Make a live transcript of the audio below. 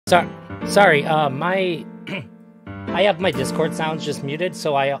Sorry, my I have my Discord sounds just muted,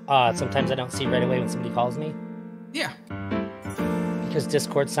 so I sometimes I don't see right away when somebody calls me. Yeah. Because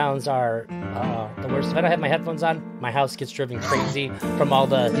Discord sounds are the worst. If I don't have my headphones on, my house gets driven crazy from all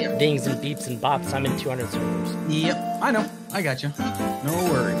the dings and beeps and bops. I'm in 200 servers. Yep, I know. I got you. No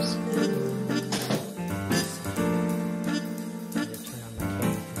worries.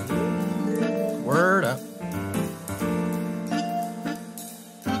 Word up.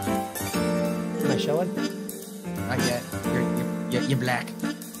 Am I showing? Not yet. You're black.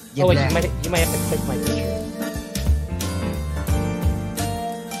 You're black. You might have to click my picture.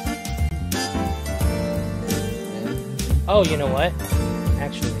 Oh, you know what?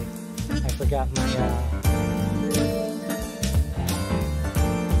 Actually, I forgot my,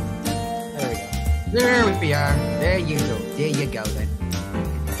 there we go. There we are. There you go. There you go, then.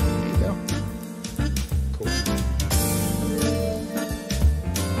 There you go. Cool.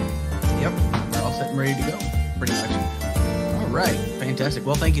 Yep. We're all set and ready to go, pretty much. All right. Fantastic.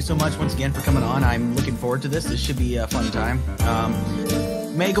 Well, thank you so much once again for coming on. I'm looking forward to this. This should be a fun time.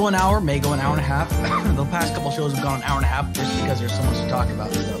 May go an hour, may go an hour and a half. The past couple shows have gone an hour and a half just because there's so much to talk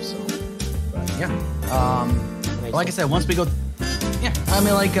about and stuff. So, but yeah. Like I said, once we go, yeah. I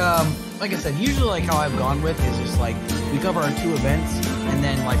mean, like I said, usually like how I've gone with is just like we cover our 2 events and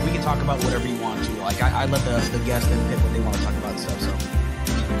then like we can talk about whatever you want to. Like I let the guests then pick what they want to talk about and stuff. So.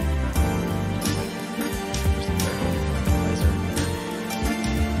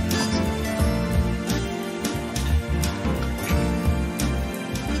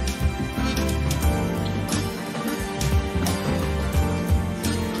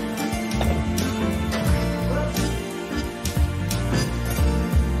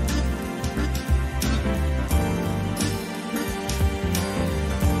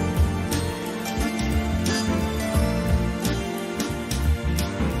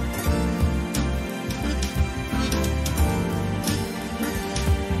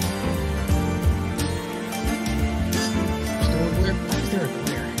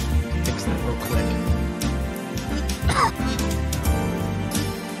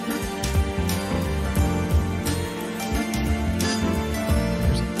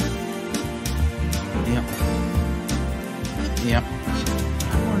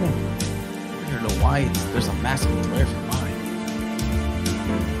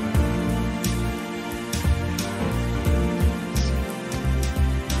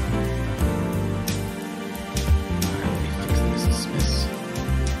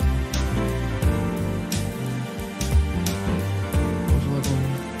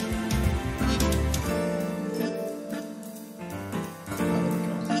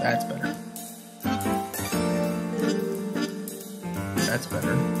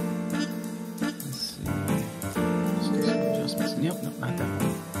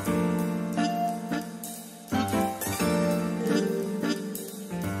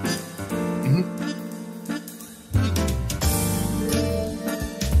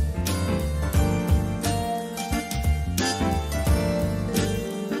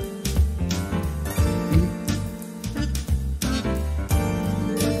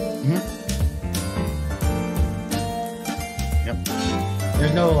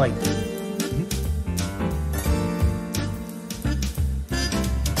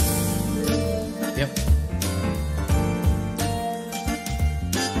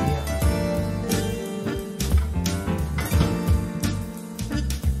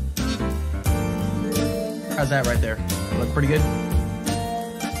 How's that right there? Look pretty good?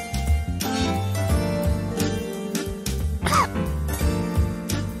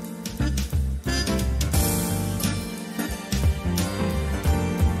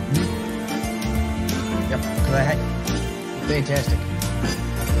 Yep, fantastic.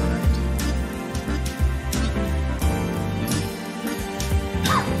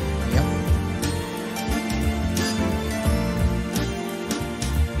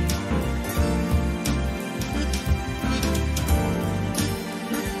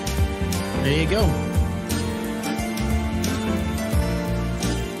 There you go.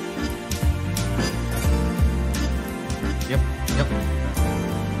 Yep.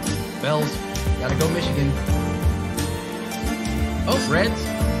 Bells. Gotta go Michigan. Oh, Reds.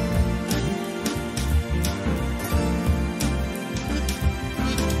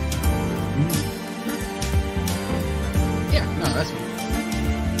 Yeah, no, that's fine.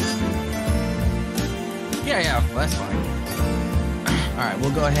 Yeah, well, that's fine. Alright,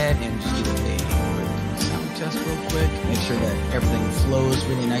 we'll go ahead and just do a quick sound test real quick. Make sure that everything flows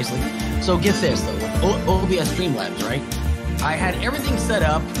really nicely. So get this though, with OBS Streamlabs, right? I had everything set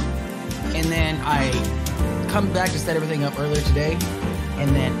up and then I come back to set everything up earlier today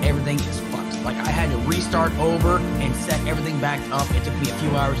and then restart over and set everything back up. It took me a few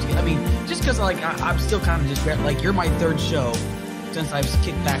hours to get. I mean, just because like I'm still kind of just like you're my third show since I've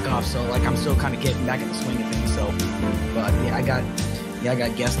kicked back off, so like I'm still kind of getting back in the swing of things. So, but yeah, I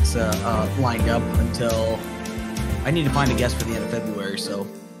got guests lined up until I need to find a guest for the end of February. So,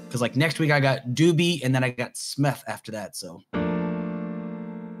 because like next week I got Doobie and then I got Smith after that. So.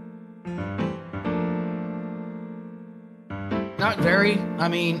 Not very. I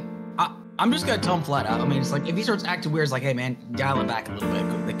mean, I'm just gonna tell him flat out. I mean, it's like if he starts acting weird, it's like, hey man, dial it back a little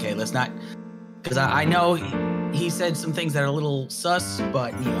bit. Okay, let's not. Because I know he said some things that are a little sus,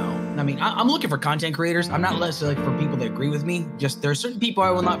 but you know, I mean, I'm looking for content creators. I'm not necessarily for people that agree with me. Just there are certain people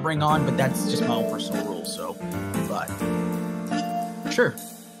I will not bring on, but that's just my own personal rules. So, but sure.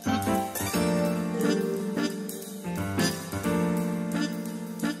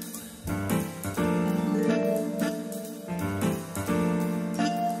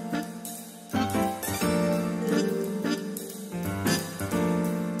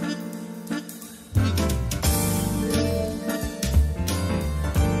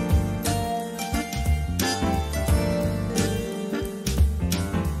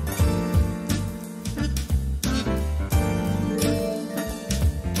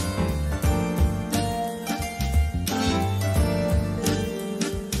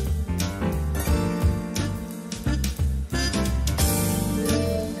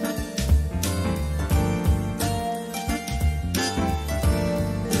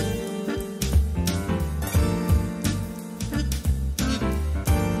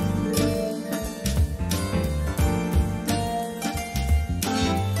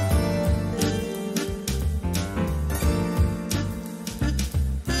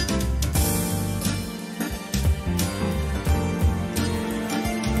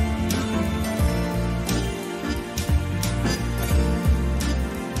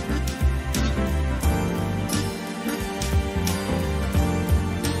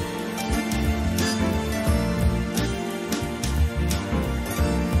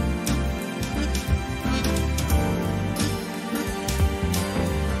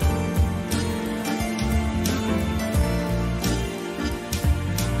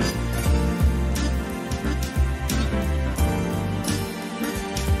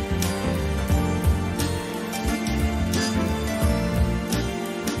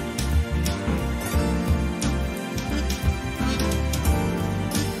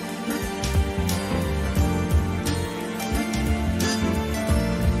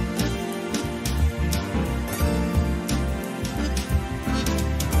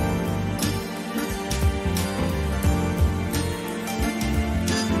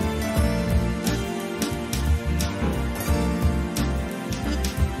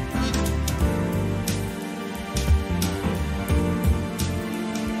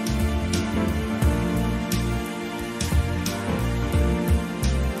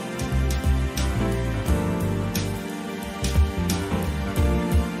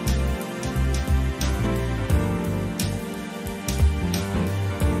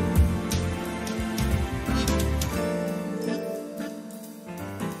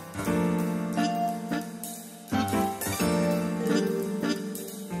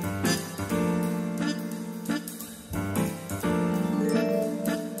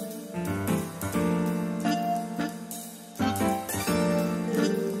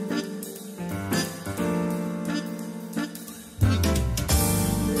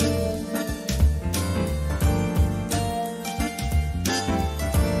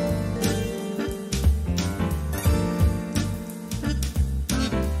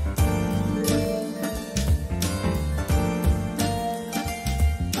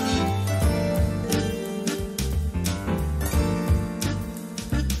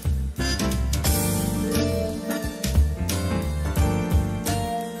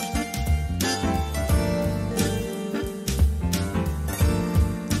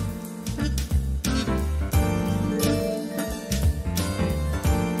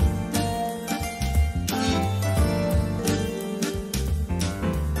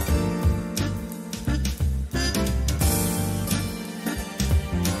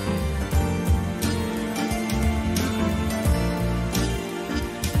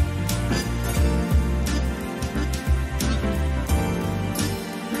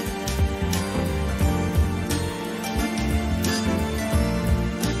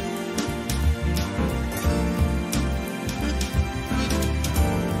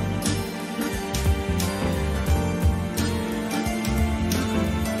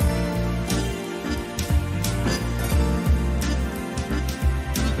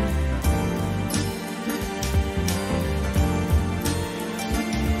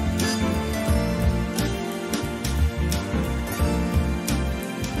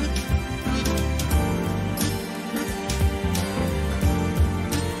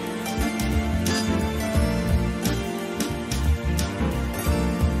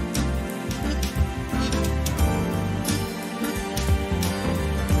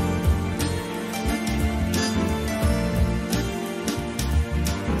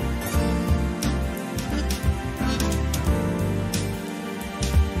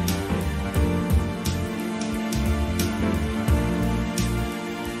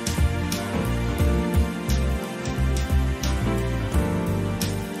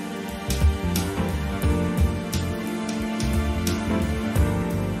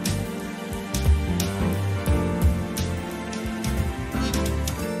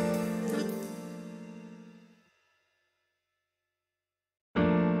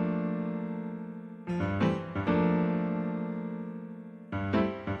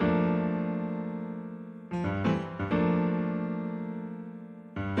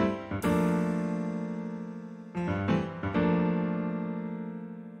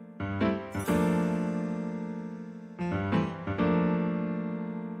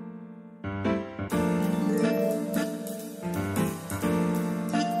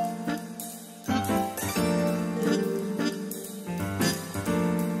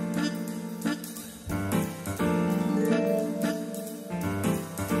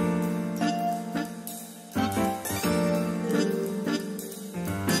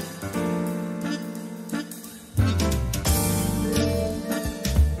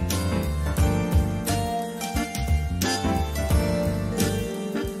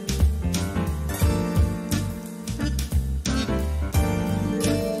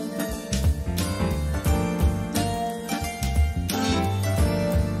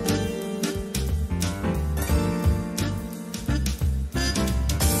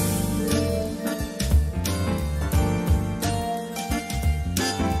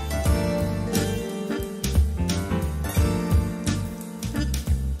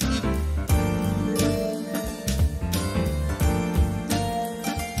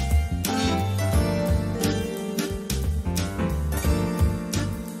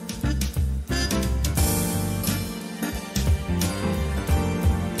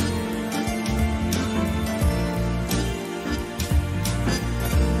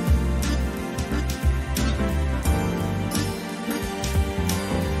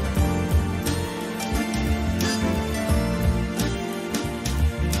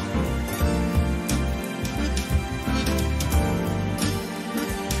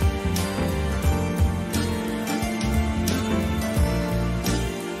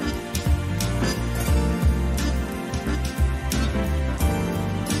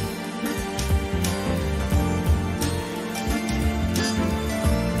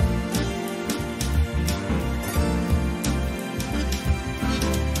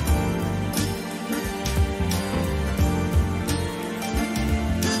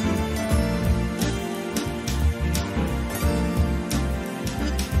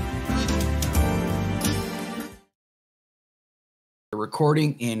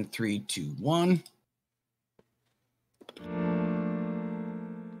 recording in 3, 2, 1.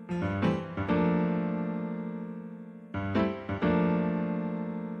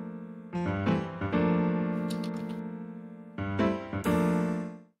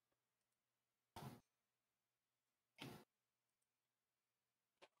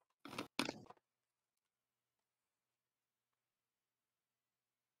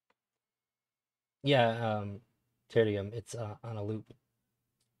 Yeah, Tertium, it's on a loop.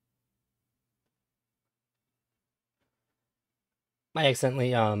 I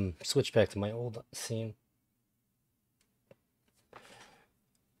accidentally switched back to my old scene.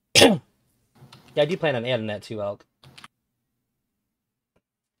 Yeah, I do plan on adding that too, Elk.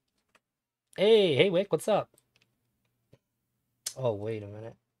 Hey, Wick, what's up? Oh, wait a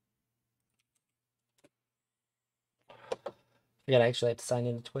minute. I gotta actually have to sign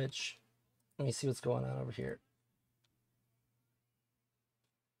into Twitch. Let me see what's going on over here.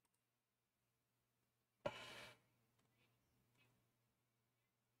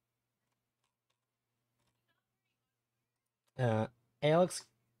 Alex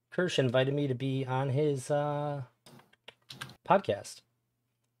Kirsch invited me to be on his podcast.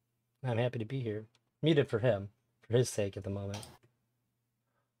 I'm happy to be here. Muted for him, for his sake at the moment.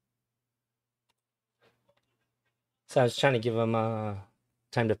 So I was trying to give him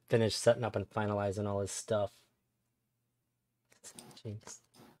time to finish setting up and finalizing all his stuff. Jeez.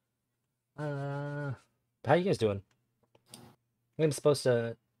 How you guys doing? I'm supposed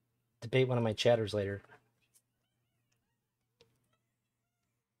to debate one of my chatters later.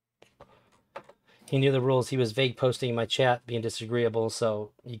 He knew the rules. He was vague posting in my chat, being disagreeable.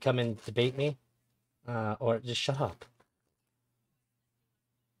 So you come and debate me, or just shut up.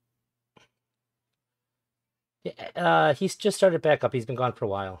 Yeah, he's just started back up. He's been gone for a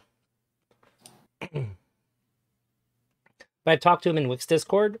while. But I talked to him in Wix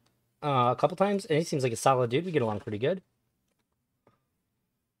Discord a couple times, and he seems like a solid dude. We get along pretty good.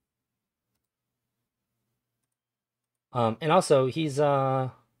 And also he's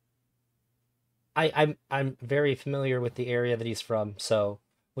I'm very familiar with the area that he's from, so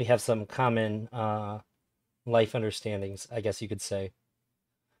we have some common life understandings, I guess you could say.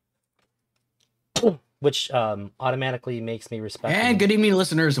 Which automatically makes me respect him. And good evening,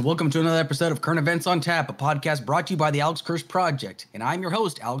 listeners, and welcome to another episode of Current Events on Tap, a podcast brought to you by the Alex Kirsch Project. And I'm your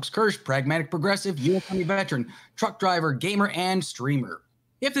host, Alex Kirsch, pragmatic progressive, U.S. Army veteran, truck driver, gamer, and streamer.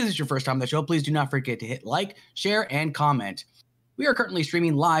 If this is your first time on the show, please do not forget to hit like, share, and comment. We are currently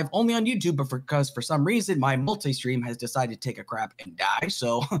streaming live only on YouTube, but because for some reason my multi-stream has decided to take a crap and die,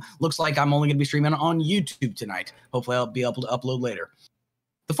 so looks like I'm only going to be streaming on YouTube tonight. Hopefully I'll be able to upload later.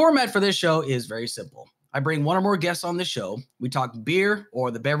 The format for this show is very simple. I bring one or more guests on the show. We talk beer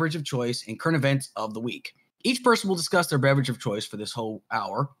or the beverage of choice and current events of the week. Each person will discuss their beverage of choice for this whole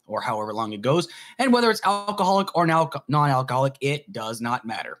hour or however long it goes, and whether it's alcoholic or non-alcoholic, it does not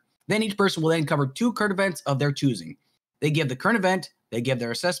matter. Then each person will then cover 2 current events of their choosing. They give the current event, they give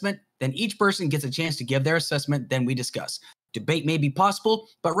their assessment, then each person gets a chance to give their assessment, then we discuss. Debate may be possible,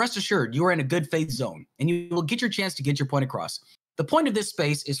 but rest assured you are in a good faith zone, and you will get your chance to get your point across. The point of this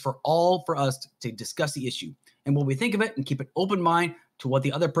space is for us to discuss the issue and what we think of it and keep an open mind to what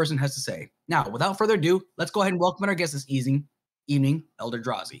the other person has to say. Now, without further ado, let's go ahead and welcome our guest this evening, Elder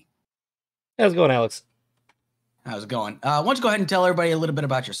Drazi. How's it going, Alex? How's it going? Why don't you go ahead and tell everybody a little bit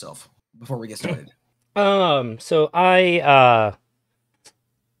about yourself before we get started? So I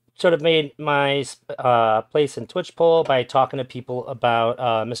sort of made my place in Twitch poll by talking to people about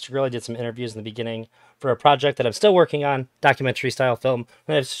Mr. Grill. I did some interviews in the beginning for a project that I'm still working on, documentary style film.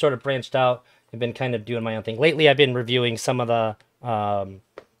 And I've sort of branched out and been kind of doing my own thing. Lately, I've been reviewing some of the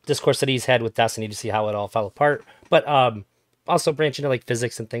discourse that he's had with Destiny to see how it all fell apart. But also branching into like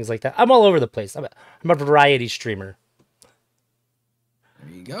physics and things like that. I'm all over the place. I'm a variety streamer.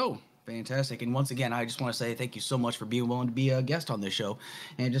 There you go. Fantastic. And once again, I just want to say thank you so much for being willing to be a guest on this show.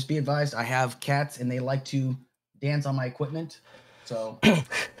 And just be advised, I have cats and they like to dance on my equipment. So,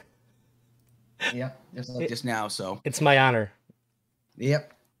 yeah, just like just now. So it's my honor.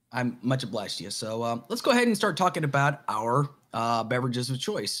 Yep. I'm much obliged to you. So let's go ahead and start talking about our beverages of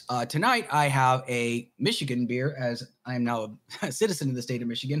choice. Tonight, I have a Michigan beer, as I am now a citizen of the state of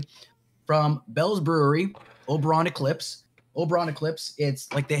Michigan, from Bell's Brewery, Oberon Eclipse. Oberon Eclipse,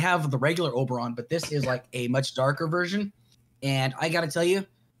 it's like they have the regular Oberon, but this is like a much darker version. And I got to tell you,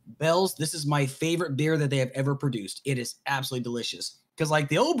 Bell's, this is my favorite beer that they have ever produced. It is absolutely delicious. Because like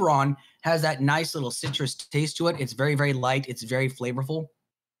the Oberon has that nice little citrus taste to it. It's very, very light. It's very flavorful.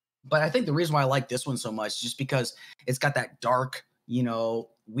 But I think the reason why I like this one so much is just because it's got that dark,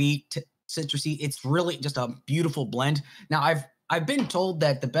 wheat citrusy. It's really just a beautiful blend. Now, I've been told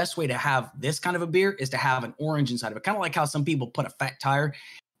that the best way to have this kind of a beer is to have an orange inside of it. Kind of like how some people put a fat tire,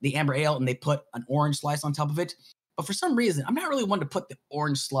 the amber ale, and they put an orange slice on top of it. But for some reason, I'm not really one to put the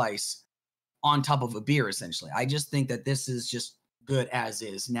orange slice on top of a beer, essentially. I just think that this is just good as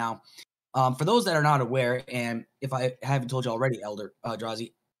is. Now, for those that are not aware, and if I haven't told you already, Elder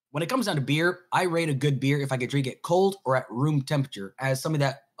Drazi, when it comes down to beer, I rate a good beer if I could drink it cold or at room temperature. As somebody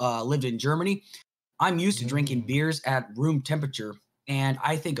that lived in Germany, I'm used to drinking beers at room temperature, and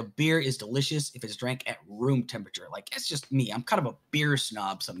I think a beer is delicious if it's drank at room temperature. Like, it's just me. I'm kind of a beer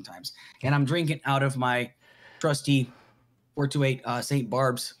snob sometimes, and I'm drinking out of my trusty 428 St.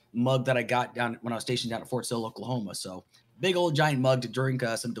 Barb's mug that I got down when I was stationed down at Fort Sill, Oklahoma. So big old giant mug to drink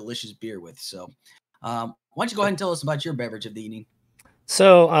some delicious beer with. So why don't you go ahead and tell us about your beverage of the evening?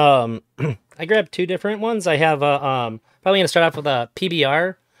 So I grabbed two different ones. I have probably gonna start off with a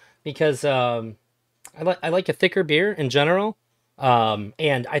PBR because I like a thicker beer in general.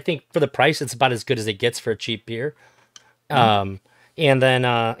 And I think for the price, it's about as good as it gets for a cheap beer. And then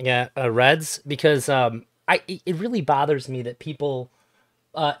yeah, Reds because it really bothers me that people.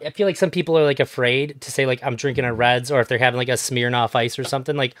 I feel like some people are like afraid to say like I'm drinking a Reds or if they're having like a Smirnoff Ice or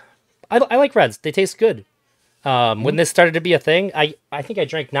something. Like I like Reds; they taste good. When this started to be a thing, I think I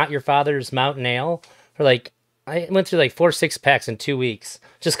drank Not Your Father's Mountain Ale for like I went through like 4 6 packs in 2 weeks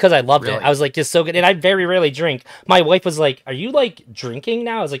just because I loved it. Really? I was like, it's so good, and I very rarely drink. My wife was like, "Are you like drinking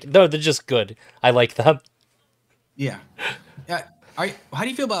now?" I was like, "No, they're just good. I like them." Yeah. Yeah. How do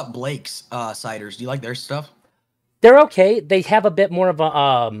you feel about Blake's ciders? Do you like their stuff? They're okay. They have a bit more of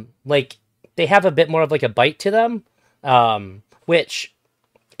a like they have a bit more of like a bite to them, which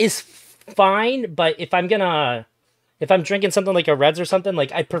is fine. But if I'm drinking something like a Reds or something,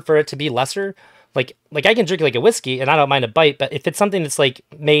 like I prefer it to be lesser. Like I can drink like a whiskey and I don't mind a bite, but if it's something that's like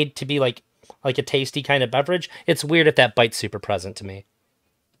made to be like a tasty kind of beverage, it's weird if that bite's super present to me.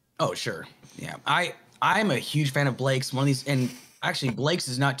 Oh, sure. Yeah. I'm a huge fan of Blake's. One of these, and actually Blake's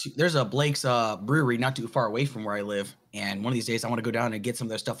is not too, there's a Blake's brewery not too far away from where I live. And one of these days I want to go down and get some of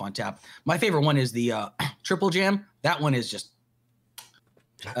their stuff on tap. My favorite one is the Triple Jam. That one is just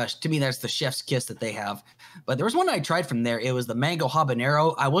to me, that's the chef's kiss that they have. But there was one I tried from there. It was the mango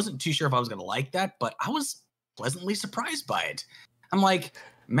habanero. I wasn't too sure if I was going to like that, but I was pleasantly surprised by it. I'm like,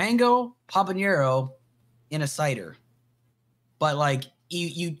 mango habanero in a cider. But like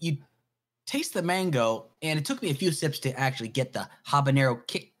you taste the mango, and it took me a few sips to actually get the habanero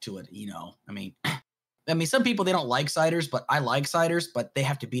kick to it, you know. I mean some people they don't like ciders, but I like ciders, but they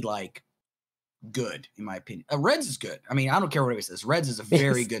have to be like good, in my opinion. Reds is good. I mean, I don't care what anybody says. Reds is a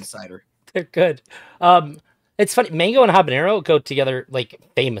very good cider. They're good. It's funny. Mango and habanero go together like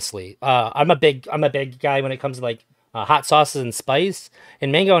famously. I'm a big guy when it comes to like hot sauces and spice.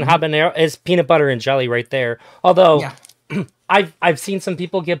 And mango and habanero is peanut butter and jelly right there. Although Yeah. I've seen some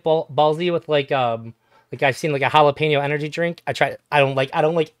people get ballsy with like I've seen like a jalapeno energy drink. I don't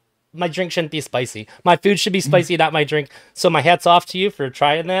like my drink shouldn't be spicy. My food should be spicy, not my drink. So my hat's off to you for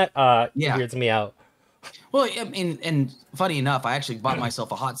trying that. It Yeah. weirds me out. Well, I mean, and funny enough, I actually bought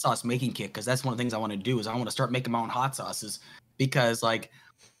myself a hot sauce making kit because that's one of the things I want to do is I want to start making my own hot sauces because like,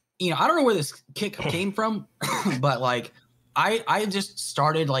 you know, I don't know where this kick came from, but like I just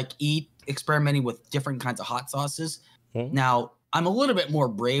started like experimenting with different kinds of hot sauces. Hmm? Now, I'm a little bit more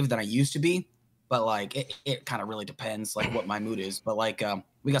brave than I used to be, but like it kind of really depends like what my mood is. But like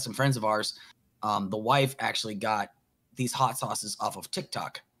we got some friends of ours. The wife actually got these hot sauces off of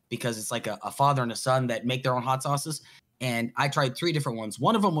TikTok because it's like a father and a son that make their own hot sauces. And I tried 3 different ones.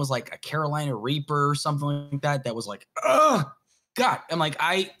 One of them was like a Carolina Reaper or something like that. That was like, ugh, God. And like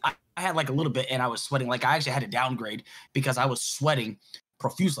I had like a little bit and I was sweating. Like I actually had to downgrade because I was sweating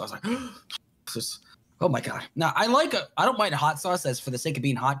profusely. I was like, just, oh my God. Now I don't mind a hot sauce that's for the sake of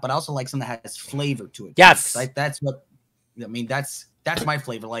being hot, but I also like something that has flavor to it. Yes. Like that's what I mean. That's my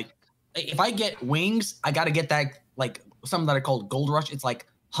flavor. Like if I get wings, I got to get that like something that I call Gold Rush. It's like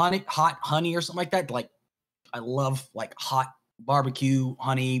hot honey or something like that. Like I love like hot barbecue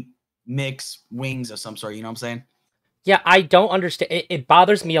honey mix wings of some sort. You know what I'm saying? Yeah, I don't understand. It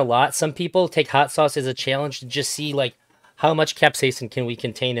bothers me a lot. Some people take hot sauce as a challenge to just see like how much capsaicin can we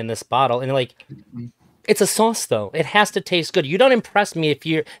contain in this bottle, and like it's a sauce though. It has to taste good. You don't impress me if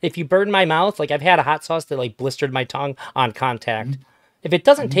you burn my mouth. Like I've had a hot sauce that like blistered my tongue on contact. If it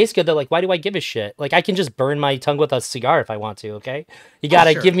doesn't taste good, they're like, why do I give a shit? Like I can just burn my tongue with a cigar if I want to. Okay, you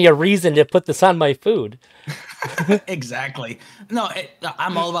gotta Sure. give me a reason to put this on my food. Exactly. No,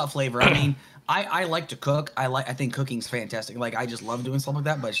 I'm all about flavor. I mean, I like to cook. I think cooking's fantastic. Like I just love doing stuff like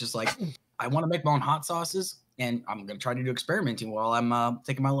that. But it's just like I want to make my own hot sauces, and I'm gonna try to do experimenting while I'm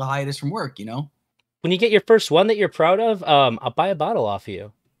taking my little hiatus from work. You know? when you get your first one that you're proud of, I'll buy a bottle off of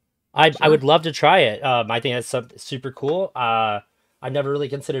you. I would Sure. love to try it. I think that's super cool. I've never really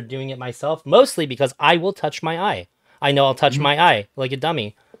considered doing it myself, mostly because I will touch my eye. I know I'll touch Mhm. my eye like a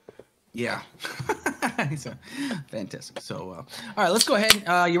dummy. Yeah. So, fantastic. So, all right, let's go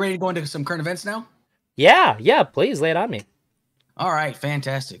ahead. You ready to go into some current events now? Yeah, yeah, please lay it on me. All right,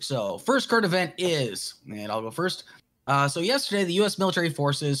 fantastic. So, first current event is, and I'll go first. So, yesterday, the U.S. military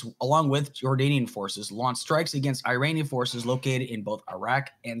forces, along with Jordanian forces, launched strikes against Iranian forces located in both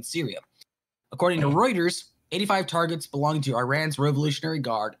Iraq and Syria. According to Reuters, 85 targets belonging to Iran's Revolutionary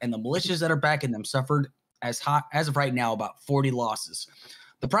Guard and the militias that are backing them suffered as of right now about 40 losses.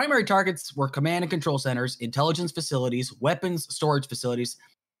 The primary targets were command and control centers, intelligence facilities, weapons storage facilities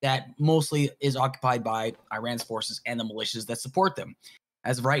that mostly is occupied by Iran's forces and the militias that support them.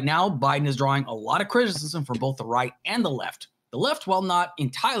 As of right now, Biden is drawing a lot of criticism from both the right and the left. The left, while not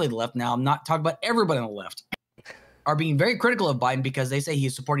entirely the left, now I'm not talking about everybody on the left, are being very critical of Biden because they say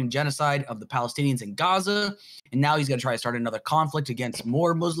he's supporting genocide of the Palestinians in Gaza. And now he's going to try to start another conflict against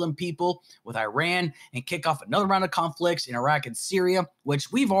more Muslim people with Iran and kick off another round of conflicts in Iraq and Syria,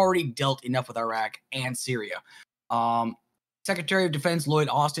 which we've already dealt enough with Iraq and Syria. Secretary of Defense Lloyd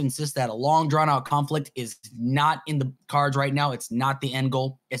Austin insists that a long, drawn-out conflict is not in the cards right now. It's not the end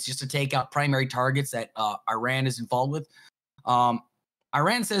goal. It's just to take out primary targets that Iran is involved with. Um,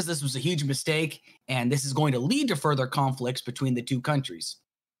 Iran says this was a huge mistake, and this is going to lead to further conflicts between the two countries.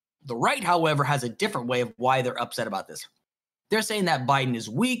 The right, however, has a different way of why they're upset about this. They're saying that Biden is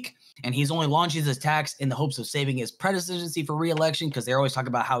weak and he's only launching his attacks in the hopes of saving his presidency for re-election because they're always talking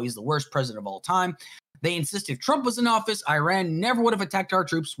about how he's the worst president of all time. They insist if Trump was in office, Iran never would have attacked our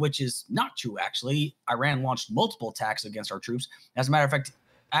troops, which is not true, actually. Iran launched multiple attacks against our troops. As a matter of fact,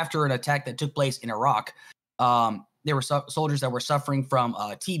 after an attack that took place in Iraq, there were soldiers that were suffering from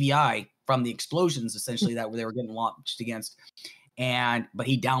TBI from the explosions, essentially, that they were getting launched against. But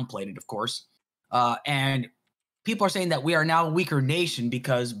he downplayed it, of course. And people are saying that we are now a weaker nation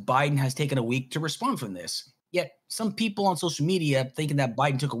because Biden has taken a week to respond from this. Yet some people on social media thinking that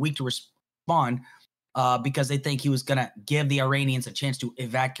Biden took a week to respond because they think he was going to give the Iranians a chance to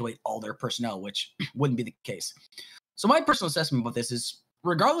evacuate all their personnel, which wouldn't be the case. So my personal assessment about this is,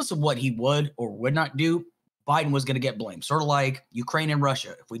 regardless of what he would or would not do, Biden was going to get blamed, sort of like Ukraine and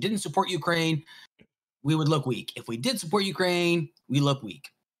Russia. If we didn't support Ukraine, we would look weak. If we did support Ukraine, we look weak.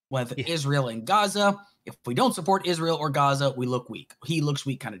 With Yeah. Israel and Gaza, if we don't support Israel or Gaza, we look weak. He looks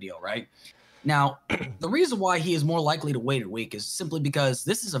weak kind of deal, right? Now, the reason why he is more likely to wait a week is simply because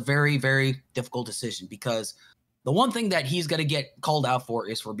this is a very, very difficult decision, because the one thing that he's going to get called out for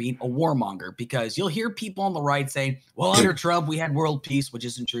is for being a warmonger, because you'll hear people on the right saying, well, under Trump, we had world peace, which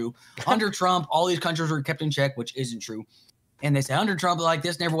isn't true. Under Trump, all these countries were kept in check, which isn't true. And they say, under Trump, like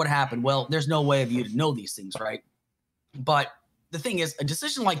this never would have happened. Well, there's no way of you to know these things, right? But the thing is, a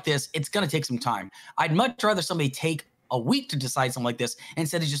decision like this, it's going to take some time. I'd much rather somebody take a week to decide something like this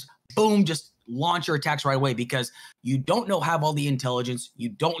instead of just boom, just launch your attacks right away, because you don't have all the intelligence. You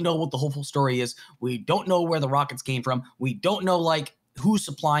don't know what the whole story is. We don't know where the rockets came from. We don't know like who's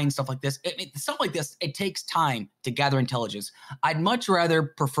supplying stuff like this. Stuff like this, it takes time to gather intelligence. I'd much rather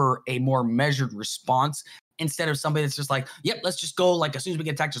prefer a more measured response instead of somebody that's just like, yep, let's just go, like as soon as we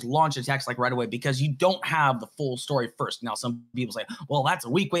get attacked, just launch attacks like right away, because you don't have the full story first. Now, some people say, well, that's a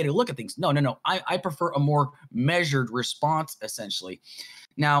weak way to look at things. No. I prefer a more measured response, essentially.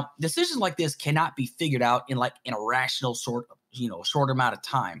 Now, decisions like this cannot be figured out in a rational short amount of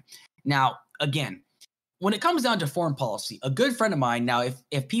time. Now, again, when it comes down to foreign policy, a good friend of mine, now,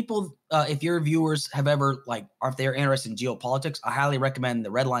 if people, if your viewers have ever or if they're interested in geopolitics, I highly recommend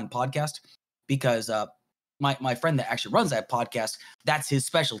the Red Line podcast, because my friend that actually runs that podcast, that's his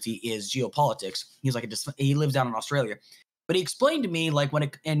specialty, is geopolitics. He's he lives down in Australia, but he explained to me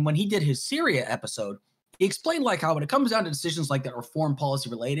when he did his Syria episode, he explained how when it comes down to decisions like that are foreign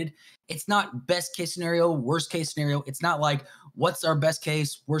policy related, it's not best case scenario, worst case scenario. It's not like what's our best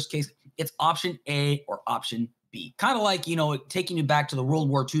case, worst case. It's option A or option B. Kind of like, taking you back to the World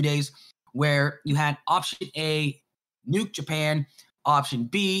War II days, where you had option A, nuke Japan, option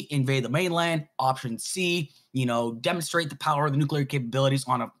B, invade the mainland, option C, demonstrate the power of the nuclear capabilities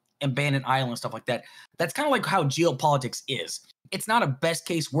on a abandoned island, stuff like that. That's kind of like how geopolitics is. It's not a best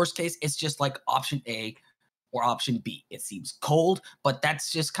case, worst case. It's just like option A or option B. It seems cold, but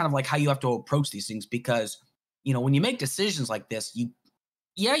that's just kind of like how you have to approach these things, because, when you make decisions like this, you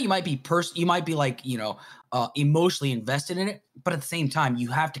might be emotionally invested in it, but at the same time, you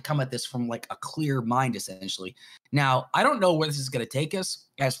have to come at this from a clear mind, essentially. Now, I don't know where this is going to take us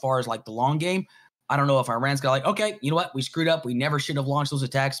as far as the long game. I don't know if Iran's got like, okay, you know what? We screwed up. We never should have launched those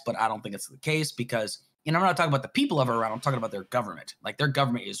attacks, but I don't think it's the case because, and I'm not talking about the people of Iran. I'm talking about their government. Like their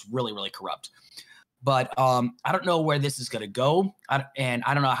government is really, really corrupt. But I don't know where this is going to go. And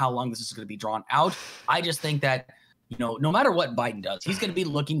I don't know how long this is going to be drawn out. I just think that, you know, no matter what Biden does, he's going to be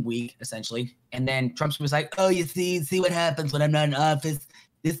looking weak, essentially. And then Trump's going to be like, oh, you see what happens when I'm not in office.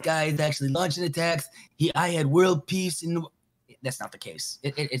 This guy is actually launching attacks. I had world peace. And that's not the case.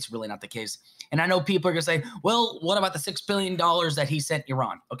 It's really not the case. And I know people are going to say, well, what about the $6 billion that he sent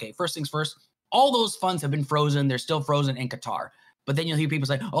Iran? Okay, first things first, all those funds have been frozen. They're still frozen in Qatar. But then you'll hear people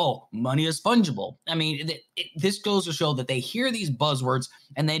say, oh, money is fungible. I mean, this goes to show that they hear these buzzwords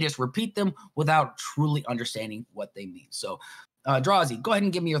and they just repeat them without truly understanding what they mean. So, Drazi, go ahead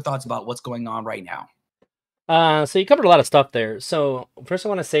and give me your thoughts about what's going on right now. So you covered a lot of stuff there. So first I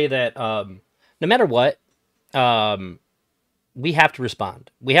want to say that no matter what, we have to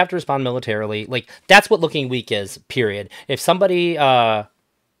respond. We have to respond militarily. Like, that's what looking weak is, period. If somebody does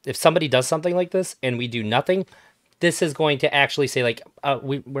something like this and we do nothing, this is going to actually say, like,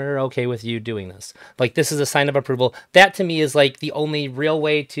 we're okay with you doing this. Like, this is a sign of approval. That, to me, is, like, the only real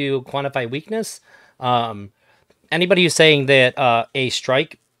way to quantify weakness. Anybody who's saying that a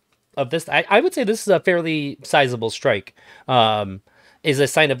strike of this, I would say this is a fairly sizable strike, is a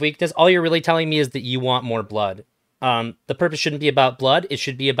sign of weakness. All you're really telling me is that you want more blood. The purpose shouldn't be about blood. It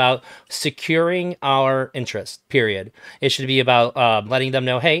should be about securing our interest, period. It should be about letting them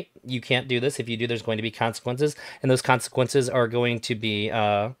know, hey, you can't do this. If you do, there's going to be consequences. And those consequences are going to be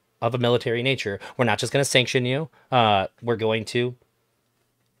of a military nature. We're not just going to sanction you. We're going to,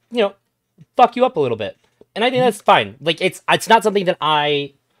 fuck you up a little bit. And I think that's fine. Like, it's not something that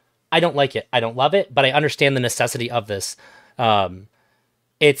I don't like it. I don't love it, but I understand the necessity of this.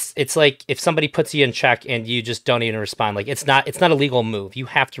 It's like if somebody puts you in check and you just don't even respond, like it's not a legal move. You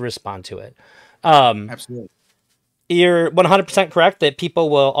have to respond to it. Absolutely. You're 100% correct that people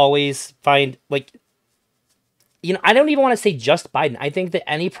will always find, like, I don't even want to say just Biden. I think that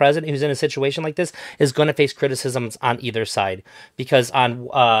any president who's in a situation like this is going to face criticisms on either side, because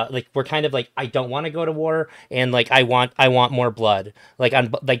we're kind of like, I don't want to go to war, and like I want more blood.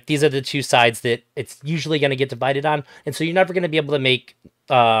 Like these are the two sides that it's usually going to get divided on, and so you're never going to be able to make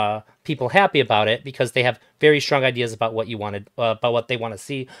people happy about it, because they have very strong ideas about what you wanted, about what they want to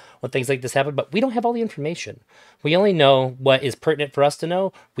see when things like this happen. But we don't have all the information. We only know what is pertinent for us to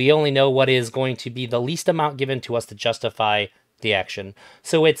know. We only know what is going to be the least amount given to us to justify the action.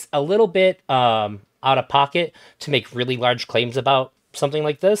 So it's a little bit out of pocket to make really large claims about something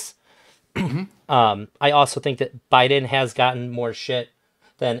like this. I also think that Biden has gotten more shit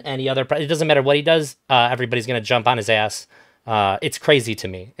than any other president. It doesn't matter what he does. Everybody's going to jump on his ass. It's crazy to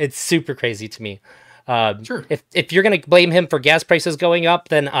me. It's super crazy to me. Sure. If you're going to blame him for gas prices going up,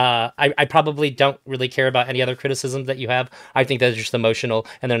 then I probably don't really care about any other criticisms that you have. I think they're just emotional,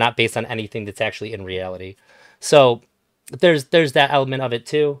 and they're not based on anything that's actually in reality. So there's that element of it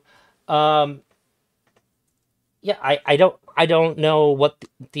too. Yeah, I don't know what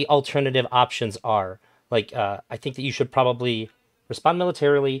the alternative options are. Like, I think that you should probably respond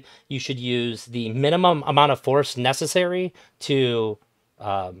militarily. You should use the minimum amount of force necessary to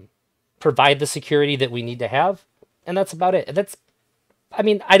provide the security that we need to have, and that's about it.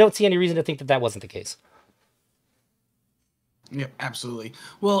 I don't see any reason to think that that wasn't the case. Yeah, absolutely.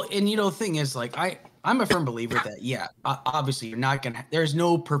 Well, and the thing is, like, I'm a firm believer that, yeah, obviously you're not going to, there's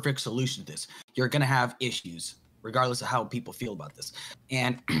no perfect solution to this. You're going to have issues regardless of how people feel about this.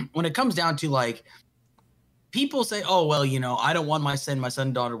 And when it comes down to, like, people say, oh, well, I don't want my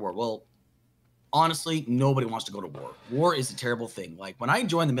son, daughter to war. Well, honestly, nobody wants to go to war. War is a terrible thing. Like, when I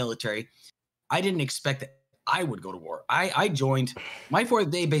joined the military, I didn't expect that I would go to war. I joined, my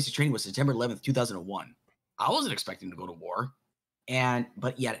 4th-day basic training was September 11th, 2001. I wasn't expecting to go to war,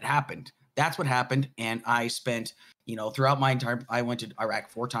 but yet it happened. That's what happened. And I spent, throughout my entire, I went to Iraq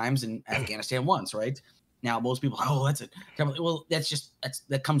 4 times and Afghanistan once, right? Now, most people, oh, that's it. Well,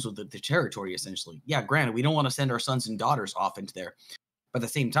 that comes with the territory, essentially. Yeah, granted, we don't want to send our sons and daughters off into there. But at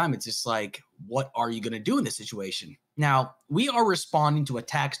the same time, it's just like, what are you going to do in this situation? Now, we are responding to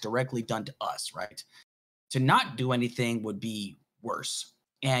attacks directly done to us, right? To not do anything would be worse.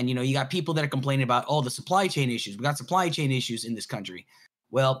 And, you got people that are complaining about, oh, the supply chain issues. We got supply chain issues in this country.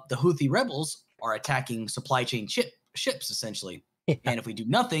 Well, the Houthi rebels are attacking supply chain ships, essentially. Yeah. And if we do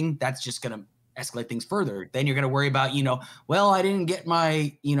nothing, that's just going to escalate things further. Then you're going to worry about, well, I didn't get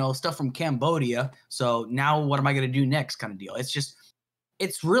my, stuff from Cambodia. So now what am I going to do next kind of deal?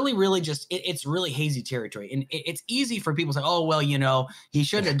 It's really, really just, it's really hazy territory. And it's easy for people to say, oh, well, he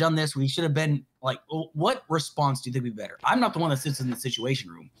shouldn't have done this. We should have been like, well, what response do you think would be better? I'm not the one that sits in the situation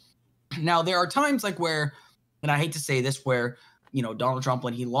room. Now, there are times like where, and I hate to say this, where, Donald Trump,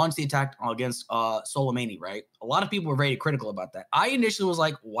 when he launched the attack against Soleimani, right? A lot of people were very critical about that. I initially was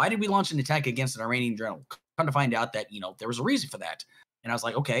like, why did we launch an attack against an Iranian general? Come to find out that, there was a reason for that. And I was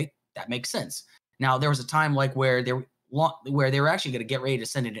like, okay, that makes sense. Now, there was a time like where they were actually going to get ready to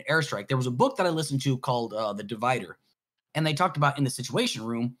send in an airstrike. There was a book that I listened to called The Divider. And they talked about in the Situation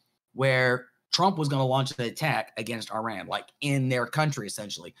Room where Trump was going to launch an attack against Iran, like in their country,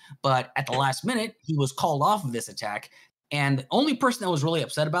 essentially. But at the last minute, he was called off of this attack. And the only person that was really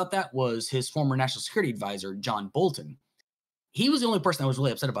upset about that was his former national security advisor, John Bolton. He was the only person that was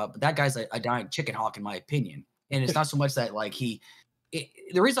really upset about it, but that guy's a dying chicken hawk, in my opinion. And it's not so much that, like, the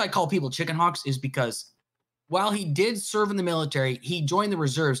reason I call people chicken hawks is because while he did serve in the military, he joined the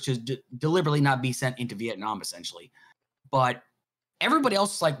reserves to deliberately not be sent into Vietnam, essentially. But everybody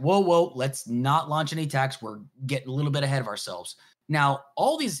else is like, whoa, let's not launch any attacks. We're getting a little bit ahead of ourselves. Now,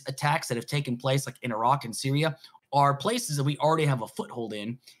 all these attacks that have taken place, like in Iraq and Syria, are places that we already have a foothold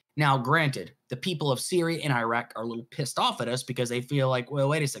in. Now, granted, the people of Syria and Iraq are a little pissed off at us because they feel like, well,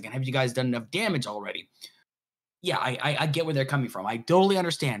 wait a second, have you guys done enough damage already? Yeah, I get where they're coming from. I totally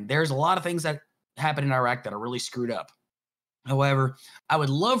understand. There's a lot of things that happen in Iraq that are really screwed up. However, I would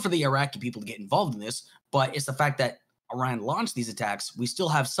love for the Iraqi people to get involved in this, but it's the fact that Iran launched these attacks. We still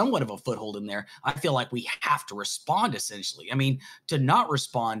have somewhat of a foothold in there. I feel like we have to respond, essentially. I mean, to not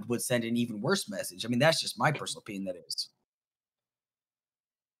respond would send an even worse message. I mean, that's just my personal opinion, that is.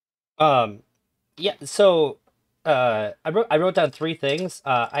 Yeah, so I wrote down three things.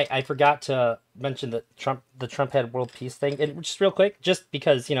 I forgot to mention the Trump had world peace thing, and just real quick, just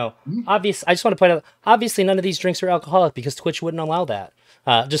because obvious. I just want to point out, obviously, none of these drinks are alcoholic because Twitch wouldn't allow that.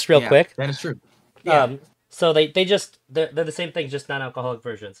 Just real quick. That is true. Yeah. So they're the same thing, just non-alcoholic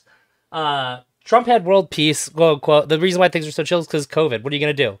versions. Trump had world peace, quote unquote. The reason why things are so chill is because COVID. What are you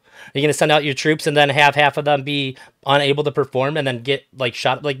gonna do? Are you gonna send out your troops and then have half of them be unable to perform and then get like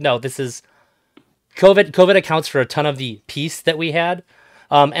shot? Like, no, this is COVID. COVID accounts for a ton of the peace that we had,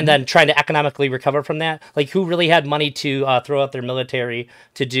 and then trying to economically recover from that. Like, who really had money to throw out their military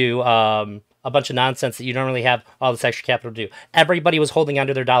to do a bunch of nonsense that you don't really have all this extra capital to do? Everybody was holding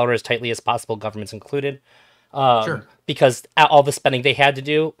onto their dollar as tightly as possible, governments included. Sure. Because all the spending they had to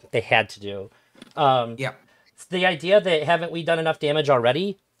do. Yeah. The idea that haven't we done enough damage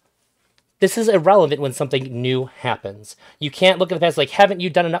already? This is irrelevant when something new happens. You can't look at the past like, haven't you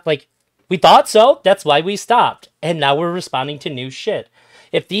done enough? Like, we thought so. That's why we stopped, and now we're responding to new shit.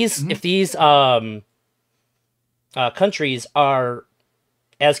 If these countries are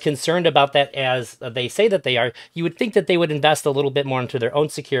as concerned about that as they say that they are, you would think that they would invest a little bit more into their own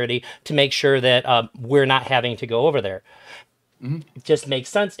security to make sure that we're not having to go over there. It just makes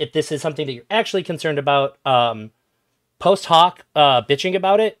sense. If this is something that you're actually concerned about, post hoc bitching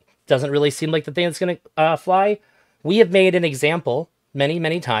about it doesn't really seem like the thing that's going to fly. We have made an example many,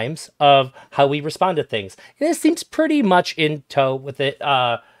 many times of how we respond to things. And it seems pretty much in tow with it.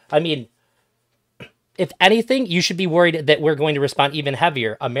 I mean, if anything, you should be worried that we're going to respond even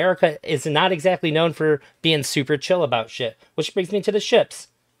heavier. America is not exactly known for being super chill about shit, which brings me to the ships.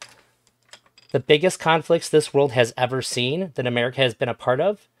 The biggest conflicts this world has ever seen that America has been a part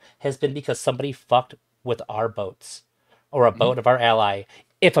of has been because somebody fucked with our boats or a boat of our ally.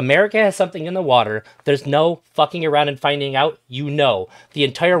 If America has something in the water, there's no fucking around and finding out. The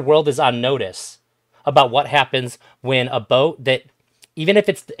entire world is on notice about what happens when a boat that, even if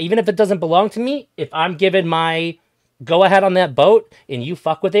it doesn't belong to me, if I'm given my go ahead on that boat and you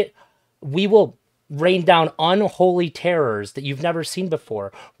fuck with it, we will rain down unholy terrors that you've never seen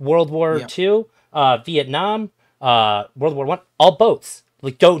before. World War II, Vietnam, World War I, all boats.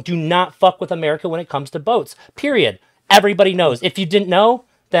 Like, do not fuck with America when it comes to boats. Period. Everybody knows. If you didn't know,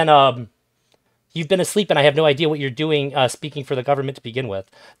 then you've been asleep and I have no idea what you're doing speaking for the government to begin with.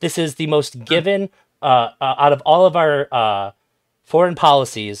 This is the most given, out of all of our foreign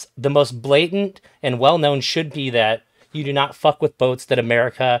policies, the most blatant and well-known should be that you do not fuck with boats that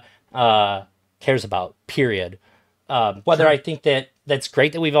America cares about, period. Whether I think that's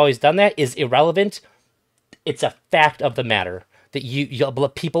great that we've always done that is irrelevant. It's a fact of the matter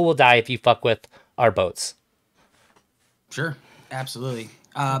that people will die if you fuck with our boats. Sure, absolutely.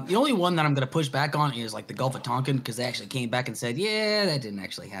 The only one that I'm going to push back on is like the Gulf of Tonkin, because they actually came back and said, yeah, that didn't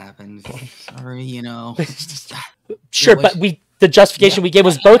actually happen. Sorry, Sure, but the justification we gave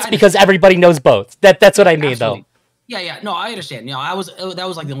was boats because everybody knows boats. That's what I mean, absolutely. though. Yeah, no, I understand. That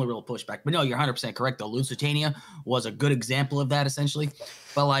was like the only real pushback. But no, you're 100% correct. The Lusitania was a good example of that, essentially.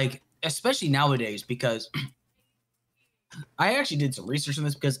 But like, especially nowadays, because I actually did some research on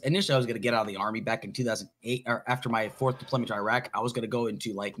this because initially I was going to get out of the army back in 2008, or after my fourth deployment to Iraq. I was going to go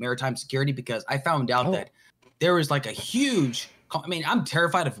into like maritime security because I found out Oh, that there was like a huge. I mean, I'm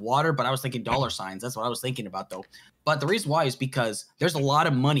terrified of water, but I was thinking dollar signs. That's what I was thinking about though. But the reason why is because there's a lot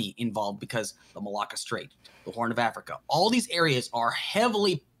of money involved because the Malacca Strait, the Horn of Africa, all these areas are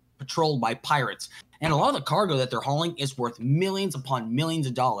heavily patrolled by pirates. And a lot of the cargo that they're hauling is worth millions upon millions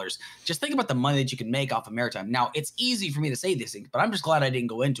of dollars. Just think about the money that you can make off of maritime. Now, it's easy for me to say these things, but I'm just glad I didn't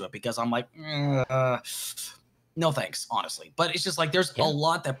go into it because I'm like, no thanks, honestly. But it's just like there's a yeah.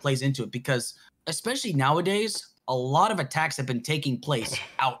 lot that plays into it because, especially nowadays, a lot of attacks have been taking place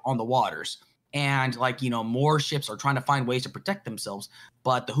out on the waters. And like, more ships are trying to find ways to protect themselves.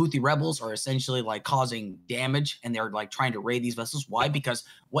 But the Houthi rebels are essentially like causing damage and they're like trying to raid these vessels. Why? Because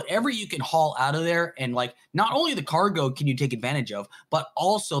whatever you can haul out of there, and like not only the cargo can you take advantage of, but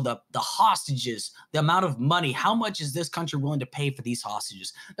also the hostages, the amount of money. How much is this country willing to pay for these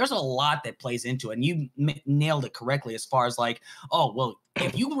hostages? There's a lot that plays into it. And you nailed it correctly as far as like, oh, well,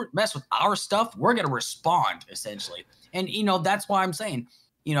 if you mess with our stuff, we're going to respond essentially. And, that's why I'm saying,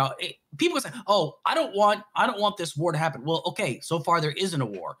 people say, "Oh, I don't want this war to happen." Well, okay, so far there isn't a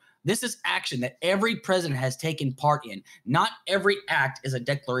war. This is action that every president has taken part in. Not every act is a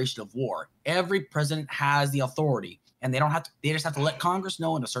declaration of war. Every president has the authority, and they don't have to. They just have to let Congress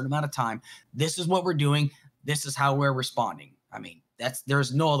know in a certain amount of time. This is what we're doing. This is how we're responding. I mean,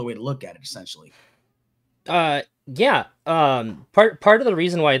 there's no other way to look at it. Essentially, Yeah. Part of the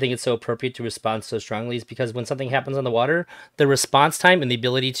reason why I think it's so appropriate to respond so strongly is because when something happens on the water, the response time and the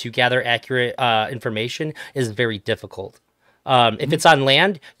ability to gather accurate information is very difficult. If Mhm. it's on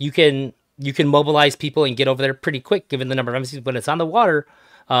land, you can mobilize people and get over there pretty quick, given the number of embassies. When it's on the water,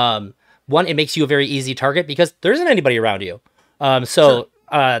 one, it makes you a very easy target because there isn't anybody around you. Sure.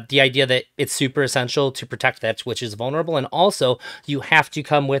 The idea that it's super essential to protect that which is vulnerable, and also you have to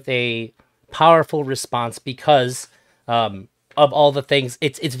come with a powerful response because of all the things.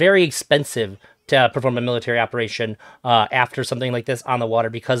 It's very expensive to perform a military operation after something like this on the water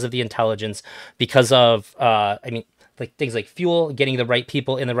because of the intelligence, because of like things like fuel, getting the right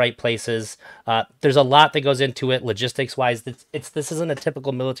people in the right places. There's a lot that goes into it logistics wise. This isn't a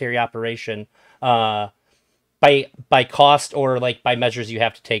typical military operation by cost or like by measures you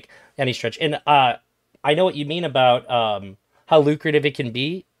have to take any stretch. And I know what you mean about how lucrative it can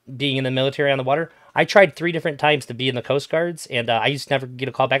be being in the military on the water. I tried 3 different times to be in the Coast Guards, and I used to never get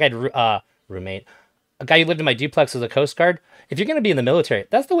a call back. I had a roommate, a guy who lived in my duplex was a Coast Guard. If you're gonna be in the military,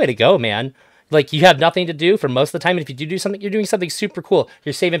 that's the way to go, man. Like you have nothing to do for most of the time, and if you do something, you're doing something super cool.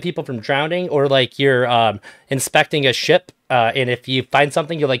 You're saving people from drowning, or like you're inspecting a ship. And if you find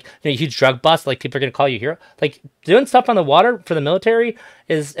something, you're like a huge drug bust. Like people are gonna call you hero. Like doing stuff on the water for the military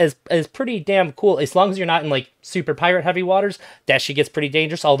is pretty damn cool. As long as you're not in like super pirate heavy waters, that shit gets pretty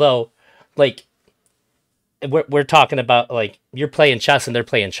dangerous. Although, like we're talking about like you're playing chess and they're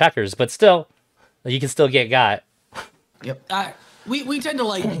playing checkers, but still, you can still get got. Yep. We tend to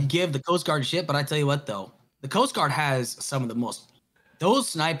like give the Coast Guard shit, but I tell you what though, the Coast Guard has some of the most. Those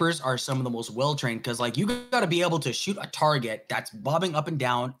snipers are some of the most well trained because like you got to be able to shoot a target that's bobbing up and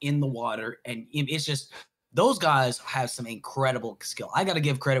down in the water, and it's just those guys have some incredible skill. I got to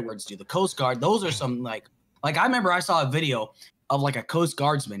give credit where it's due. The Coast Guard, those are some like I remember I saw a video of like a Coast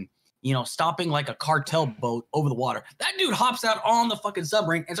Guardsman, stopping like a cartel boat over the water. That dude hops out on the fucking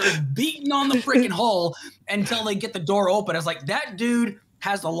submarine and starts beating on the freaking hull until they get the door open. I was like, that dude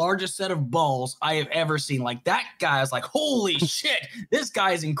has the largest set of balls I have ever seen. Like that guy is like, holy shit, this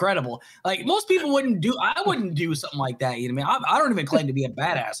guy is incredible. Like most people I wouldn't do something like that. You know what I mean? I don't even claim to be a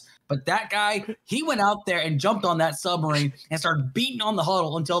badass, but that guy, he went out there and jumped on that submarine and started beating on the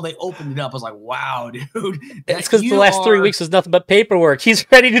huddle until they opened it up. I was like, wow, dude. It's because the last 3 weeks was nothing but paperwork.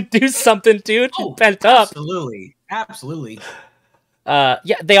 He's ready to do something, dude. He's Oh, pent up. absolutely. Absolutely.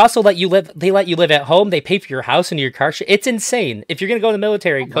 Yeah, they also let you live. They let you live at home. They pay for your house and your car. It's insane. If you're gonna go in the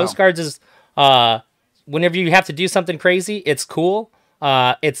military, Oh, Coast wow. Guards is whenever you have to do something crazy, it's cool.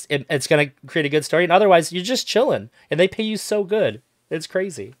 It's gonna create a good story, and otherwise you're just chilling, and they pay you so good. It's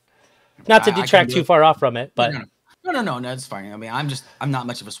crazy. Not to I can detract do too it. far off from it, No, but no, no, no, no, no, that's fine. I mean, I'm not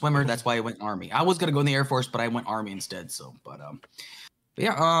much of a swimmer. That's why I went Army. I was gonna go in the Air Force, but I went Army instead. So, but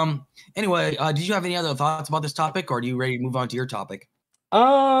yeah. Anyway, did you have any other thoughts about this topic, or are you ready to move on to your topic?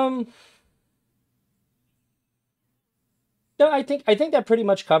 um, no, I think that pretty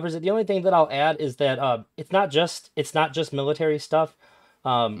much covers it. The only thing that I'll add is that it's not just military stuff.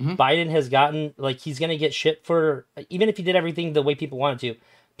 Hmm. Biden has gotten like he's gonna get shit for even if he did everything the way people wanted to.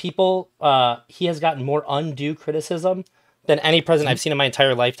 He has gotten more undue criticism than any president I've seen in my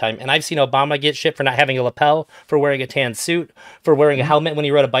entire lifetime. And I've seen Obama get shit for not having a lapel, for wearing a tan suit, for wearing a Mhm. helmet when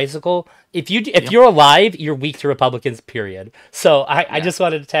he rode a bicycle. If Yep. you're alive, you're weak to Republicans. Period. So I Yeah. just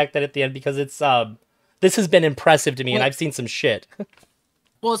wanted to tack that at the end because it's this has been impressive to me, and Well, I've seen some shit.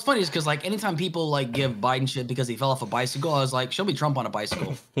 well, it's funny is because like anytime people like give Biden shit because he fell off a bicycle, I was like, show me Trump on a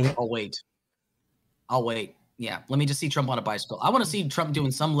bicycle. I'll wait. I'll wait. Yeah, let me just see Trump on a bicycle. I want to see Trump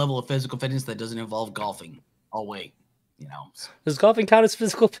doing some level of physical fitness that doesn't involve golfing. I'll wait. You know, Does golfing count as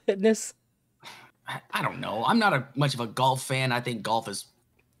physical fitness? I don't know. I'm not much of a golf fan. I think golf is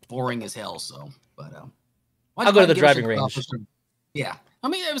boring as hell. So, but why I'll don't you go go to ahead the and give us driving your range. yeah. I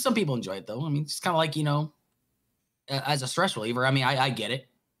mean, some people enjoy it though. I mean, it's kind of like as a stress reliever. I mean, I get it.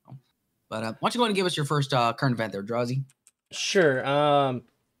 But why don't you go ahead and give us your first current event there, Drazi? Sure.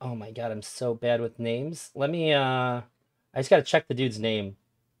 Oh my god, I'm so bad with names. Let me. I just gotta check the dude's name.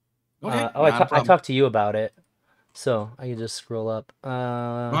 Okay, Oh, not a I problem. talked to you about it, so I can just scroll up.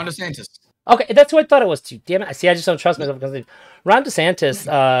 Ron DeSantis. Okay, that's who I thought it was too. Damn it! I see. I just don't trust Yep. myself because Ron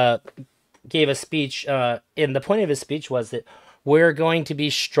DeSantis gave a speech, and the point of his speech was that we're going to be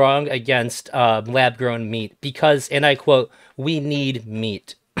strong against lab-grown meat because, and I quote, "We need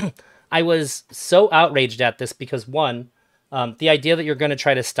meat." I was so outraged at this because one, the idea that you're going to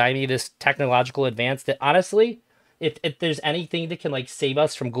try to stymie this technological advance that honestly, if there's anything that can like save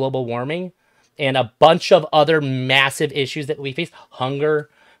us from global warming and a bunch of other massive issues that we face, hunger,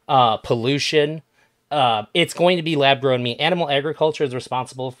 pollution, it's going to be lab grown meat. Animal agriculture is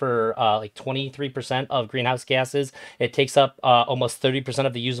responsible for like 23% of greenhouse gases. It takes up almost 30%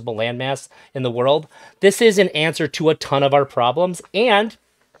 of the usable landmass in the world. This is an answer to a ton of our problems. And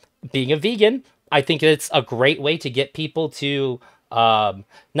being a vegan, I think it's a great way to get people to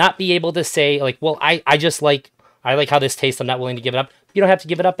not be able to say like, well, I like how this tastes. I'm not willing to give it up. You don't have to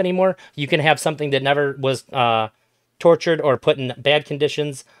give it up anymore. You can have something that never was tortured or put in bad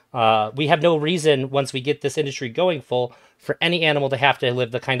conditions. We have no reason once we get this industry going full for any animal to have to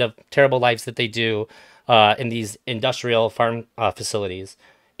live the kind of terrible lives that they do in these industrial farm facilities.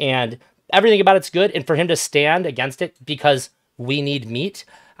 And everything about it's good. And for him to stand against it because we need meat,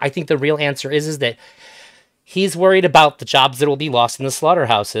 I think the real answer is that he's worried about the jobs that will be lost in the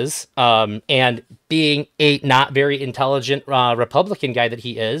slaughterhouses. And being a not very intelligent Republican guy that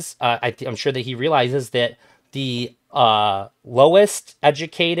he is, I'm sure that he realizes that the lowest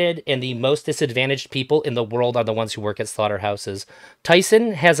educated and the most disadvantaged people in the world are the ones who work at slaughterhouses.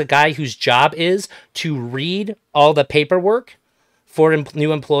 Tyson has a guy whose job is to read all the paperwork for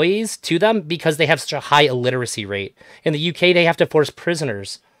new employees to them because they have such a high illiteracy rate. In the UK, they have to force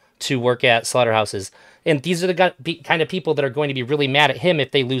prisoners to work at slaughterhouses. And these are the kind of people that are going to be really mad at him if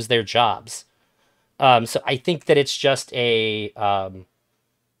they lose their jobs. So I think that it's just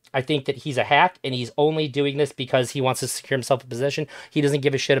I think that he's a hack and he's only doing this because he wants to secure himself a position. He doesn't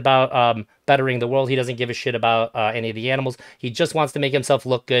give a shit about bettering the world. He doesn't give a shit about any of the animals. He just wants to make himself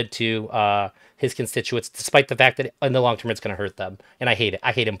look good to his constituents, despite the fact that in the long term it's going to hurt them. And I hate it.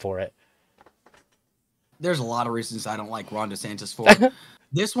 I hate him for it. There's a lot of reasons I don't like Ron DeSantis for.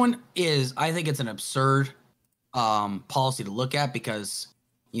 This one is, I think it's an absurd policy to look at because,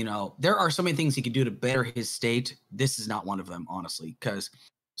 there are so many things he could do to better his state. This is not one of them, honestly.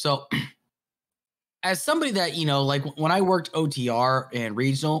 So as somebody that, like when I worked OTR and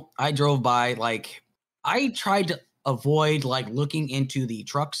regional, I drove by, like, I tried to avoid like looking into the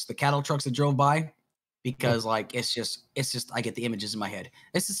trucks, the cattle trucks that drove by because like it's just I get the images in my head.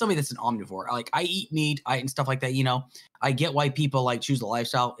 This is somebody that's an omnivore. Like I eat meat, and stuff like that. I get why people like choose the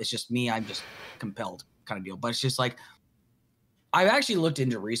lifestyle. It's just me. I'm just compelled kind of deal. But it's just like I've actually looked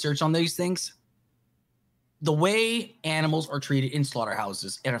into research on these things. The way animals are treated in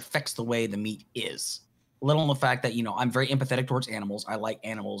slaughterhouses, it affects the way the meat is. Let alone the fact that I'm very empathetic towards animals. I like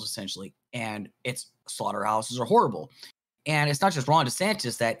animals essentially, and slaughterhouses are horrible. And it's not just Ron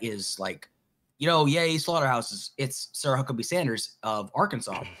DeSantis that is like, yay, slaughterhouses. It's Sarah Huckabee Sanders of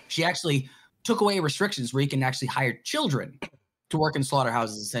Arkansas. She actually took away restrictions where you can actually hire children to work in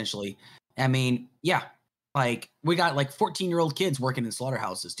slaughterhouses, essentially. I mean, yeah, like we got like 14-year-old kids working in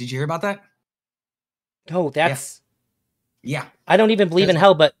slaughterhouses. Did you hear about that? No, Yeah. that's. Yeah. I don't even believe in That's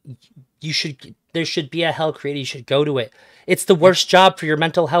hell, but you should. There should be a hell created. You should go to it. It's the worst job for your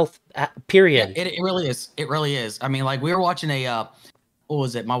mental health. Yeah, Period. it really is. It really is. I mean, like we were watching what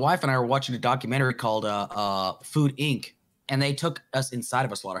was it? My wife and I were watching a documentary called Food Inc. And they took us inside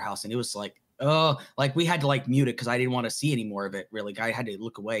of a slaughterhouse, and it was like, oh, like we had to like mute it because I didn't want to see any more of it. Really, I had to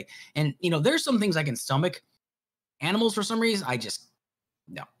look away. And there's some things I can stomach. Animals, for some reason,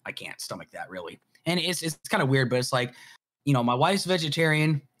 no, I can't stomach that really. And it's kind of weird, but it's like, my wife's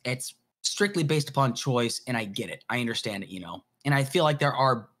vegetarian. It's strictly based upon choice, and I get it. I understand it, you know. And I feel like there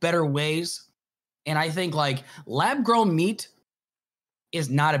are better ways. And I think like lab grown meat is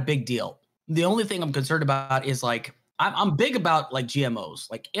not a big deal. The only thing I'm concerned about is like I'm big about like GMOs.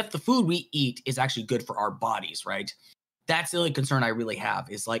 Like if the food we eat is actually good for our bodies, right? That's the only concern I really have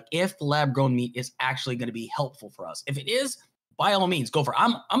is like if the lab grown meat is actually going to be helpful for us. If it is, by all means, go for it.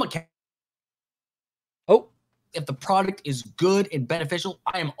 I'm a Oh, if the product is good and beneficial,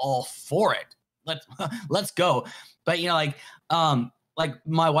 I am all for it. Let's let's go. But you know, like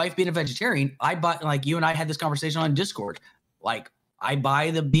my wife being a vegetarian, I bought like you and I had this conversation on Discord. Like I buy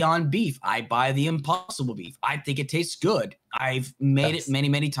the Beyond Beef, I buy the Impossible Beef. I think it tastes good. I've made it that's many,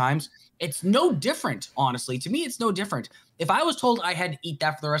 many times. It's no different, honestly. To me, it's no different. If I was told I had to eat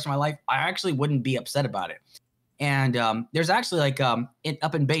that for the rest of my life, I actually wouldn't be upset about it. And there's actually like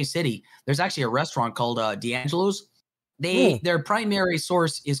up in Bay City, there's actually a restaurant called D'Angelo's. mm, Their primary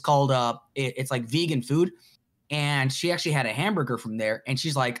source is called it's like vegan food, and she actually had a hamburger from there, and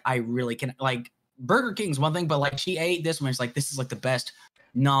she's like, I really can like Burger King's one thing, but like she ate this one, it's like this is like the best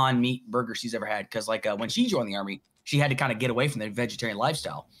non-meat burger she's ever had because like when she joined the army, she had to kind of get away from the vegetarian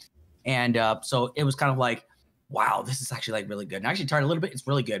lifestyle, and so it was kind of like wow, this is actually like really good. And I actually tried a little bit. It's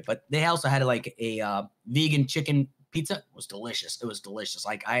really good. But they also had like a vegan chicken pizza. It was delicious. It was delicious.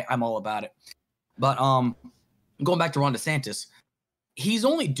 Like I'm all about it. But going back to Ron DeSantis, he's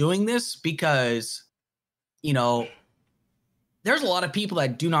only doing this because, you know, there's a lot of people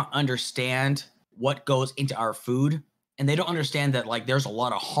that do not understand what goes into our food. And they don't understand that like there's a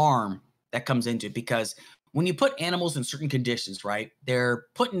lot of harm that comes into it because when you put animals in certain conditions, right? They're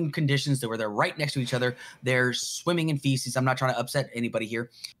put in conditions where they're right next to each other. They're swimming in feces. I'm not trying to upset anybody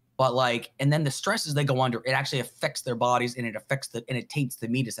here, but like, and then the stresses they go under, it actually affects their bodies and it taints the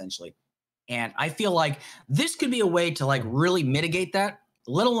meat essentially. And I feel like this could be a way to like really mitigate that,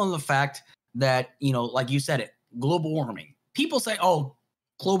 let alone the fact that, you know, like you said it, global warming. People say, oh,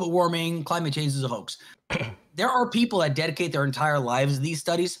 global warming, climate change is a hoax. There are people that dedicate their entire lives to these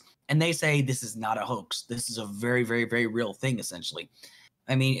studies and they say this is not a hoax. This is a very, very, very real thing, essentially.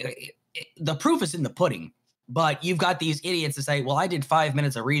 I mean, the proof is in the pudding, but you've got these idiots that say, well, I did 5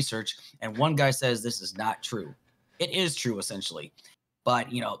 minutes of research and one guy says this is not true. It is true, essentially.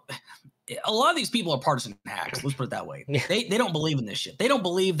 But, you know, a lot of these people are partisan hacks. Let's put it that way. yeah. They don't believe in this shit. They don't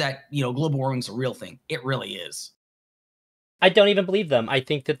believe that, you know, global warming is a real thing. It really is. I don't even believe them. I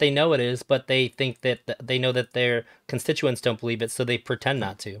think that they know it is, but they think that they know that their constituents don't believe it, so they pretend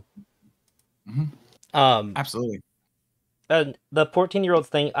not to. Mm-hmm. Um, Absolutely. and the 14-year-old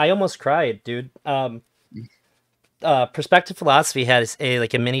thing, I almost cried, dude. Mm. Perspective Philosophy has a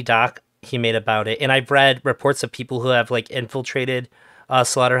like a mini doc he made about it, and I've read reports of people who have like infiltrated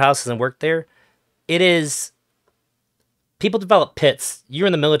slaughterhouses and worked there. It is people develop pits. You're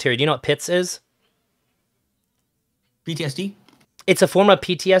in the military. Do you know what pits is? PTSD? It's a form of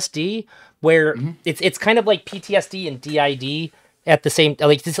PTSD where Mm-hmm. it's kind of like PTSD and DID at the same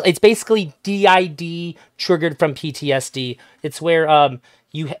like it's basically DID triggered from PTSD. It's where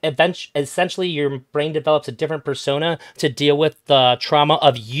essentially your brain develops a different persona to deal with the trauma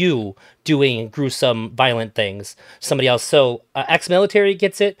of you doing gruesome violent things somebody else. So ex-military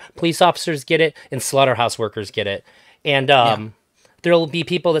gets it, police officers get it, and slaughterhouse workers get it. And Yeah. there'll be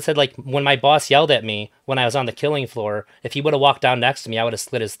people that said like when my boss yelled at me when I was on the killing floor, if he would have walked down next to me, I would have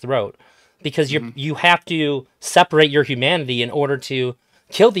slit his throat. Because Mm-hmm. you have to separate your humanity in order to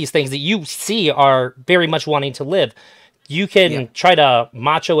kill these things that you see are very much wanting to live. You Yeah. can try to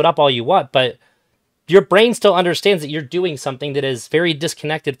macho it up all you want, but your brain still understands that you're doing something that is very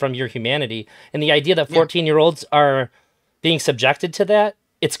disconnected from your humanity. And the idea that Yeah. 14-year-olds are being subjected to that,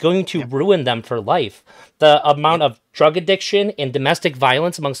 it's going to Yeah. ruin them for life. The amount of drug addiction and domestic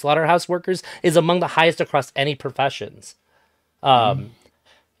violence among slaughterhouse workers is among the highest across any professions. Mm-hmm.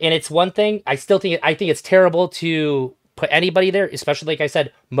 And it's one thing I think it's terrible to put anybody there, especially like I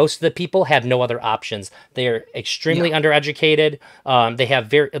said, most of the people have no other options. They're extremely Yeah. undereducated. They have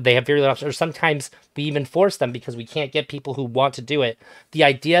very little options. Or sometimes we even force them because we can't get people who want to do it. The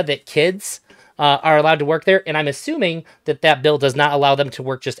idea that kids are allowed to work there, and I'm assuming that that bill does not allow them to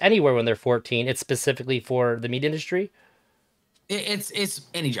work just anywhere when they're 14. It's specifically for the meat industry. It's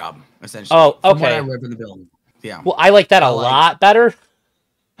any job essentially, Oh, from what I okay. read in the bill. Yeah. Well, I like that a But like, lot better,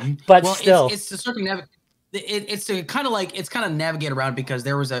 but well, still. it's to it's to kind of like it's kind of navigate around because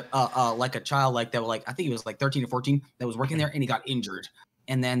there was a like a child like that like I think he was like 13 or 14 that was working there and he got injured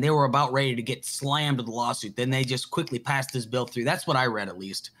and then they were about ready to get slammed with the lawsuit. Then they just quickly passed this bill through. That's what I read at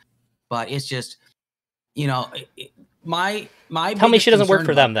least. But it's just you know my Tell me biggest she doesn't work concern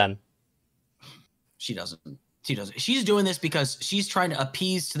for about them then. she doesn't. She does. She's doing this because she's trying to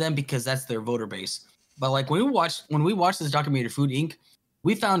appease to them because that's their voter base. But like when we watched this documentary Food Inc.,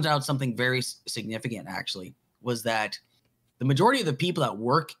 we found out something very significant. Actually, was that the majority of the people that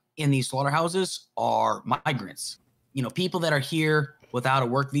work in these slaughterhouses are migrants. You know, people that are here without a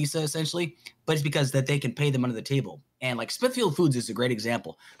work visa, essentially. But it's because that they can pay them under the table. And like Smithfield Foods is a great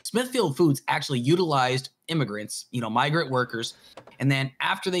example. Smithfield Foods actually utilized immigrants, you know, migrant workers. And then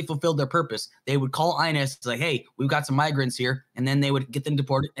after they fulfilled their purpose, they would call INS like, hey, we've got some migrants here. And then they would get them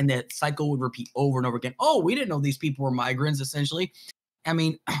deported. And that cycle would repeat over and over again. Oh, we didn't know these people were migrants, essentially. I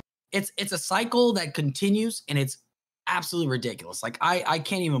mean, it's a cycle that continues, and it's absolutely ridiculous. Like I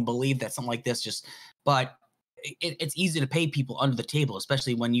can't even believe that something like this but it's easy to pay people under the table,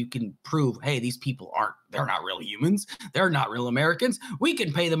 especially when you can prove, hey, these people they're not real humans. They're not real Americans. We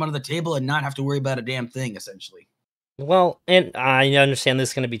can pay them under the table and not have to worry about a damn thing, essentially. Well, and I understand this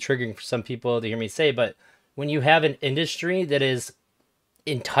is going to be triggering for some people to hear me say, but when you have an industry that is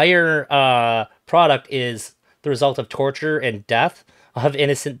entire product is the result of torture and death of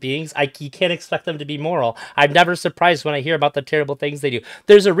innocent beings, you can't expect them to be moral. I'm never surprised when I hear about the terrible things they do.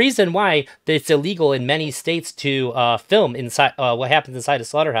 There's a reason why it's illegal in many states to film inside what happens inside of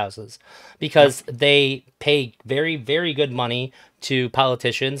slaughterhouses, because they pay very, very good money to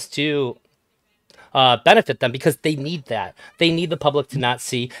politicians to benefit them, because they need that. They need the public to not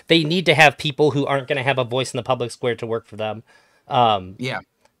see. They need to have people who aren't going to have a voice in the public square to work for them. Yeah.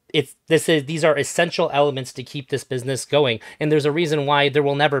 These are essential elements to keep this business going, and there's a reason why there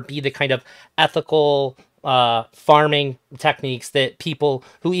will never be the kind of ethical farming techniques that people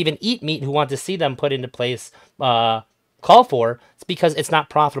who even eat meat, who want to see them put into place, call for. It's because it's not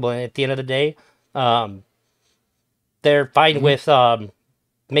profitable, and at the end of the day, they're fine with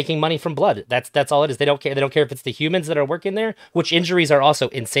making money from blood. That's all it is. They don't care. They don't care if it's the humans that are working there, which injuries are also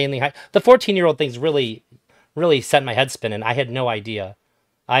insanely high. The 14-year-old thing's really set my head spinning. I had no idea.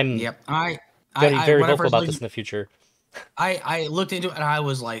 I'm going to be very vocal about this in the future. I looked into it and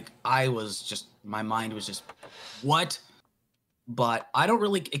my mind was just, what? But I don't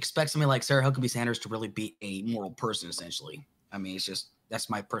really expect somebody like Sarah Huckabee Sanders to really be a moral person, essentially. I mean, that's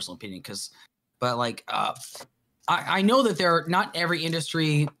my personal opinion. I know that not every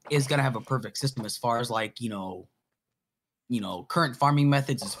industry is going to have a perfect system as far as like, current farming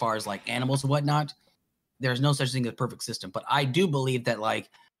methods, as far as like animals and whatnot. There's no such thing as a perfect system, but I do believe that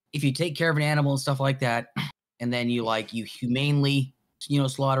like if you take care of an animal and stuff like that, and then you humanely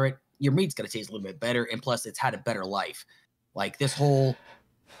slaughter it, your meat's gonna taste a little bit better, and plus it's had a better life. Like this whole,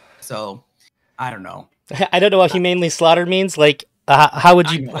 so I don't know. I don't know what humanely slaughtered means. Like how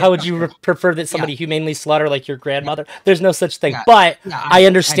would you prefer that somebody humanely slaughter like your grandmother? There's no such thing, but I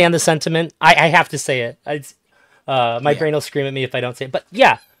understand the sentiment. I have to say it. My brain will scream at me if I don't say it, but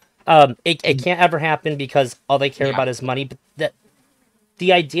yeah. It can't ever happen because all they care about is money. But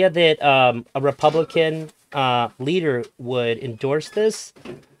the idea that a Republican leader would endorse this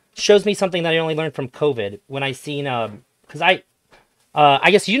shows me something that I only learned from COVID when I seen because I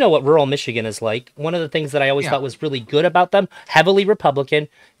guess you know what rural Michigan is like. One of the things that I always thought was really good about them, heavily Republican,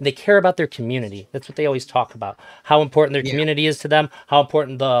 and they care about their community. That's what they always talk about, how important their community is to them, how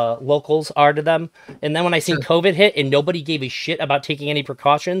important the locals are to them. And then when I seen COVID hit and nobody gave a shit about taking any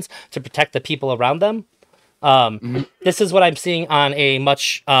precautions to protect the people around them, this is what I'm seeing on a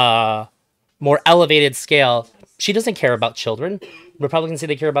much more elevated scale. She doesn't care about children. Republicans say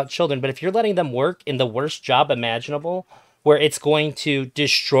they care about children, but if you're letting them work in the worst job imaginable, where it's going to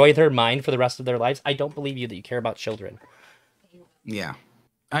destroy their mind for the rest of their lives, I don't believe that you care about children. Yeah,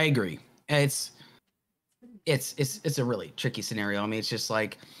 I agree. It's a really tricky scenario. I mean, it's just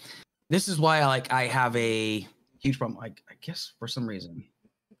like, this is why I have a huge problem. Like, I guess for some reason,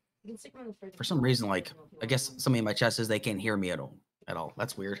 like, I guess something in my chest says they can't hear me at all.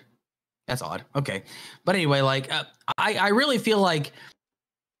 That's weird. That's odd. Okay. But anyway, like, I really feel like,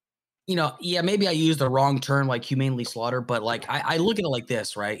 maybe I used the wrong term, like humanely slaughter, but like I look at it like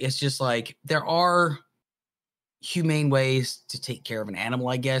this, right? It's just like there are humane ways to take care of an animal,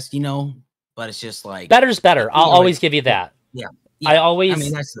 I guess, but it's just like better's better. I'll always give you that. Yeah.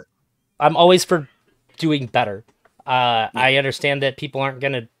 I'm always for doing better. I understand that people aren't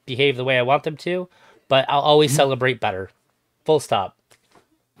going to behave the way I want them to, but I'll always celebrate better. Full stop.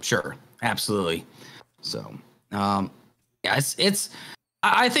 Sure. Absolutely. So,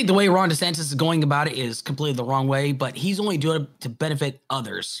 I think the way Ron DeSantis is going about it is completely the wrong way, but he's only doing it to benefit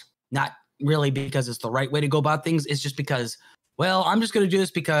others, not really because it's the right way to go about things. It's just because, well, I'm just going to do this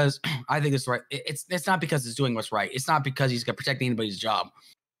because I think it's right. It's not because it's doing what's right. It's not because he's going to protect anybody's job.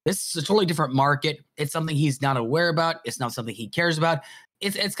 This is a totally different market. It's something he's not aware about. It's not something he cares about.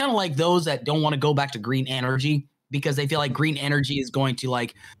 it's kind of like those that don't want to go back to green energy because they feel like green energy is going to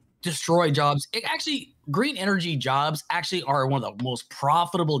like destroy jobs. Green energy jobs actually are one of the most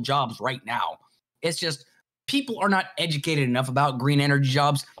profitable jobs right now. It's just people are not educated enough about green energy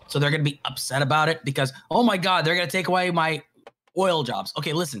jobs, so they're going to be upset about it because, oh my God, they're going to take away my oil jobs.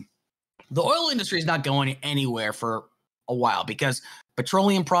 Okay, listen, the oil industry is not going anywhere for a while because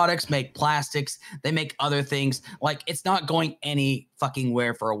petroleum products make plastics, they make other things. Like, it's not going any fucking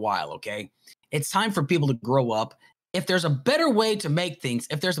where for a while, okay? It's time for people to grow up. If there's a better way to make things,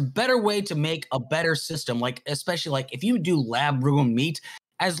 if there's a better way to make a better system, like especially like if you do lab grown meat,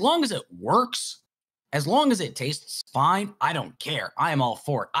 as long as it works, as long as it tastes fine, I don't care. I am all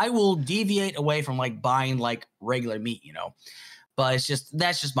for it. I will deviate away from like buying like regular meat, you know. But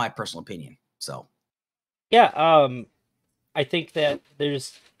that's just my personal opinion. So Yeah, I think that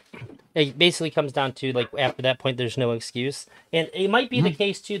it basically comes down to like after that point there's no excuse, and it might be the mhm.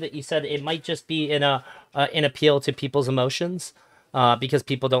 case too that you said it might just be in a an appeal to people's emotions, because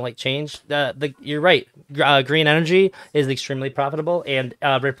people don't like change. You're right. Green energy is extremely profitable, and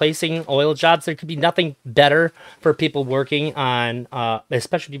replacing oil jobs, there could be nothing better for people working on,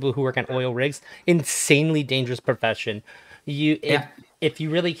 especially people who work on oil rigs. Insanely dangerous profession. You Yeah, if you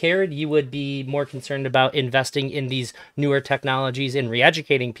really cared, you would be more concerned about investing in these newer technologies and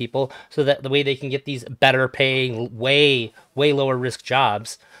re-educating people so that the way they can get these better paying, way lower risk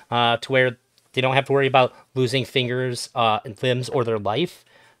jobs, to where they don't have to worry about losing fingers, and limbs or their life.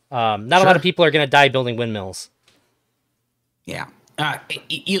 Not a lot of sure. people are going to die building windmills. Yeah.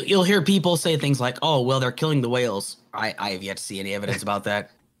 You'll hear people say things like, "Oh, well, they're killing the whales." I have yet to see any evidence about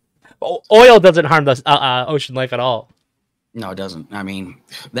that. Oil doesn't harm the ocean life at all. No, it doesn't. I mean,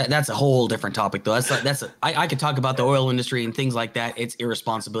 that's a whole different topic, though. I could talk about the oil industry and things like that. It's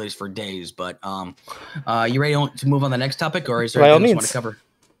irresponsibilities for days. But you ready to move on to the next topic, or is there By all anything else you want to means. cover?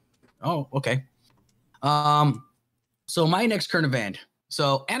 Oh, okay. Um, so my next current event.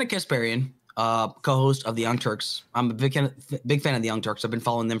 So Anna Kasparian, co-host of the Young Turks. I'm a big fan of the Young Turks. I've been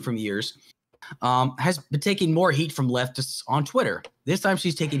following them for years. Has been taking more heat from leftists on Twitter. This time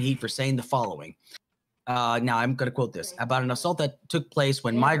she's taking heat for saying the following. Now I'm going to quote this about an assault that took place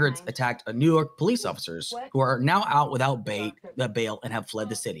when migrants attacked a New York police officers who are now out without bail and have fled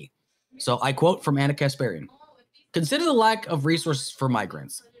the city. So I quote from Anna Kasparian. Consider the lack of resources for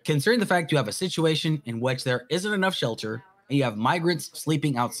migrants. Considering the fact you have a situation in which there isn't enough shelter and you have migrants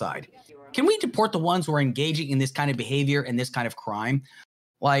sleeping outside. Can we deport the ones who are engaging in this kind of behavior and this kind of crime?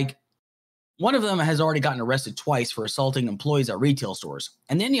 Like, one of them has already gotten arrested twice for assaulting employees at retail stores.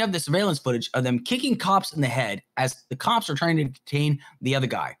 And then you have the surveillance footage of them kicking cops in the head as the cops are trying to detain the other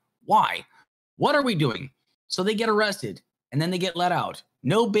guy. Why? What are we doing? So they get arrested and then they get let out.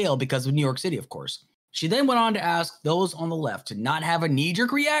 No bail because of New York City, of course. She then went on to ask those on the left to not have a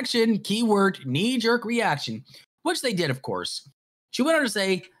knee-jerk reaction, keyword knee-jerk reaction, which they did, of course. She went on to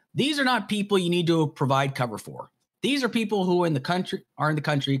say, these are not people you need to provide cover for. These are people who are in the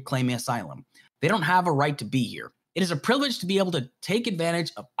country claiming asylum. They don't have a right to be here. It is a privilege to be able to take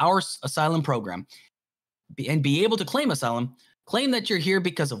advantage of our asylum program and be able to claim asylum, claim that you're here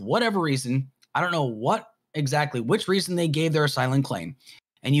because of whatever reason. I don't know which reason they gave their asylum claim,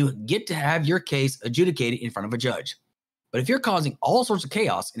 and you get to have your case adjudicated in front of a judge. But if you're causing all sorts of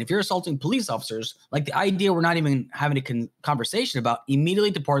chaos, and if you're assaulting police officers, like the idea we're not even having a conversation about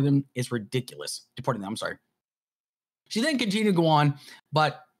immediately deporting them is ridiculous. Deporting them, I'm sorry. She then continued to go on,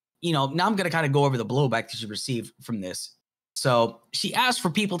 but now I'm going to kind of go over the blowback that she received from this. So she asked for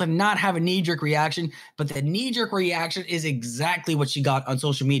people to not have a knee-jerk reaction, but the knee-jerk reaction is exactly what she got on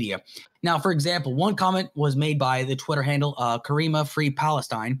social media. Now, for example, one comment was made by the Twitter handle Karima Free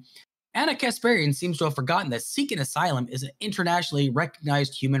Palestine. Anna Kasparian seems to have forgotten that seeking asylum is an internationally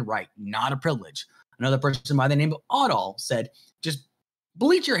recognized human right, not a privilege. Another person by the name of Oddall said, just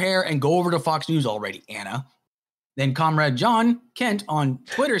bleach your hair and go over to Fox News already, Anna. Then Comrade John Kent on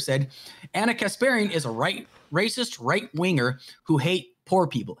Twitter said, Anna Kasparian is a racist right-winger who hate poor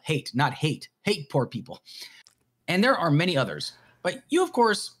people. Hate poor people. And there are many others. But you, of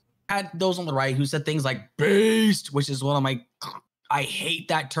course, had those on the right who said things like based, which is one of my... I hate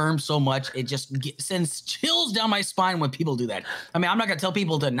that term so much. It just sends chills down my spine when people do that. I mean, I'm not going to tell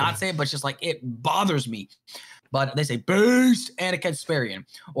people to not say it, but it's just like it bothers me. But they say based Anna Kasparian,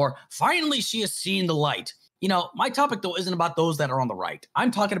 or finally she has seen the light. My topic, though, isn't about those that are on the right. I'm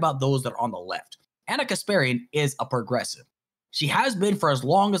talking about those that are on the left. Anna Kasparian is a progressive. She has been for as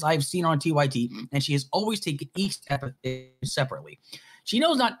long as I've seen her on TYT, and she has always taken each step separately. She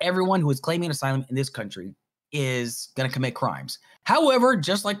knows not everyone who is claiming asylum in this country is going to commit crimes. However,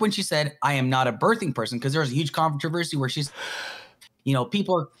 just like when she said, I am not a birthing person, because there's a huge controversy where she's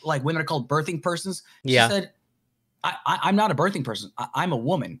People are like women are called birthing persons. She Yeah. said, I'm not a birthing person. I'm a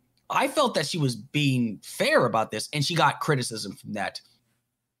woman. I felt that she was being fair about this, and she got criticism from that.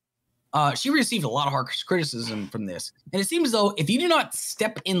 She received a lot of harsh criticism from this. And it seems as though if you do not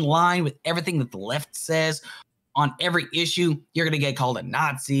step in line with everything that the left says on every issue, you're going to get called a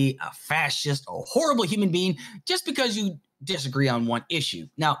Nazi, a fascist, a horrible human being just because you disagree on one issue.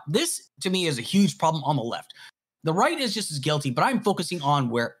 Now, this to me is a huge problem on the left. The right is just as guilty, but I'm focusing on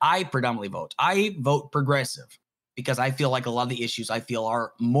where I predominantly vote. I vote progressive because I feel like a lot of the issues I feel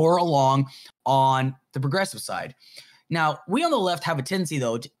are more along on the progressive side. Now, we on the left have a tendency,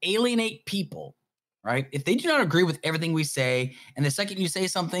 though, to alienate people, right? If they do not agree with everything we say, and the second you say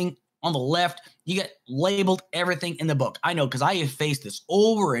something on the left, you get labeled everything in the book. I know because I have faced this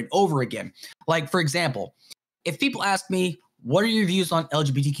over and over again. Like, for example, if people ask me, what are your views on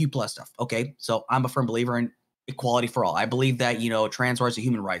LGBTQ plus stuff? Okay, so I'm a firm believer in equality for all. I believe that, trans rights are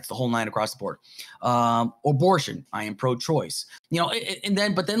human rights, the whole nine across the board. Abortion, I am pro-choice.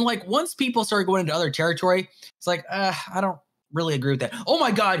 But then like once people start going into other territory, it's like, I don't really agree with that. Oh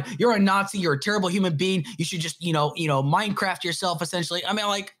my God, you're a Nazi, you're a terrible human being. You should just, Minecraft yourself essentially. I mean,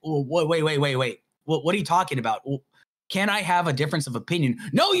 like, wait. What are you talking about? Can I have a difference of opinion?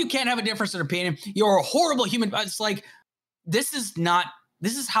 No, you can't have a difference of opinion. You're a horrible human. It's like, this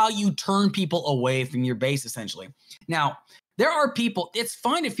is how you turn people away from your base, essentially. Now, there are people, it's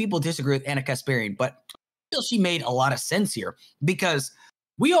fine if people disagree with Anna Kasparian, but I feel she made a lot of sense here because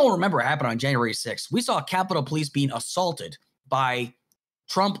we all remember what happened on January 6th. We saw Capitol Police being assaulted by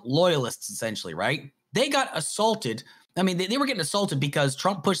Trump loyalists, essentially, right? They got assaulted. I mean, they were getting assaulted because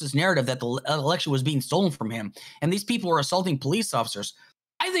Trump pushed this narrative that the election was being stolen from him, and these people were assaulting police officers.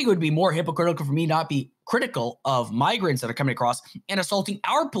 I think it would be more hypocritical for me not be critical of migrants that are coming across and assaulting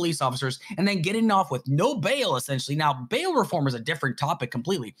our police officers and then getting off with no bail, essentially. Now, bail reform is a different topic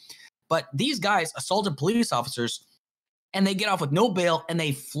completely, but these guys assaulted police officers and they get off with no bail and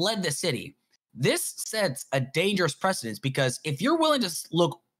they fled the city. This sets a dangerous precedence because if you're willing to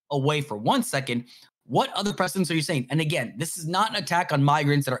look away for 1 second, what other precedents are you saying? And again, this is not an attack on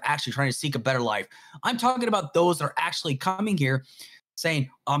migrants that are actually trying to seek a better life. I'm talking about those that are actually coming here saying,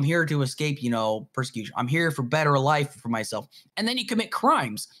 I'm here to escape, persecution. I'm here for better life for myself. And then you commit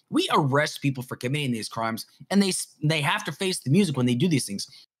crimes. We arrest people for committing these crimes, and they have to face the music when they do these things.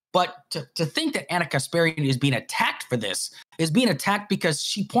 But to think that Anna Kasparian is being attacked for this, is being attacked because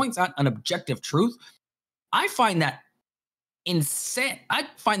she points out an objective truth, I find that insane. I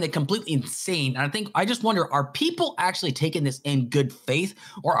find that completely insane. And I just wonder, are people actually taking this in good faith,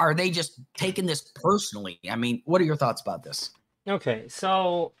 or are they just taking this personally? I mean, what are your thoughts about this? Okay,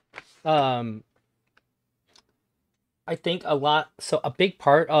 so um I think a big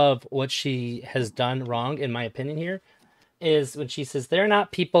part of what she has done wrong, in my opinion, here is when she says they're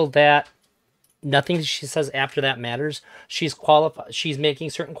not people that nothing she says after that matters. She's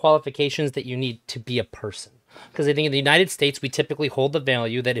making certain qualifications that you need to be a person. Because I think in the United States we typically hold the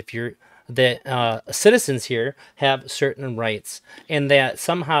value that if you're that citizens here have certain rights, and that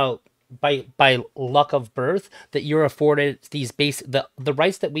somehow by luck of birth that you're afforded these the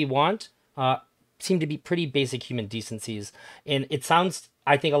rights that we want seem to be pretty basic human decencies. And it sounds,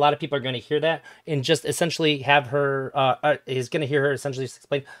 I think a lot of people are going to hear that and just essentially have her is going to hear her essentially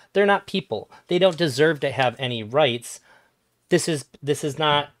explain they're not people, they don't deserve to have any rights. This is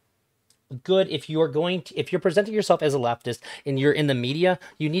not good. If you're presenting yourself as a leftist and you're in the media,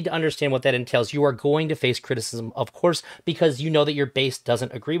 you need to understand what that entails. You are going to face criticism, of course, because you know that your base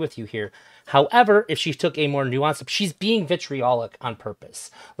doesn't agree with you here. However, if she took a more nuanced, she's being vitriolic on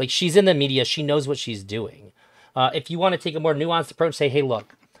purpose. Like, she's in the media, she knows what she's doing. If you want to take a more nuanced approach, say, hey,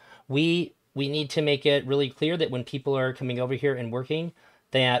 look, we need to make it really clear that when people are coming over here and working,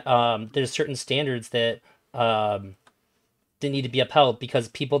 that there's certain standards that they need to be upheld, because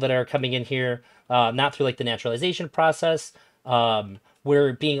people that are coming in here, not through like the naturalization process,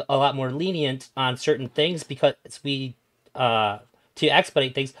 we're being a lot more lenient on certain things because we to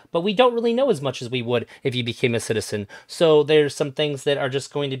expedite things, but we don't really know as much as we would if you became a citizen. So there's some things that are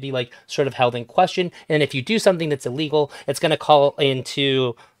just going to be like sort of held in question, and if you do something that's illegal, it's going to call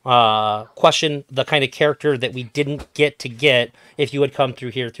into question the kind of character that we didn't get if you had come through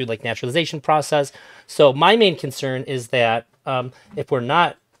here through like naturalization process. So my main concern is that if we're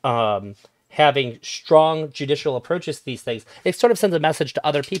not having strong judicial approaches to these things, it sort of sends a message to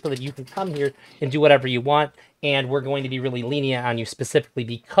other people that you can come here and do whatever you want, and we're going to be really lenient on you specifically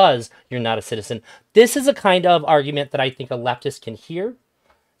because you're not a citizen. This is a kind of argument that I think a leftist can hear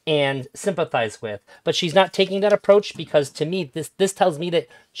and sympathize with. But she's not taking that approach because to me this tells me that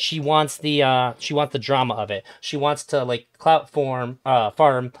she wants the drama of it. She wants to like farm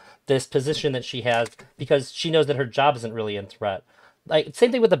this position that she has because she knows that her job isn't really in threat. Like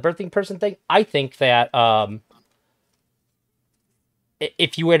same thing with the birthing person thing. I think that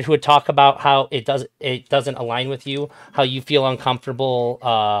if you were to talk about how it doesn't align with you, how you feel uncomfortable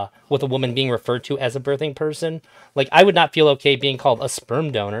with a woman being referred to as a birthing person, like I would not feel okay being called a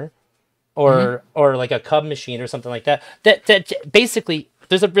sperm donor Mm-hmm. or like a cub machine or something like that. That basically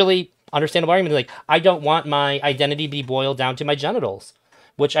there's a really understandable argument like I don't want my identity to be boiled down to my genitals,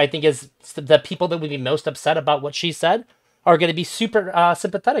 which I think is the people that would be most upset about what she said are going to be super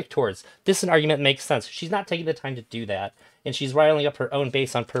sympathetic towards. This an argument that makes sense. She's not taking the time to do that, and she's riling up her own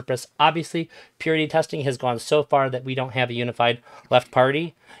base on purpose. Obviously, purity testing has gone so far that we don't have a unified left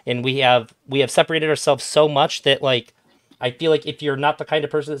party, and we have separated ourselves so much that like I feel like if you're not the kind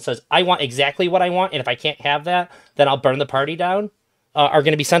of person that says I want exactly what I want, and if I can't have that, then I'll burn the party down, are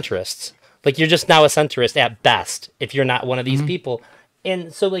going to be centrists. Like you're just now a centrist at best if you're not one of these Mm-hmm. people,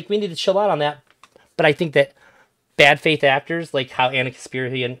 and so like we need to chill out on that. But I think that bad faith actors, like how Anna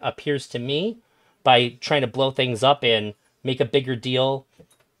Kasparian appears to me, by trying to blow things up and make a bigger deal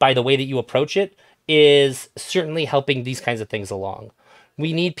by the way that you approach it, is certainly helping these kinds of things along.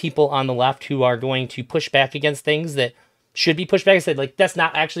 We need people on the left who are going to push back against things that should be pushed back and say, like, that's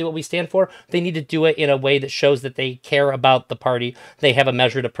not actually what we stand for. They need to do it in a way that shows that they care about the party, they have a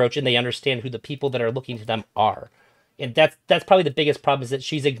measured approach, and they understand who the people that are looking to them are. And that's probably the biggest problem is that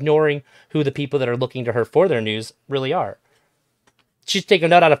she's ignoring who the people that are looking to her for their news really are. She's taking a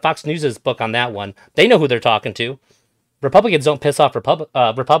note out of Fox News's book on that one. They know who they're talking to. Republicans don't piss off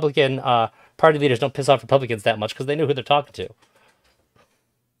Republican party leaders don't piss off Republicans that much because they know who they're talking to.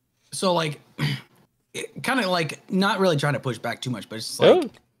 So like, kind of like not really trying to push back too much, but it's just Oh,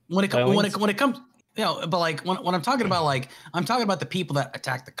 like when it by all comes means. when it comes, but like when I'm talking about like I'm talking about the people that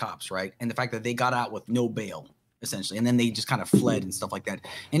attacked the cops, right, and the fact that they got out with no bail essentially, and then they just kind of fled and stuff like that.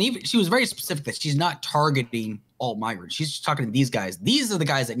 And even she was very specific that she's not targeting all migrants. She's just talking to these guys. These are the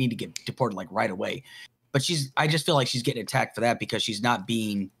guys that need to get deported like right away. But I just feel like she's getting attacked for that because she's not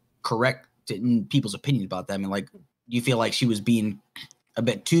being correct in people's opinions about them. And like, do you feel like she was being a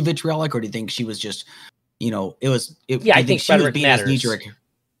bit too vitriolic, or do you think she was just, Yeah, do I you think think she was rhetoric being as knee matters. jerk?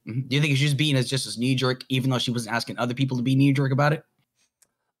 Do you think she was being as just as knee jerk, even though she wasn't asking other people to be knee jerk about it?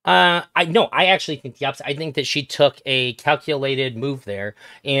 I no, I actually think the opposite. I think that she took a calculated move there,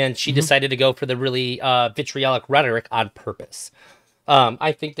 and she Mm-hmm. decided to go for the really vitriolic rhetoric on purpose.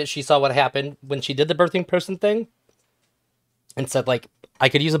 I think that she saw what happened when she did the birthing person thing, and said like, "I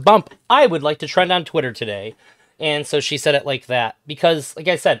could use a bump. I would like to trend on Twitter today," and so she said it like that because, like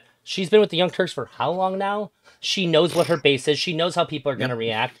I said, she's been with the Young Turks for how long now? She knows what her base is. She knows how people are going Yep. to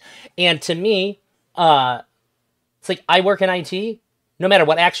react, and to me, uh, it's like I work in IT. No matter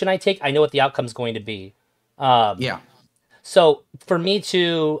what action I take, I know what the outcome's going to be. Yeah. So for me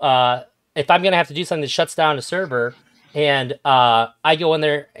to, if I'm gonna have to do something that shuts down a server, and I go in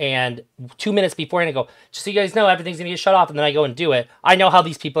there and 2 minutes beforehand I go, just so you guys know, everything's gonna get shut off, and then I go and do it. I know how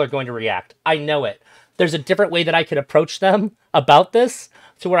these people are going to react. I know it. There's a different way that I could approach them about this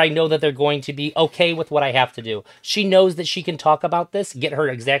to where I know that they're going to be okay with what I have to do. She knows that she can talk about this, get her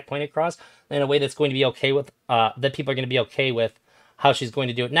exact point across in a way that's going to be okay with, that people are going to be okay with how she's going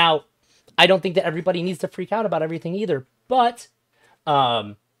to do it. Now, I don't think that everybody needs to freak out about everything either, but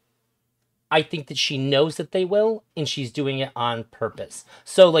um, I think that she knows that they will, and she's doing it on purpose.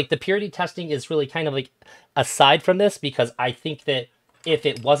 So, like, the purity testing is really kind of like aside from this because I think that if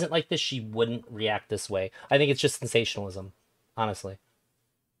it wasn't like this, she wouldn't react this way. I think it's just sensationalism, honestly.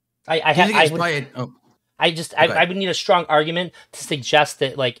 Do you think I it's would probably? I Okay. would need a strong argument to suggest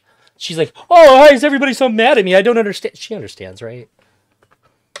that like she's like, oh, why is everybody so mad at me? I don't understand. She understands, right?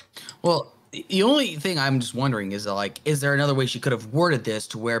 Well, the only thing I'm just wondering is like, is there another way she could have worded this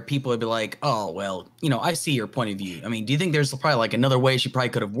to where people would be like, oh, well, I see your point of view. I mean, do you think there's probably like another way she probably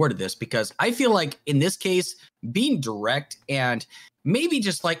could have worded this? Because I feel like in this case, being direct and maybe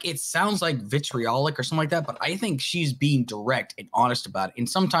just like it sounds like vitriolic or something like that, but I think she's being direct and honest about it. And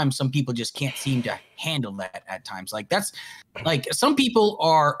sometimes some people just can't seem to handle that at times. Like that's like some people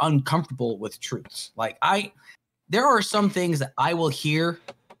are uncomfortable with truths. There are some things that I will hear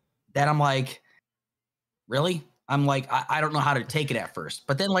that I'm like, really? I'm like, I don't know how to take it at first.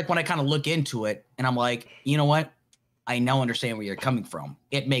 But then like when I kind of look into it and I'm like, you know what? I now understand where you're coming from.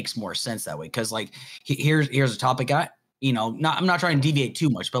 It makes more sense that way. Cause like here's a topic I'm not trying to deviate too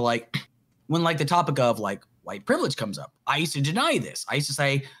much, but like when like the topic of like white privilege comes up, I used to deny this. I used to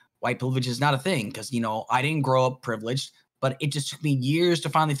say white privilege is not a thing because I didn't grow up privileged. but it just took me years to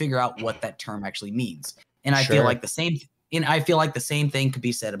finally figure out what that term actually means. And I feel Sure. like the same and I feel like the same thing could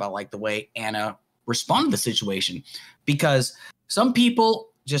be said about like the way Anna responded to the situation, because some people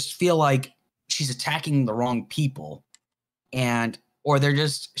just feel like she's attacking the wrong people, and or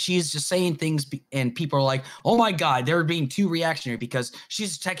she's just saying things and people are like, oh my god, they're being too reactionary because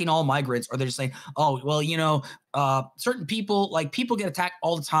she's attacking all migrants, or they're just saying, oh well, certain people, like, people get attacked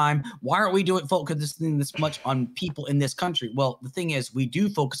all the time, why aren't we doing focus this much on people in this country? Well, the thing is, we do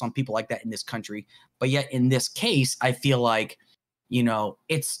focus on people like that in this country, but yet in this case I feel like,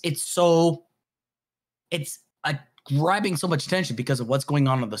 it's grabbing so much attention because of what's going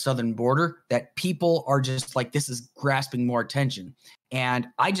on the southern border, that people are just like, this is grasping more attention. And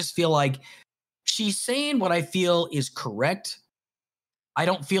I just feel like she's saying what I feel is correct. I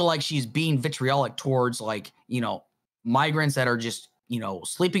don't feel like she's being vitriolic towards, like, migrants that are just,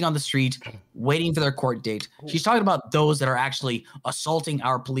 sleeping on the street, waiting for their court date. She's talking about those that are actually assaulting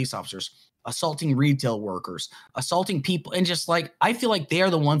our police officers, assaulting retail workers, assaulting people. And just like, I feel like they are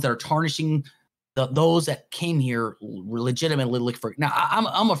the ones that are tarnishing those that came here legitimately looking for. Now,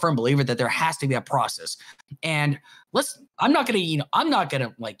 I'm a firm believer that there has to be a process, and I'm not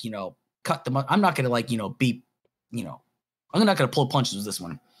gonna like cut them. I'm not gonna be I'm not gonna pull punches with this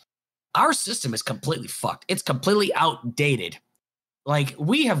one. Our system is completely fucked. It's completely outdated. Like,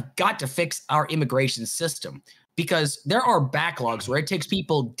 we have got to fix our immigration system, because there are backlogs where it takes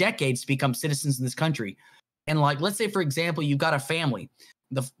people decades to become citizens in this country. And like, let's say for example, you've got a family,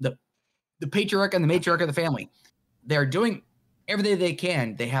 the patriarch and the matriarch of the family, they're doing everything they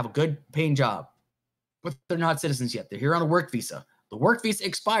can. They have a good paying job, but they're not citizens yet. They're here on a work visa. The work visa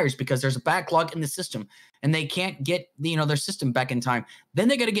expires because there's a backlog in the system and they can't get their system back in time. Then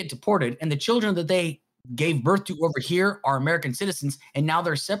they got to get deported, and the children that they gave birth to over here are American citizens, and now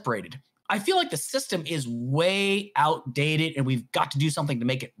they're separated. I feel like the system is way outdated, and we've got to do something to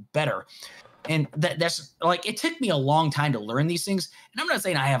make it better. And that's like, it took me a long time to learn these things. And I'm not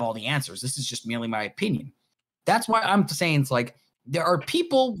saying I have all the answers. This is just merely my opinion. That's why I'm saying it's like, there are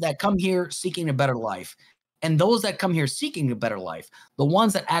people that come here seeking a better life. And those that come here seeking a better life, the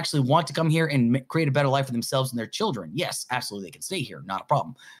ones that actually want to come here and create a better life for themselves and their children, yes, absolutely, they can stay here. Not a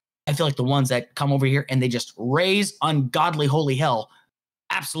problem. I feel like the ones that come over here and they just raise ungodly holy hell,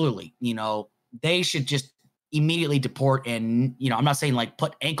 absolutely, they should just immediately deport. And I'm not saying like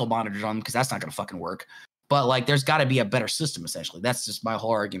put ankle monitors on them, because that's not gonna fucking work, but like, there's got to be a better system. Essentially, that's just my whole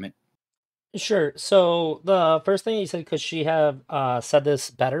argument. Sure. So the first thing you said, could she have said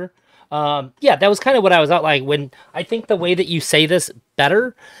this better? Yeah, that was kind of what I was out like when I think the way that you say this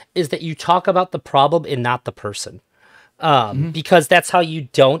better is that you talk about the problem and not the person. Because that's how you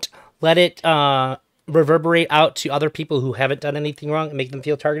don't let it reverberate out to other people who haven't done anything wrong and make them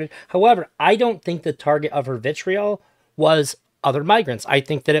feel targeted. However, I don't think the target of her vitriol was other migrants. I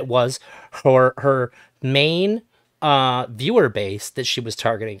think that it was her main viewer base that she was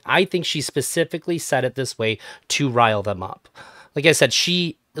targeting. I think she specifically said it this way to rile them up. Like I said,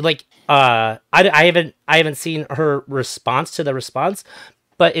 she like I haven't seen her response to the response.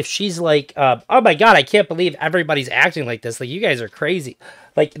 But if she's like, oh my God, I can't believe everybody's acting like this. Like, you guys are crazy.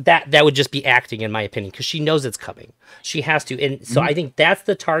 Like, that would just be acting, in my opinion, because she knows it's coming. She has to. And so I think that's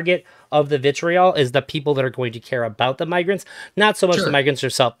the target of the vitriol, is the people that are going to care about the migrants, not so much the migrants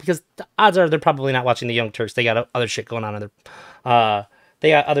herself, because the odds are they're probably not watching the Young Turks. They got other shit going on in their, they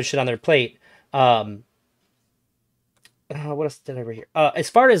got other shit on their plate. What else did I over here? As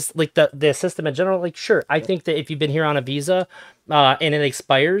far as like the system in general, like, sure, I think that if you've been here on a visa, and it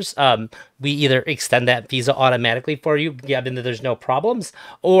expires, we either extend that visa automatically for you, given that there's no problems,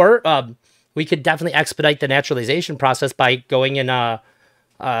 or we could definitely expedite the naturalization process by going and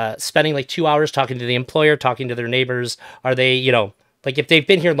spending like 2 hours talking to the employer, talking to their neighbors. Are they, like, if they've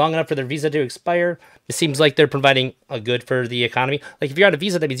been here long enough for their visa to expire, it seems like they're providing a good for the economy. Like, if you're on a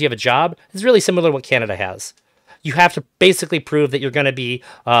visa, that means you have a job. It's really similar to what Canada has. You have to basically prove that you're going to be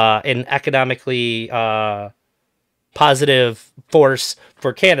an economically positive force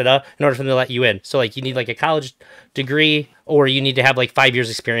for Canada in order for them to let you in. So, like, you need like a college degree, or you need to have like 5 years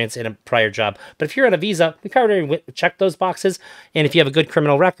experience in a prior job. But if you're on a visa, we already check those boxes. And if you have a good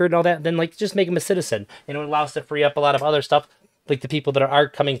criminal record and all that, then like just make them a citizen. And it would allow us to free up a lot of other stuff. Like the people that are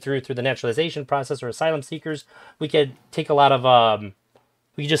coming through the naturalization process, or asylum seekers, we could take a lot of,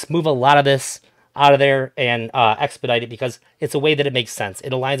 we could just move a lot of this out of there and expedite it, because it's a way that it makes sense.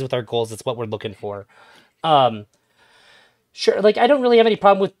 It aligns with our goals. It's what we're looking for. Sure, like, I don't really have any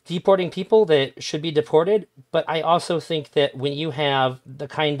problem with deporting people that should be deported, but I also think that when you have the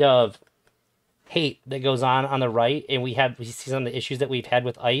kind of hate that goes on the right, and we see some of the issues that we've had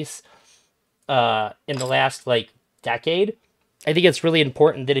with ICE in the last like decade, I think it's really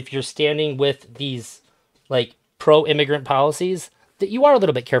important that if you're standing with these like pro-immigrant policies, that you are a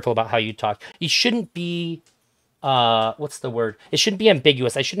little bit careful about how you talk. You shouldn't be what's the word? It shouldn't be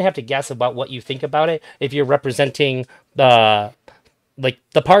ambiguous. I shouldn't have to guess about what you think about it if you're representing the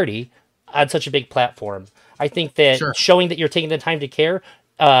the party on such a big platform. I think that Sure. showing that you're taking the time to care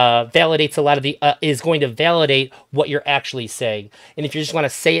validates a lot of the is going to validate what you're actually saying. And if you just want to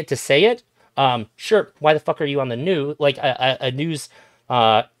say it, sure. Why the fuck are you on the news, like a news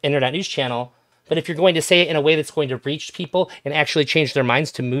internet news channel? But if you're going to say it in a way that's going to reach people and actually change their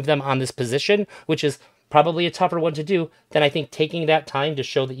minds to move them on this position, which is probably a tougher one to do, then I think taking that time to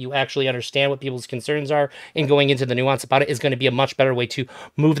show that you actually understand what people's concerns are and going into the nuance about it is going to be a much better way to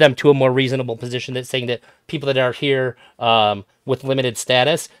move them to a more reasonable position. That's saying that people that are here with limited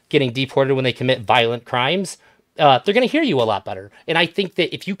status getting deported when they commit violent crimes, they're going to hear you a lot better. And I think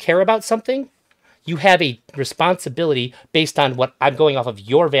that if you care about something, you have a responsibility based on what I'm going off of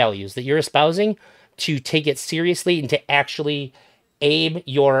your values that you're espousing to take it seriously and to actually aim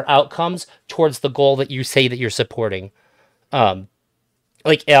your outcomes towards the goal that you say that you're supporting. Um,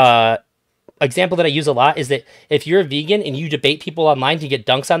 like example that I use a lot is that if you're a vegan and you debate people online to get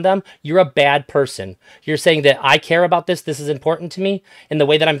dunks on them, you're a bad person. You're saying that I care about this, this is important to me, and the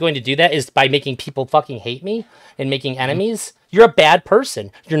way that I'm going to do that is by making people fucking hate me and making enemies. You're a bad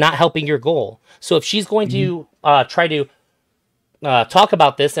person. You're not helping your goal. So if she's going to try to talk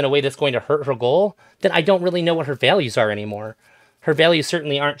about this in a way that's going to hurt her goal, then I don't really know what her values are anymore. Her values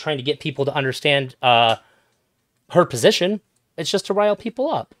certainly aren't trying to get people to understand her position. It's just to rile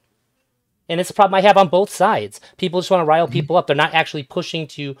people up. And it's a problem I have on both sides. People just want to rile people up. They're not actually pushing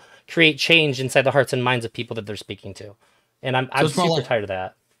to create change inside the hearts and minds of people that they're speaking to. And I'm super tired of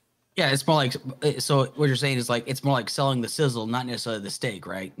that. Yeah, it's more like, so what you're saying is like, it's more like selling the sizzle, not necessarily the steak,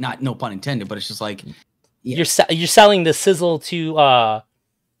 right? Not, no pun intended, but it's just like, yeah. You're selling the sizzle to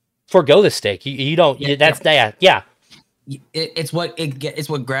forgo the steak. You don't. Yeah, that's yeah. It's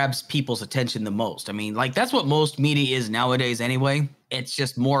what grabs people's attention the most. I mean, like that's what most media is nowadays anyway. It's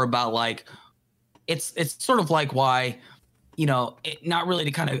just more about like, it's sort of like why, not really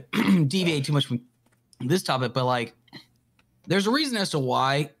to kind of deviate too much from this topic, but like there's a reason as to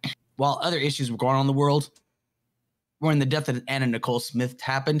why, while other issues were going on in the world, when the death of Anna Nicole Smith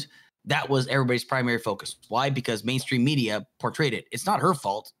happened, that was everybody's primary focus. Why? Because mainstream media portrayed it. It's not her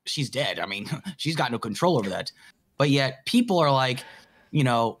fault. She's dead. I mean, she's got no control over that. But yet people are like,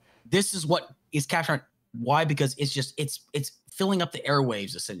 this is what is capturing. Why? Because it's filling up the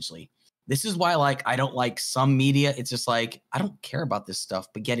airwaves essentially. This is why, like, I don't like some media. It's just like, I don't care about this stuff,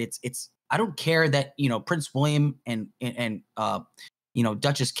 but yet I don't care that, Prince William and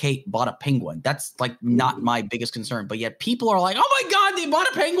Duchess Kate bought a penguin. That's like not my biggest concern. But yet people are like, oh my God, they bought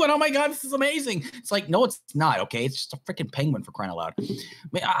a penguin. Oh my God, this is amazing. It's like, no, it's not. Okay. It's just a freaking penguin, for crying out loud. I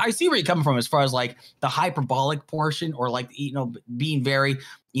mean, I see where you're coming from as far as like the hyperbolic portion or like, being very,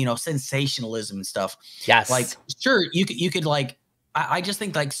 sensationalism and stuff. Yes. Like, sure, you could like, I just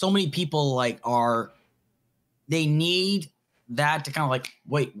think like so many people like they need that to kind of like,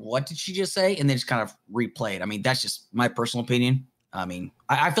 wait, what did she just say? And then just kind of replay it. I mean, that's just my personal opinion. I mean,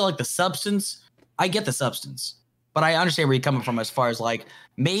 I feel like I get the substance, but I understand where you're coming from as far as like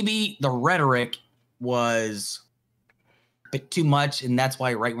maybe the rhetoric was a bit too much, and that's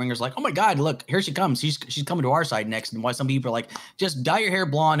why right wingers like, oh my God, look, here she comes. She's coming to our side next, and why some people are like, just dye your hair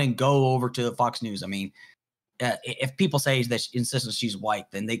blonde and go over to Fox News. I mean, if people say that she insists she's white,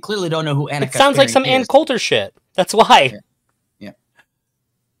 then they clearly don't know who Anna. It sounds like some Ann Coulter shit. That's why.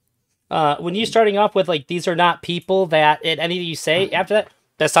 Yeah. When you starting off with like, these are not people that anything you say after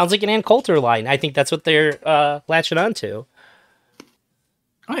that sounds like an Ann Coulter line. I think that's what they're latching onto.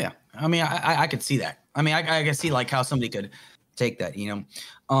 Oh yeah, I mean, I could see that. I mean, I can see like how somebody could take that. Do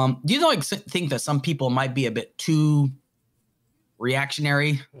you like think that some people might be a bit too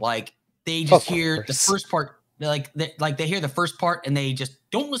reactionary? Like they just hear the first part. They hear the first part and they just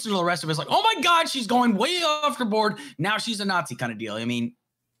don't listen to the rest of it. It's like, oh my God, she's going way off her board. Now she's a Nazi kind of deal. I mean,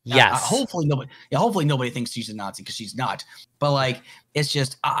 yes. Hopefully nobody thinks she's a Nazi because she's not. But like, it's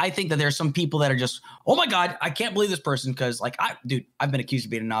just, I think that there's some people that are just, oh my God, I can't believe this person because like, I've been accused of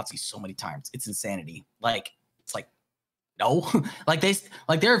being a Nazi so many times. It's insanity. Like, it's like, no,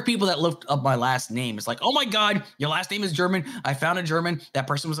 there are people that looked up my last name. It's like, oh my God, your last name is German. I found a German. That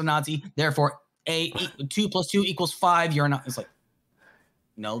person was a Nazi. Therefore, 2 + 2 = 5. You're not. It's like,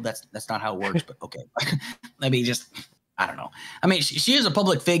 no, that's not how it works. But okay, let me just. I don't know. I mean, she is a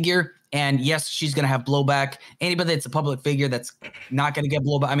public figure, and yes, she's gonna have blowback. Anybody that's a public figure that's not gonna get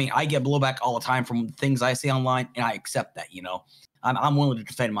blowback. I mean, I get blowback all the time from things I see online, and I accept that. I'm willing to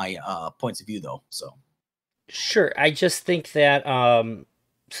defend my points of view, though. So, Sure. I just think that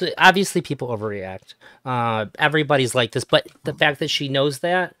so obviously people overreact. Everybody's like this, but the fact that she knows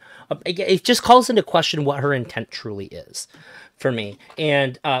that it just calls into question what her intent truly is for me.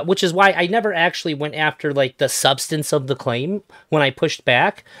 And which is why I never actually went after like the substance of the claim when I pushed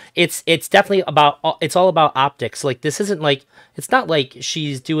back. It's definitely about it's all about optics. Like this isn't like it's not like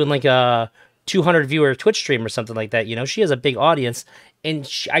she's doing like a 200 viewer Twitch stream or something like that. You know, she has a big audience, and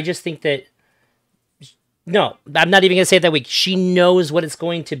I just think that no, I'm not even gonna say it that way. She knows what it's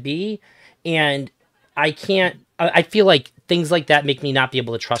going to be, and I can't. I feel like things like that make me not be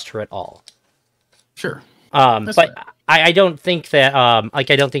able to trust her at all. Sure, that's But fair. I don't think that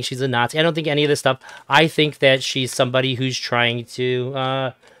like I don't think she's a Nazi. I don't think any of this stuff. I think that she's somebody who's trying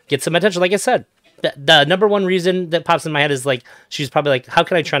to get some attention. Like I said, the number one reason that pops in my head is like she's probably like, how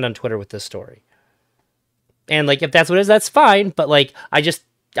can I trend on Twitter with this story? And like if that's what it is, that's fine. But like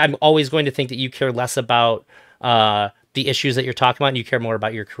I'm always going to think that you care less about the issues that you're talking about, and you care more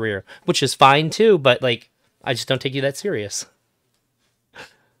about your career, which is fine too. But like I just don't take you that serious.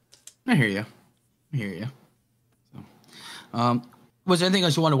 I hear you. I hear you. Was there anything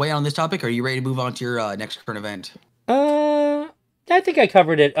else you want to weigh on this topic? Or are you ready to move on to your next current event? Uh, I think I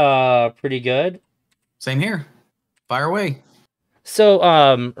covered it pretty good. Same here. Fire away.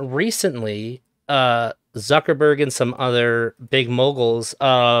 So recently Zuckerberg and some other big moguls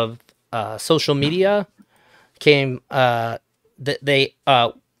of social media came they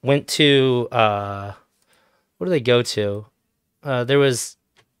went to what do they go to? There was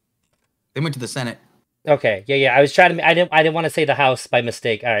They went to the Senate. okay, yeah. I was trying to I didn't want to say the House by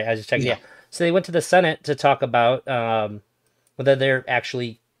mistake. All right, I was just checking. Yeah. Yeah. So they went to the Senate to talk about whether they're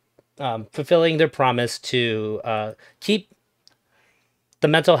actually fulfilling their promise to keep the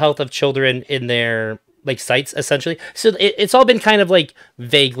mental health of children in their like sites essentially. So it's all been kind of like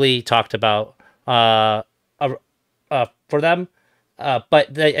vaguely talked about uh, for them.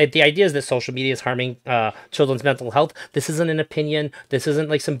 But the idea is that social media is harming children's mental health. This isn't an opinion. This isn't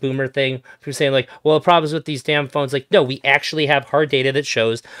like some boomer thing who's saying like, well, the problems with these damn phones. Like, no, we actually have hard data that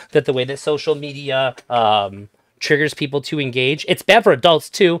shows that the way that social media triggers people to engage. It's bad for adults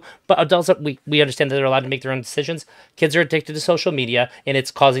too, but adults we understand that they're allowed to make their own decisions. Kids are addicted to social media, and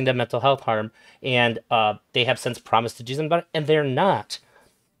it's causing them mental health harm. And they have since promised to do something about it, and they're not.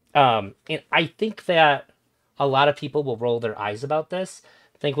 And I think that a lot of people will roll their eyes about this.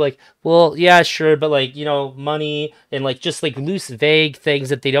 Think like, well, yeah, sure, but like, you know, money and like just like loose, vague things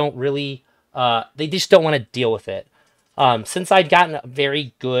that they don't really, they just don't want to deal with it. Since I've gotten a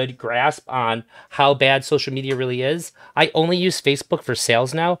very good grasp on how bad social media really is, I only use Facebook for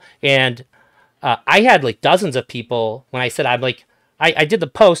sales now. And I had like dozens of people when I said I'm like, I did the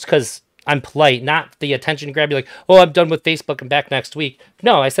post because I'm polite, not the attention grab. You like, oh, I'm done with Facebook and back next week.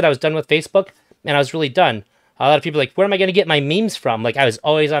 No, I said I was done with Facebook and I was really done. A lot of people are like, where am I going to get my memes from? Like, I was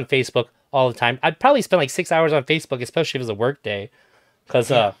always on Facebook all the time. I'd probably spend like 6 hours on Facebook, especially if it was a work day, because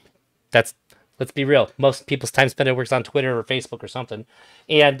Yeah. that's let's be real. Most people's time spent at work's on Twitter or Facebook or something.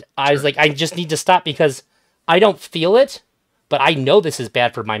 And I was Sure. like, I just need to stop because I don't feel it, but I know this is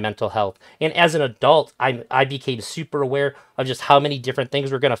bad for my mental health. And as an adult, I became super aware of just how many different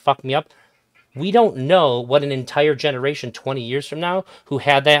things were gonna fuck me up. We don't know what an entire generation 20 years from now who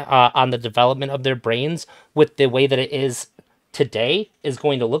had that on the development of their brains with the way that it is today is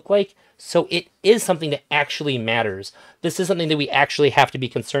going to look like. So it is something that actually matters. This is something that we actually have to be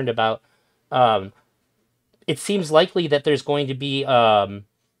concerned about. Um, it seems likely that there's going to be the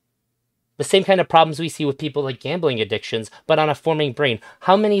same kind of problems we see with people like gambling addictions, but on a forming brain.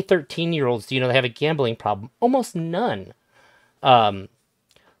 How many 13-year-olds do you know that have a gambling problem? Almost none. Um,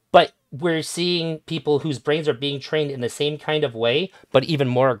 but we're seeing people whose brains are being trained in the same kind of way, but even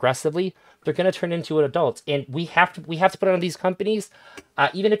more aggressively. They're going to turn into adults, and we have to put it on these companies.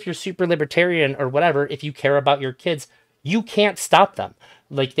 Even if you're super libertarian or whatever, if you care about your kids, you can't stop them.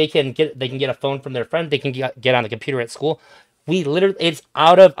 Like they can get a phone from their friend, they can get on the computer at school. We literally, it's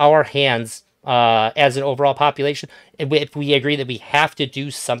out of our hands as an overall population. If we agree that we have to do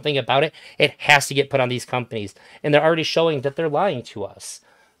something about it, it has to get put on these companies, and they're already showing that they're lying to us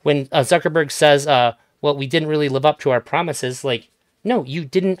when Zuckerberg says, well, we didn't really live up to our promises, like, no, you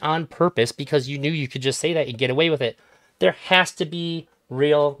didn't on purpose because you knew you could just say that and get away with it. There has to be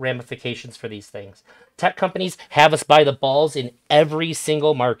real ramifications for these things. Tech companies have us by the balls in every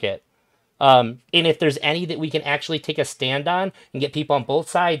single market. And if there's any that we can actually take a stand on and get people on both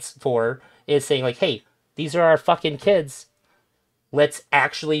sides for, is saying like, hey, these are our fucking kids. Let's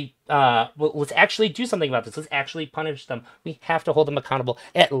actually do something about this. Let's actually punish them. We have to hold them accountable,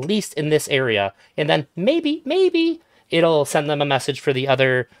 at least in this area. And then maybe it'll send them a message for the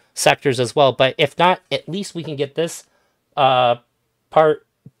other sectors as well. But if not, at least we can get this uh, part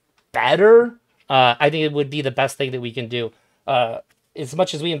better. I think it would be the best thing that we can do. As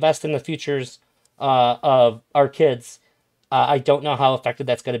much as we invest in the futures of our kids, I don't know how effective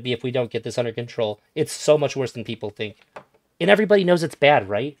that's going to be if we don't get this under control. It's so much worse than people think, and everybody knows it's bad,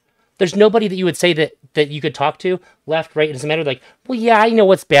 right? There's nobody that you would say that you could talk to, left, right. It doesn't matter. Like, well, yeah, I know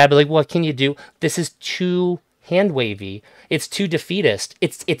what's bad, but like, what can you do? This is too hand wavy. It's too defeatist.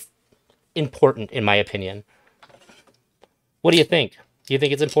 It's important, in my opinion. What do you think? Do you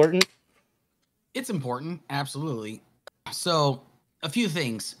think it's important? It's important, absolutely. So, a few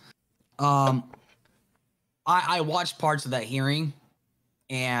things. Um, I watched parts of that hearing,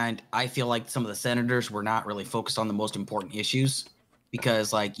 and I feel like some of the senators were not really focused on the most important issues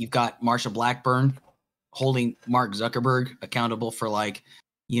because, like, you've got Marsha Blackburn holding Mark Zuckerberg accountable for, like,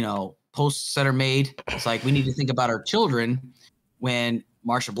 posts that are made. It's like we need to think about our children when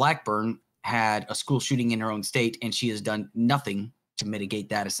Marsha Blackburn had a school shooting in her own state, and she has done nothing to mitigate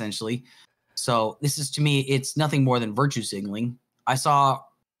that, essentially. So this is, to me, it's nothing more than virtue signaling.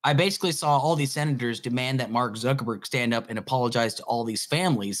 I basically saw all these senators demand that Mark Zuckerberg stand up and apologize to all these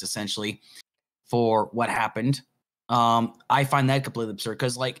families, essentially, for what happened. I find that completely absurd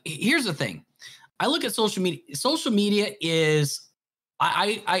because, like, here's the thing. I look at social media. Social media is,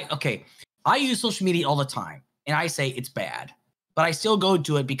 okay, I use social media all the time, and I say it's bad, but I still go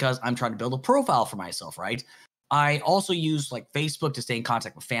to it because I'm trying to build a profile for myself, right? I also use like Facebook to stay in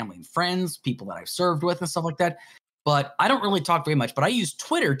contact with family and friends, people that I've served with and stuff like that. But I don't really talk very much, but I use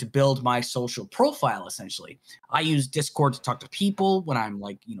Twitter to build my social profile, essentially. I use Discord to talk to people when I'm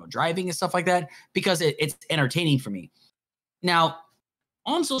like, driving and stuff like that, because it's entertaining for me. Now,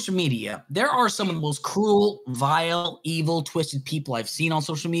 on social media, there are some of the most cruel, vile, evil, twisted people I've seen on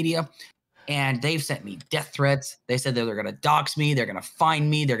social media. And they've sent me death threats. They said that they're going to dox me. They're going to find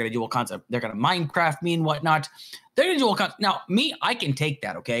me. They're going to do all kinds of, they're going to Minecraft me and whatnot. They're going to do all kinds. Now, me, I can take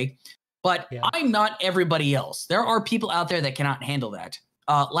that, okay? But Yeah. I'm not everybody else. There are people out there that cannot handle that.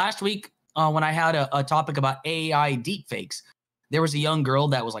 Last week, when I had a topic about AI deepfakes, there was a young girl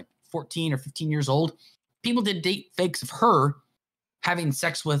that was like 14 or 15 years old. People did deepfakes of her having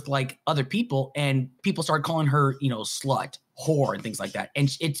sex with like other people, and people started calling her, slut, whore, and things like that.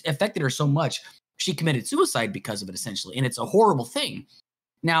 And it affected her so much, she committed suicide because of it, essentially. And it's a horrible thing.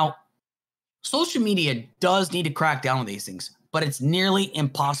 Now, social media does need to crack down on these things, but it's nearly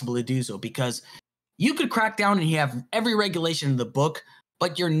impossible to do so because you could crack down and you have every regulation in the book,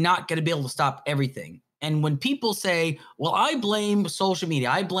 but you're not going to be able to stop everything. And when people say, well, I blame social media,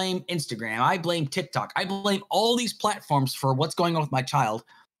 I blame Instagram, I blame TikTok, I blame all these platforms for what's going on with my child,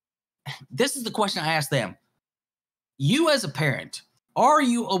 this is the question I ask them. You as a parent, are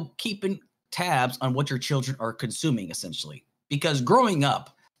you keeping tabs on what your children are consuming, essentially? Because growing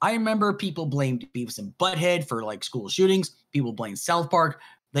up, I remember people blamed Beavis and Butthead for like school shootings. People blamed South Park.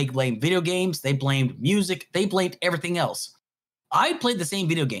 They blamed video games. They blamed music. They blamed everything else. I played the same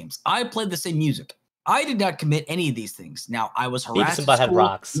video games. I played the same music. I did not commit any of these things. Now, I was harassed. Beavis and Butthead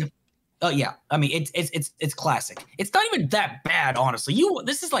rocks. Oh yeah, I mean it's classic. It's not even that bad, honestly.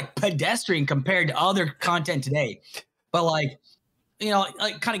 This is like pedestrian compared to other content today. But like,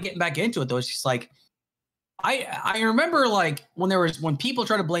 like kind of getting back into it though, it's just like I remember like when people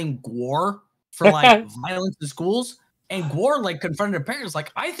try to blame Gwar for like violence in schools, and Gwar like confronted her parents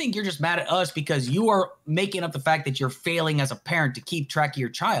like, I think you're just mad at us because you are making up the fact that you're failing as a parent to keep track of your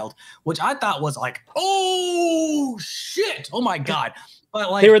child, which I thought was like, oh shit, oh my god.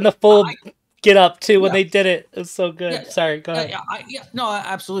 But like they were in the full get up too when they did it. It was so good. Sorry, go ahead. No,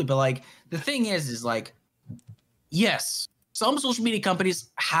 absolutely. But like the thing is like, yes, some social media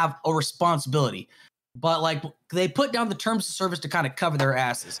companies have a responsibility, but like they put down the terms of service to kind of cover their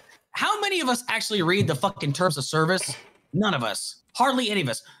asses. How many of us actually read the fucking terms of service? None of us. Hardly any of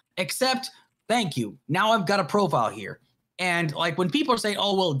us. Except, thank you. Now I've got a profile here. And like when people are saying,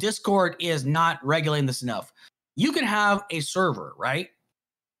 oh, well, Discord is not regulating this enough. You can have a server, right?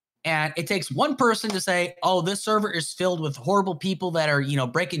 And it takes one person to say, oh, this server is filled with horrible people that are,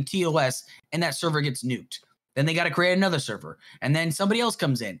 breaking TOS, and that server gets nuked. Then they got to create another server. And then somebody else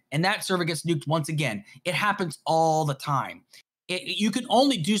comes in, and that server gets nuked once again. It happens all the time. You can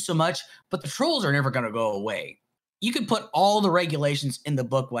only do so much, but the trolls are never going to go away. You can put all the regulations in the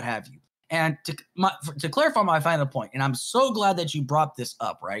book, what have you. And to clarify my final point, and I'm so glad that you brought this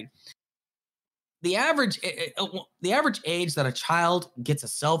up, right? The average age that a child gets a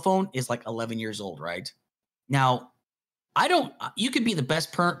cell phone is like 11 years old, right? Now, you could be the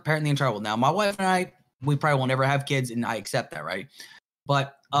best parent in the entire world. Now, my wife and I, we probably will never have kids, and I accept that, right?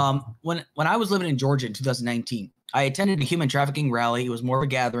 But when I was living in Georgia in 2019, I attended a human trafficking rally. It was more of a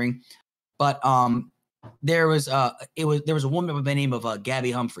gathering, but there was a woman by the name of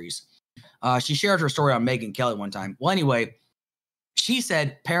Gabby Humphreys. She shared her story on Megyn Kelly one time. Well, anyway, she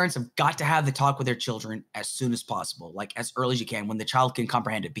said parents have got to have the talk with their children as soon as possible, like as early as you can, when the child can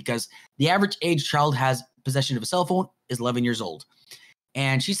comprehend it, because the average age child has possession of a cell phone is 11 years old.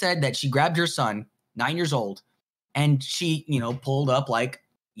 And she said that she grabbed her son, 9 years old, and she, pulled up like,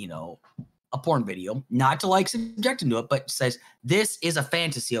 a porn video, not to like subject him to it, but says, this is a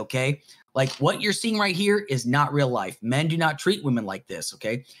fantasy, okay? Like what you're seeing right here is not real life. Men do not treat women like this,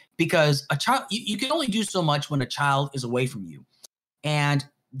 okay? Because a child, you can only do so much when a child is away from you. And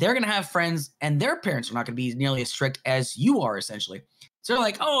they're going to have friends, and their parents are not going to be nearly as strict as you are, essentially. So they're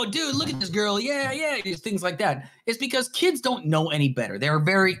like, oh, dude, look at this girl. Yeah, things like that. It's because kids don't know any better. They're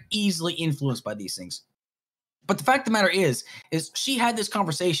very easily influenced by these things. But the fact of the matter is she had this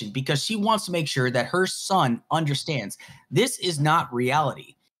conversation because she wants to make sure that her son understands this is not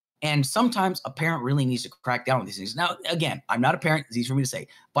reality. And sometimes a parent really needs to crack down on these things. Now, again, I'm not a parent. It's easy for me to say,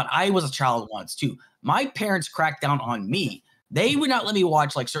 but I was a child once too. My parents cracked down on me. They would not let me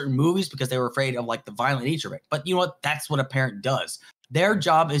watch like certain movies because they were afraid of like the violent nature of it. But you know what? That's what a parent does. Their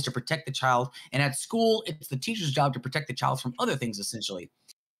job is to protect the child. And at school, it's the teacher's job to protect the child from other things, essentially.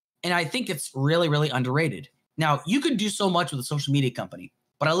 And I think it's really, really underrated. Now, you could do so much with a social media company,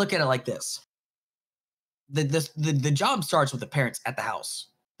 but I look at it like this. The job starts with the parents at the house.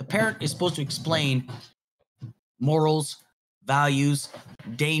 The parent is supposed to explain morals, values,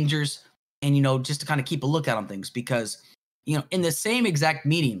 dangers, and, just to kind of keep a lookout on things because, in the same exact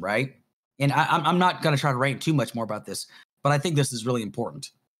meeting, right? And I'm not going to try to rant too much more about this, but I think this is really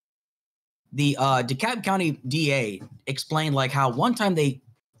important. The DeKalb County DA explained like how one time they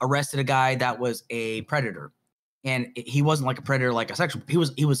arrested a guy that was a predator. And he wasn't like a predator, like a sexual. He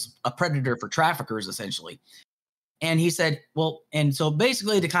was a predator for traffickers, essentially. And he said, well, and so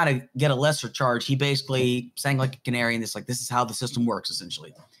basically to kind of get a lesser charge, he basically sang like a canary, and this is how the system works,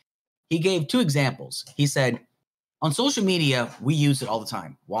 essentially. He gave 2 examples. He said, on social media, we use it all the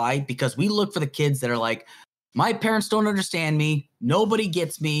time. Why? Because we look for the kids that are like, my parents don't understand me. Nobody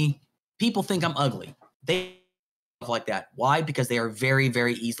gets me. People think I'm ugly. They like that. Why? Because they are very,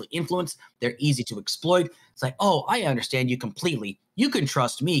 very easily influenced. They're easy to exploit. It's like, oh, I understand you completely. You can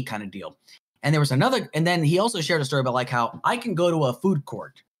trust me kind of deal. And there was another, and then he also shared a story about like how I can go to a food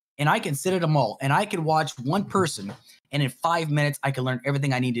court and I can sit at a mall and I can watch one person, and in 5 minutes, I can learn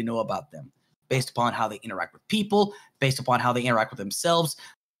everything I need to know about them based upon how they interact with people, based upon how they interact with themselves.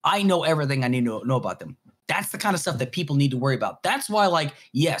 I know everything I need to know about them. That's the kind of stuff that people need to worry about. That's why, like,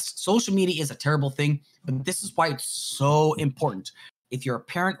 yes, social media is a terrible thing, but this is why it's so important. If you're a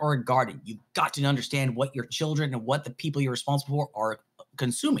parent or a guardian, you've got to understand what your children and what the people you're responsible for are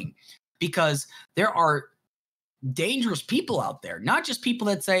consuming, because there are dangerous people out there, not just people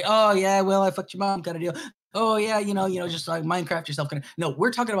that say, oh, yeah, well, I fucked your mom kind of deal. Oh, yeah, just like Minecraft yourself. No,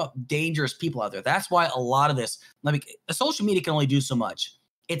 we're talking about dangerous people out there. That's why a lot of this, social media can only do so much.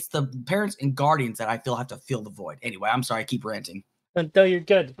 It's the parents and guardians that I feel have to fill the void. Anyway, I'm sorry, I keep ranting. No, you're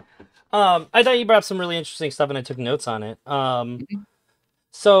good. I thought you brought up some really interesting stuff, and I took notes on it.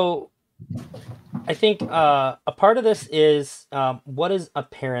 So I think a part of this is what is a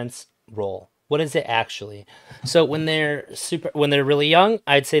parent's role? What is it actually? So when they're really young,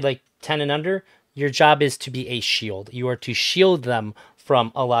 I'd say like 10 and under, your job is to be a shield. You are to shield them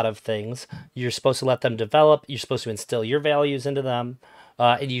from a lot of things. You're supposed to let them develop. You're supposed to instill your values into them.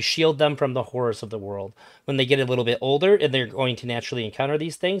 And you shield them from the horrors of the world. When they get a little bit older and they're going to naturally encounter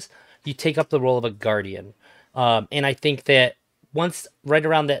these things, you take up the role of a guardian. And I think that once right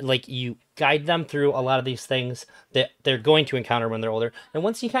around that, like, you guide them through a lot of these things that they're going to encounter when they're older. And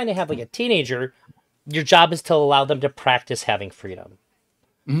once you kind of have like a teenager, your job is to allow them to practice having freedom.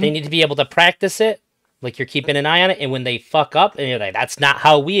 They need to be able to practice it, like you're keeping an eye on it. And when they fuck up and you're like, that's not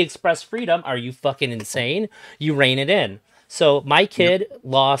how we express freedom. Are you fucking insane? You rein it in. So my kid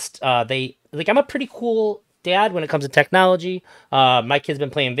lost, I'm a pretty cool dad when it comes to technology. My kid's been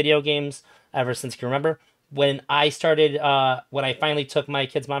playing video games ever since he can remember. When I finally took my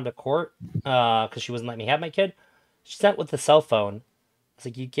kid's mom to court, because she wasn't letting me have my kid, she sat with the cell phone. I was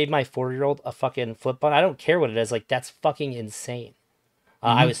like, you gave my 4-year-old a fucking flip phone? I don't care what it is. Like, that's fucking insane.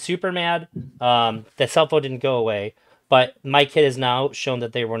 I was super mad. The cell phone didn't go away, but my kid has now shown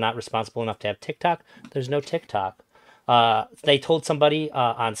that they were not responsible enough to have TikTok. There's no TikTok. They told somebody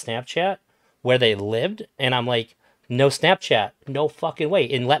on Snapchat where they lived, and I'm like, no Snapchat, no fucking way.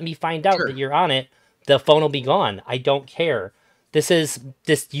 And let me find out that you're on it. The phone will be gone. I don't care.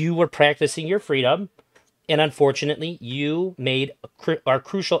 You were practicing your freedom. And unfortunately, you made a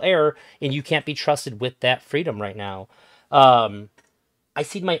crucial error, and you can't be trusted with that freedom right now. Um, I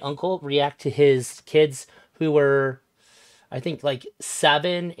seen my uncle react to his kids who were, I think, like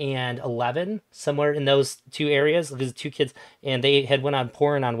 7 and 11, somewhere in those two areas. There's two kids, and they had went on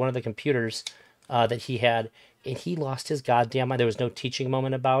porn on one of the computers that he had, and he lost his goddamn mind. There was no teaching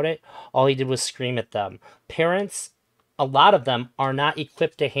moment about it. All he did was scream at them. Parents, a lot of them are not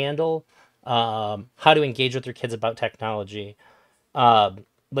equipped to handle how to engage with their kids about technology,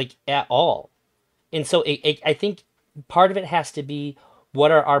 like at all. And so I think part of it has to be, what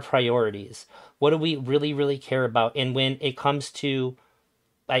are our priorities? What do we really, really care about? And when it comes to,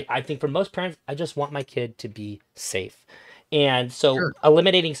 I think for most parents, I just want my kid to be safe. And so Sure.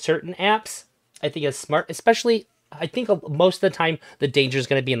 eliminating certain apps, I think is smart, especially I think most of the time the danger is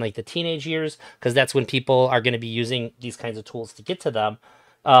going to be in like the teenage years, because that's when people are going to be using these kinds of tools to get to them.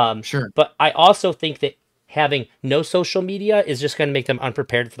 Um, Sure. but I also think that having no social media is just going to make them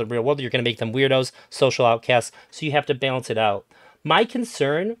unprepared for the real world. You're going to make them weirdos, social outcasts. So you have to balance it out. My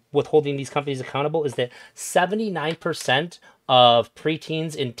concern with holding these companies accountable is that 79% of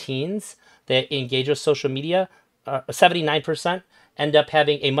preteens and teens that engage with social media, 79% end up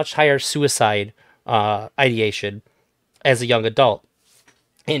having a much higher suicide ideation as a young adult.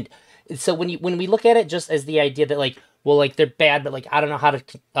 And so when we look at it just as the idea that, like, well, like they're bad, but like I don't know how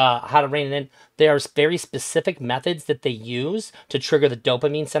to rein it in. There are very specific methods that they use to trigger the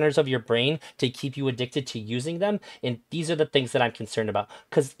dopamine centers of your brain to keep you addicted to using them, and these are the things that I'm concerned about.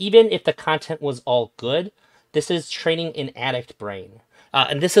 Because even if the content was all good, this is training an addict brain.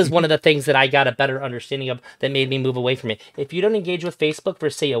 And this is one Mhm. of the things that I got a better understanding of that made me move away from it. If you don't engage with Facebook for,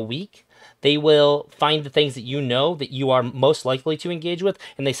 say, a week, they will find the things that you know that you are most likely to engage with,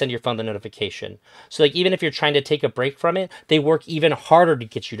 and they send your phone the notification. So, like, even if you're trying to take a break from it, they work even harder to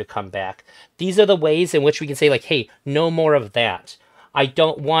get you to come back. These are the ways in which we can say, like, hey, no more of that. I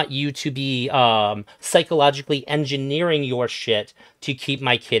don't want you to be psychologically engineering your shit to keep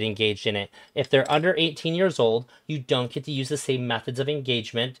my kid engaged in it. If they're under 18 years old, you don't get to use the same methods of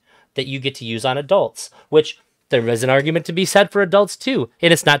engagement that you get to use on adults, which there is an argument to be said for adults too.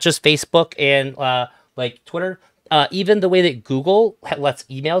 And it's not just Facebook and like Twitter. Even the way that Google lets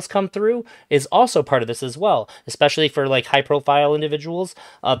emails come through is also part of this as well, especially for like high profile individuals.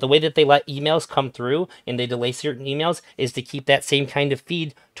 The way that they let emails come through and they delay certain emails is to keep that same kind of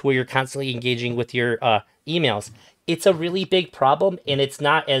feed to where you're constantly engaging with your emails. It's a really big problem, and it's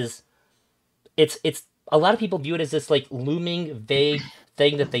not as it's a lot of people view it as this like looming vague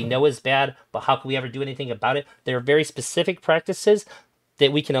thing that they know is bad, but how can we ever do anything about it? There are very specific practices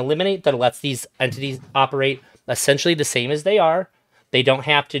that we can eliminate that lets these entities operate essentially the same as they are. They don't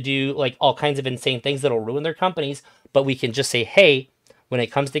have to do like all kinds of insane things that'll ruin their companies, but we can just say, hey, when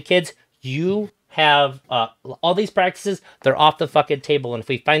it comes to kids, you have all these practices, they're off the fucking table. And if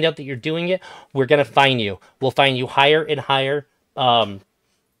we find out that you're doing it, we're going to fine you. We'll fine you higher and higher.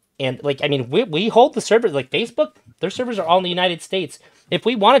 And like, I mean, we hold the servers, like Facebook, their servers are all in the United States. If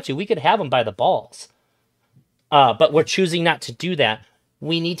we wanted to, we could have them by the balls. But we're choosing not to do that.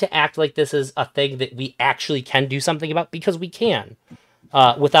 We need to act like this is a thing that we actually can do something about, because we can,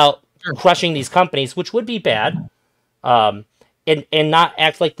 without Sure. crushing these companies, which would be bad. Um, and not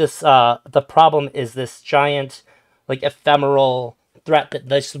act like this. The problem is this giant, like ephemeral threat that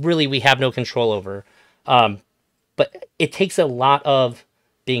this really we have no control over. But it takes a lot of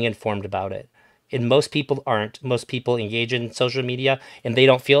being informed about it. And most people aren't. Most people engage in social media and they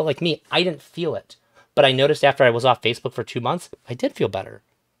don't feel it. Like me. I didn't feel it. But I noticed after I was off Facebook for 2 months, I did feel better.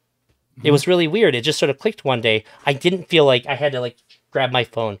 It Mhm. was really weird. It just sort of clicked one day. I didn't feel like I had to like grab my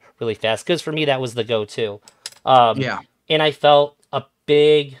phone really fast, because for me that was the go-to. Um, Yeah. and I felt a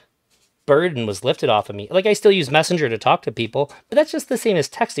big burden was lifted off of me. Like, I still use Messenger to talk to people, but that's just the same as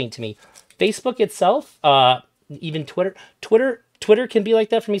texting to me. Facebook itself, even Twitter can be like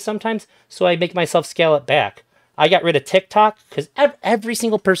that for me sometimes. So I make myself scale it back. I got rid of TikTok because every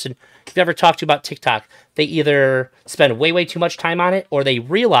single person you've ever talked to about TikTok, they either spend way too much time on it, or they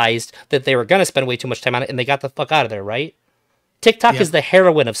realized that they were gonna spend way too much time on it and they got the fuck out of there. Right? TikTok is Yep. the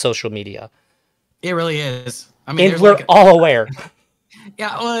heroin of social media, It really is. I mean, and there's we're like, all aware.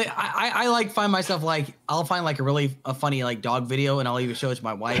 yeah. Well, I like find myself like I'll find like a funny like dog video, and I'll either show it to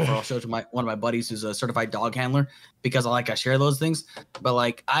my wife or I'll show it to one of my buddies who's a certified dog handler, because I share those things. But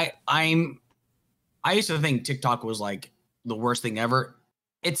like I used to think TikTok was like the worst thing ever.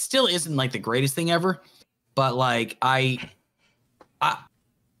 It still isn't like the greatest thing ever, but like I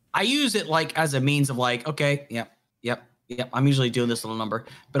I use it like as a means of like, okay, yep. I'm usually doing this little number.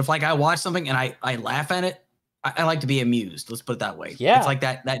 But if like I watch something and I laugh at it, I like to be amused. Let's put it that way. It's Yeah. like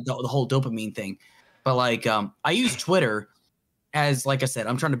the whole dopamine thing. But like, I use Twitter as, like I said,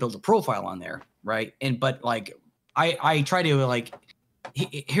 I'm trying to build a profile on there, right? But like, I try to like.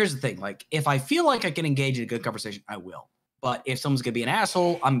 Here's the thing: like, if I feel like I can engage in a good conversation, I will. But if someone's gonna be an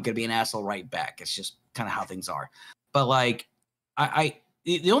asshole, I'm gonna be an asshole right back. It's just kind of how things are. But like,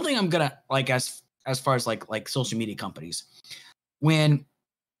 the only thing I'm gonna like as far as like social media companies, when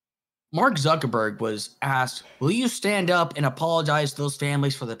Mark Zuckerberg was asked, "Will you stand up and apologize to those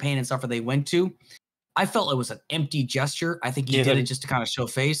families for the pain and suffering they went to?" I felt it was an empty gesture. I think he did it just to kind of show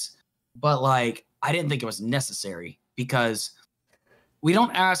face, but like I didn't think it was necessary because we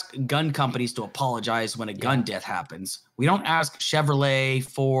don't ask gun companies to apologize when a gun death happens. We don't ask Chevrolet,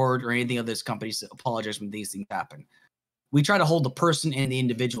 Ford, or anything of these companies to apologize when these things happen. We try to hold the person and the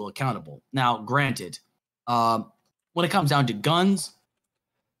individual accountable. Now, granted, when it comes down to guns,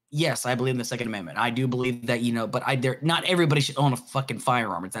 yes, I believe in the Second Amendment. I do believe that, but not everybody should own a fucking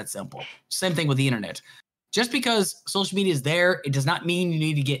firearm. It's that simple. Same thing with the internet. Just because social media is there, it does not mean you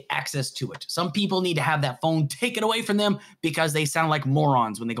need to get access to it. Some people need to have that phone taken away from them because they sound like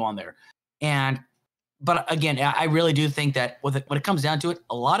morons when they go on there. But again, I really do think that when it comes down to it,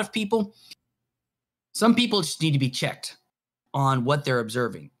 some people just need to be checked on what they're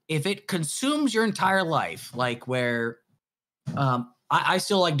observing. If it consumes your entire life, like where I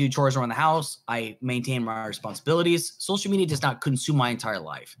still like do chores around the house, I maintain my responsibilities. Social media does not consume my entire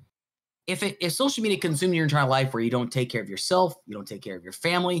life. If social media consumes your entire life where you don't take care of yourself, you don't take care of your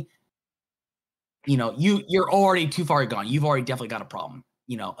family, you're already too far gone. You've already definitely got a problem.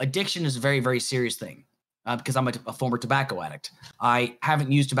 Addiction is a very, very serious thing because I'm a former tobacco addict. I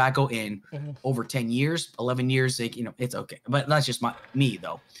haven't used tobacco in over 10 years, 11 years. It's okay. But that's just me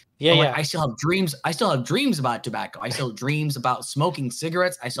though. Yeah, yeah. I still have dreams. I still have dreams about tobacco. I still have dreams about smoking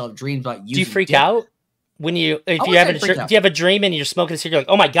cigarettes. I still have dreams about using. Do you freak out? Do you have a dream and you're smoking a cigarette?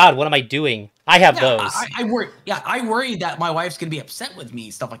 Like, oh my god, what am I doing? I have those. I worry. Yeah, I worry that my wife's gonna be upset with me,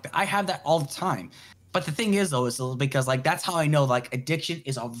 stuff like that. I have that all the time. But the thing is, though, is because like that's how I know like addiction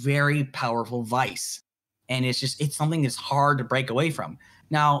is a very powerful vice, and it's something that's hard to break away from.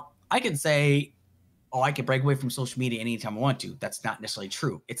 Now I can say, oh, I can break away from social media anytime I want to. That's not necessarily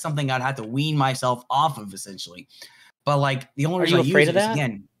true. It's something I'd have to wean myself off of essentially. But like the only reason I use it is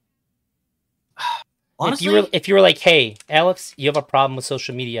again. Honestly, if you were like, hey, Alex, you have a problem with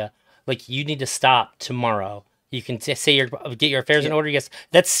social media, like you need to stop tomorrow. You can say get your affairs in order. Yes,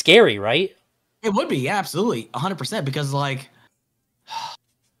 that's scary, right? It would be, yeah, absolutely, 100%. Because like,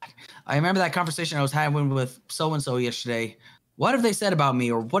 I remember that conversation I was having with so and so yesterday. What have they said about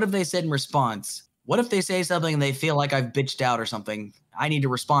me, or what have they said in response? What if they say something and they feel like I've bitched out or something? I need to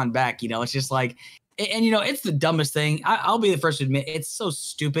respond back. It's just like. And, it's the dumbest thing. I'll be the first to admit it's so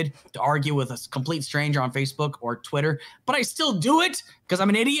stupid to argue with a complete stranger on Facebook or Twitter, but I still do it because I'm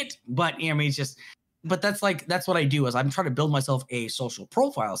an idiot. But, it's just, but that's what I do is I'm trying to build myself a social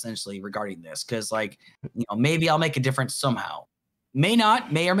profile essentially regarding this. Cause like, maybe I'll make a difference somehow. May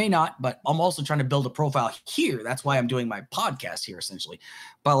or may not, but I'm also trying to build a profile here. That's why I'm doing my podcast here essentially.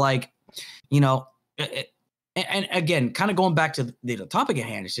 But like, and again, kind of going back to the topic at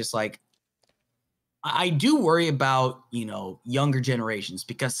hand, it's just like, I do worry about, younger generations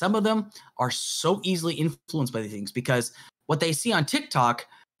because some of them are so easily influenced by these things because what they see on TikTok,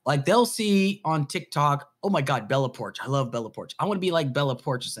 like they'll see on TikTok, oh my God, Bella Poarch. I love Bella Poarch. I want to be like Bella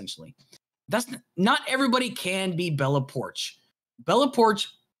Poarch essentially. That's not everybody can be Bella Poarch. Bella Poarch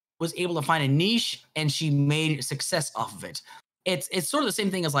was able to find a niche and she made success off of it. It's sort of the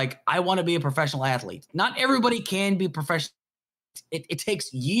same thing as like, I want to be a professional athlete. Not everybody can be professional. It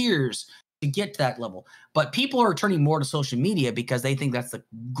takes years to get to that level. But people are turning more to social media because they think that's the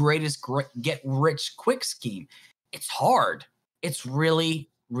greatest get rich quick scheme. It's hard. It's really,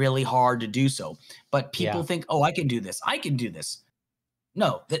 really hard to do so. But people think, oh, I can do this. I can do this.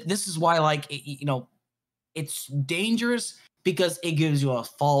 No, this is why, like, it's dangerous because it gives you a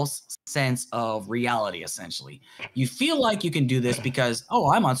false sense of reality, essentially. You feel like you can do this because,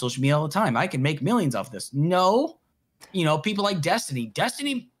 oh, I'm on social media all the time. I can make millions off this. No. People like Destiny.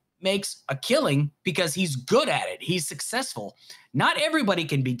 Destiny makes a killing because he's good at it. He's successful. Not everybody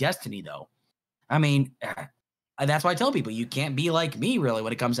can be Destiny, though. I mean, that's why I tell people you can't be like me, really,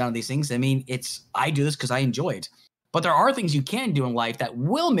 when it comes down to these things. I mean, I do this because I enjoy it. But there are things you can do in life that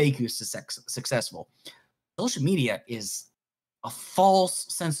will make you successful. Social media is a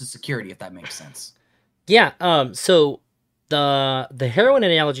false sense of security, if that makes sense. Yeah. So the heroin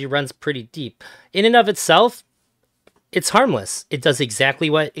analogy runs pretty deep. In and of itself, it's harmless. It does exactly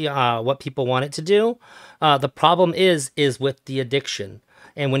what people want it to do. The problem is with the addiction.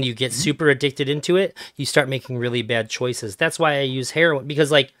 And when you get super addicted into it, you start making really bad choices. That's why I use heroin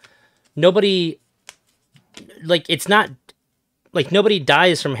because like nobody like it's not like nobody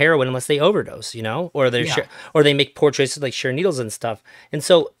dies from heroin unless they overdose, or Yeah. or they make poor choices like share needles and stuff. And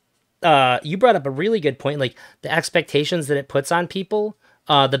so, you brought up a really good point, like the expectations that it puts on people.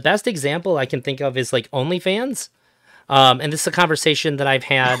 The best example I can think of is like OnlyFans. And this is a conversation that I've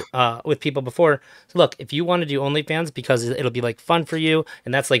had with people before. So look, if you want to do OnlyFans because it'll be like fun for you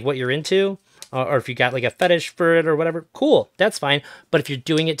and that's like what you're into, or if you got like a fetish for it or whatever, cool, that's fine. But if you're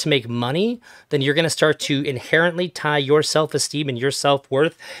doing it to make money, then you're going to start to inherently tie your self-esteem and your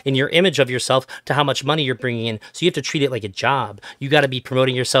self-worth and your image of yourself to how much money you're bringing in. So you have to treat it like a job. You got to be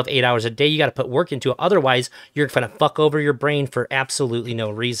promoting yourself 8 hours a day. You got to put work into it. Otherwise, you're going to fuck over your brain for absolutely no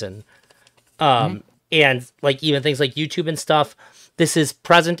reason. Mhm. And like even things like YouTube and stuff, this is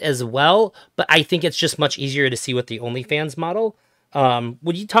present as well. But I think it's just much easier to see with the OnlyFans model.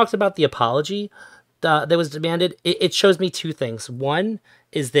 When you talked about the apology that was demanded, it shows me two things. One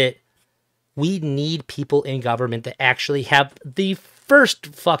is that we need people in government that actually have the first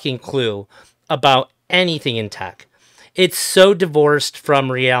fucking clue about anything in tech. It's so divorced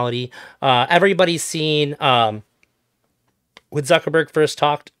from reality. Everybody's seen when Zuckerberg first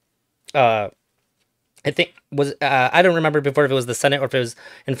talked. I think was I don't remember before if it was the Senate or if it was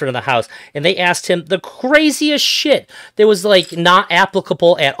in front of the House, and they asked him the craziest shit that was like not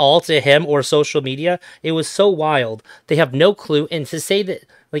applicable at all to him or social media. It was so wild. They have no clue, and to say that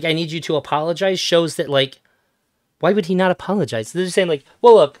like I need you to apologize shows that like why would he not apologize? They're just saying like,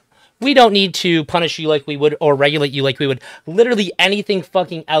 well, look, we don't need to punish you like we would or regulate you like we would literally anything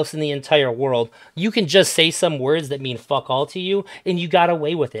fucking else in the entire world. You can just say some words that mean fuck all to you, and you got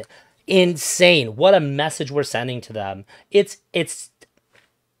away with it. Insane. What a message we're sending to them. It's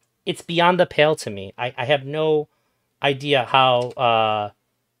beyond the pale to me. I have no idea how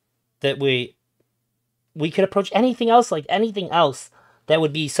that we could approach anything else like anything else that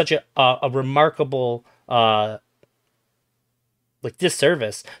would be such a remarkable like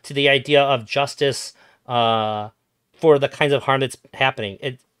disservice to the idea of justice for the kinds of harm that's happening.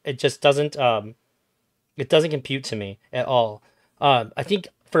 It just doesn't it doesn't compute to me at all. I think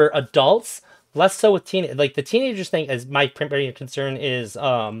for adults, less so with like the teenagers thing is my primary concern is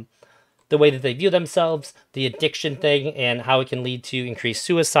the way that they view themselves, the addiction thing, and how it can lead to increased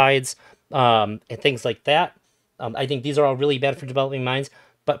suicides and things like that. I think these are all really bad for developing minds.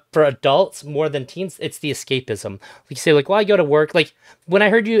 But for adults more than teens, it's the escapism. Like you say, like, well, I go to work. Like when I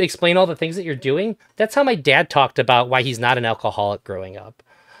heard you explain all the things that you're doing, that's how my dad talked about why he's not an alcoholic growing up.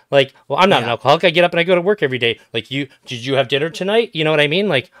 Like, well, I'm not an Yeah. alcoholic. I get up and I go to work every day. Like, did you have dinner tonight? You know what I mean?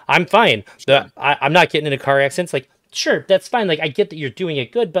 Like, I'm fine. Sure. I'm not getting into car accidents. Like, sure, that's fine. Like, I get that you're doing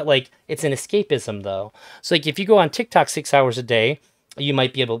it good, but like, it's an escapism though. So, like, if you go on TikTok 6 hours a day, you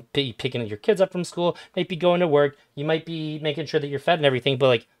might be able to be picking your kids up from school, might be going to work, you might be making sure that you're fed and everything, but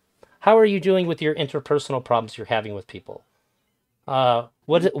like, how are you doing with your interpersonal problems you're having with people?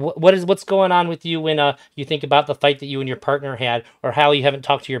 What's going on with you when you think about the fight that you and your partner had, or how you haven't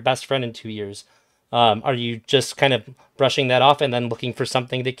talked to your best friend in 2 years? Are you just kind of brushing that off and then looking for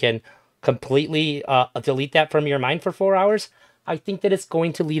something that can completely delete that from your mind for 4 hours? I think that it's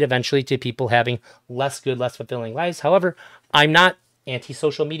going to lead eventually to people having less good, less fulfilling lives. However, I'm not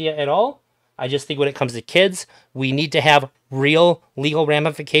anti-social media at all. I just think when it comes to kids, we need to have real legal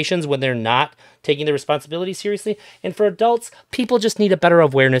ramifications when they're not taking the responsibility seriously. And for adults, people just need a better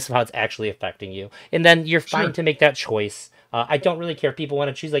awareness of how it's actually affecting you. And then you're fine Sure. to make that choice. I don't really care if people want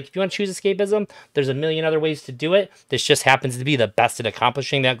to choose. Like, if you want to choose escapism, there's a million other ways to do it. This just happens to be the best at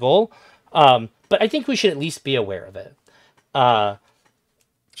accomplishing that goal. But I think we should at least be aware of it. Uh,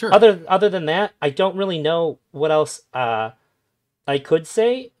 Sure. other than that, I don't really know what else I could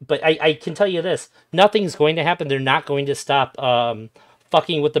say, but I can tell you this: nothing's going to happen. They're not going to stop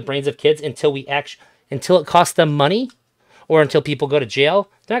fucking with the brains of kids until it costs them money, or until people go to jail.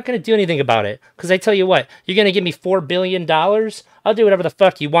 They're not going to do anything about it. Because I tell you what, you're going to give me $4 billion. I'll do whatever the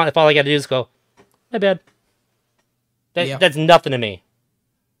fuck you want if all I got to do is go, my bad. Yeah. That's nothing to me.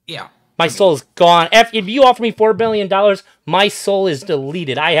 Yeah. My I mean, soul is gone. If you offer me $4 billion, my soul is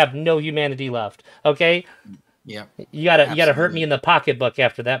deleted. I have no humanity left. Okay, yeah. you gotta hurt me Absolutely. in the pocketbook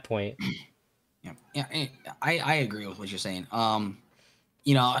after that point. Yeah. Yeah. I agree with what you're saying.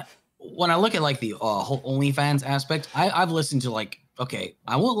 You know, when I look at like the whole OnlyFans aspect, I've listened to like, okay,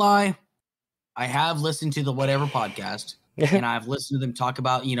 I won't lie, I have listened to the whatever podcast, and I've listened to them talk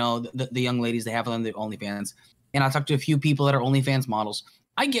about, you know, the young ladies they have on the OnlyFans, and I talked to a few people that are OnlyFans models.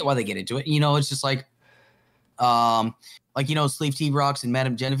 I get why they get into it. You know, it's just like you know, Sleeve T Rocks and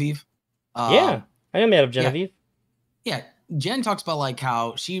Madame Genevieve. Yeah, Um, I am mad of yeah, Genevieve. yeah. Jen talks about like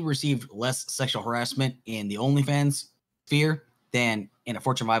how she received less sexual harassment in the OnlyFans sphere than in a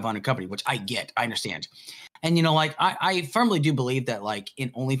Fortune 500 company, which I get, I understand. And like I firmly do believe that like in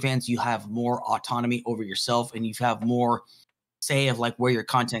OnlyFans you have more autonomy over yourself and you have more say of like where your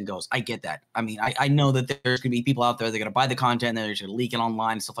content goes. I get that. I mean, I know that there's gonna be people out there that are gonna buy the content and they're just gonna leak it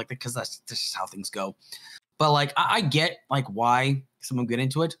online and stuff like that because that's just how things go. But like I get like why someone get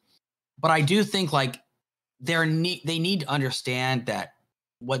into it, but I do think like they need to understand that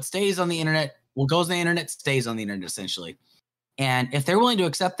what stays on the internet, what goes on the internet stays on the internet essentially. And if they're willing to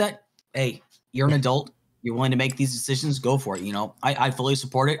accept that, hey, you're an adult, you're willing to make these decisions, go for it. I fully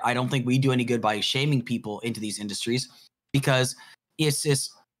support it. I don't think we do any good by shaming people into these industries because it's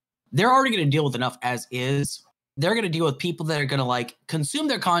just they're already going to deal with enough as is. They're going to deal with people that are going to like consume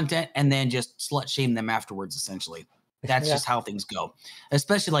their content and then just slut shame them afterwards, essentially. That's Yeah. just how things go,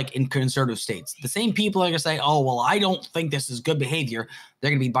 especially like in conservative states. The same people are going to say, oh, well, I don't think this is good behavior.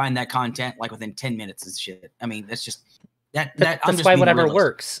 They're going to be buying that content like within 10 minutes and shit. I mean, that's just that I'm That's just why being whatever realist.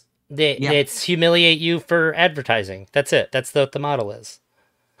 works. They Yeah, it's humiliate you for advertising. That's it. That's what the model is.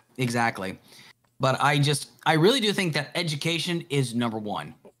 exactly. But I really do think that education is number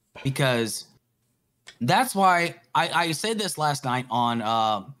one because that's why I said this last night on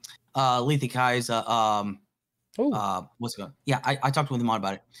Lethe Kai's Oh, what's it called? Yeah, I talked with him on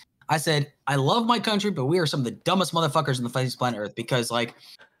about it. I said, I love my country, but we are some of the dumbest motherfuckers on the face of planet Earth because like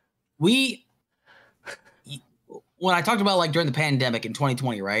we when I talked about like during the pandemic in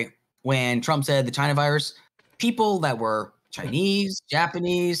 2020, right? When Trump said the China virus, people that were Chinese,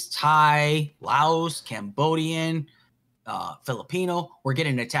 Japanese, Thai, Laos, Cambodian, Filipino were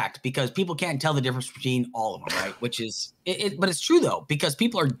getting attacked because people can't tell the difference between all of them, right? Which is but it's true though, because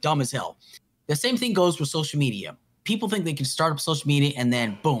people are dumb as hell. The same thing goes with social media. People think they can start up social media and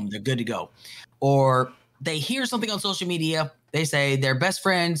then boom, they're good to go. Or they hear something on social media, they say their best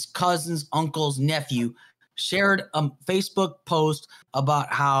friends, cousins, uncles, nephew shared a Facebook post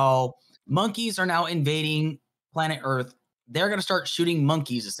about how monkeys are now invading planet Earth. They're going to start shooting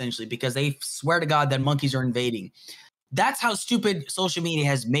monkeys essentially because they swear to God that monkeys are invading. That's how stupid social media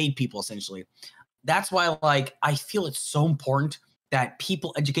has made people essentially. That's why like I feel it's so important that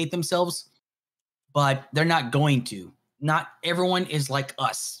people educate themselves, but they're not going to. Not everyone is like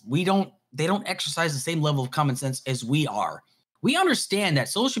us. They don't exercise the same level of common sense as we are. We understand that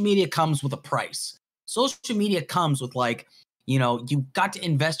social media comes with a price. Social media comes with like, you've got to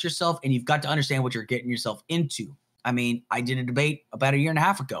invest yourself and you've got to understand what you're getting yourself into. I mean, I did a debate about a year and a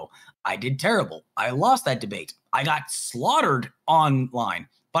half ago. I did terrible. I lost that debate. I got slaughtered online,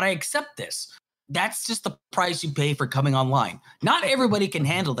 but I accept this. That's just the price you pay for coming online. Not everybody can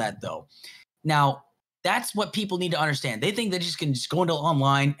handle that though. Now, that's what people need to understand. They think they just can just go into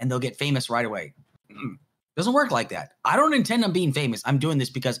online and they'll get famous right away. Doesn't work like that. I don't intend on being famous. I'm doing this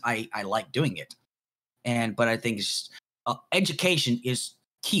because I like doing it. But I think it's just, education is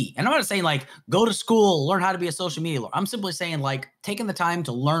key. And I'm not saying like go to school, learn how to be a social media lawyer. I'm simply saying like taking the time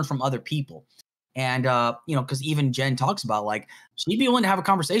to learn from other people. And because even Jen talks about like she'd be willing to have a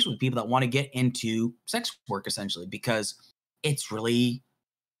conversation with people that want to get into sex work essentially because it's really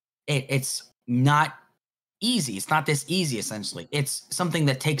it's not easy. It's not this easy essentially. It's something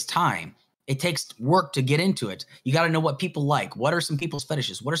that takes time. It takes work to get into it. You got to know what people like. What are some people's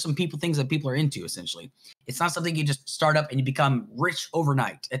fetishes? What are some things that people are into essentially? It's not something you just start up and you become rich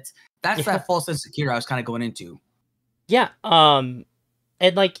overnight. That's yeah, that false sense of security I was kind of going into. yeah.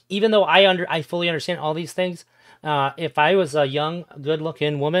 And like even though I fully understand all these things, if I was a young,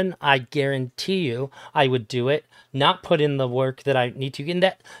 good-looking woman, I guarantee you I would do it, not put in the work that I need to. And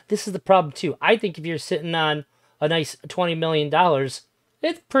that this is the problem too. I think if you're sitting on a nice $20 million,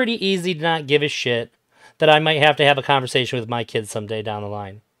 it's pretty easy to not give a shit that I might have to have a conversation with my kids someday down the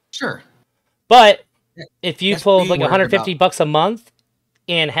line. Sure. But if you That's pulled being like worried about. $150 a month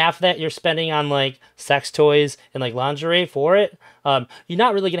and half that you're spending on like sex toys and like lingerie for it, you're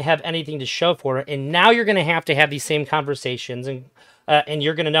not really going to have anything to show for it. And now you're going to have these same conversations, and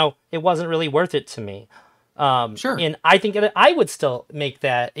you're going to know it wasn't really worth it to me. Sure. And I think that I would still make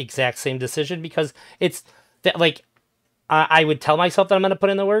that exact same decision because it's that like I would tell myself that I'm going to put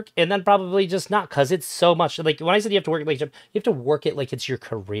in the work and then probably just not because it's so much. Like when I said you have to work, like you have to work it like it's your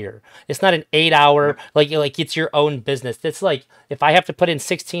career. It's not an 8 hour, Yep. like it's your own business. It's like if I have to put in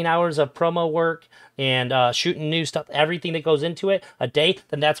 16 hours of promo work and shooting new stuff, everything that goes into it a day,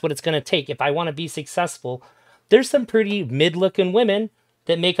 then that's what it's going to take. If I want to be successful, there's some pretty mid-looking women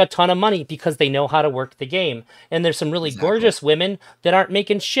that make a ton of money because they know how to work the game. And there's some really Exactly. gorgeous women that aren't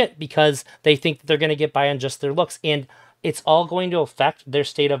making shit because they think that they're going to get by on just their looks. And it's all going to affect their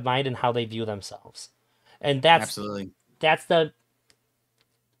state of mind and how they view themselves. And Absolutely. that's the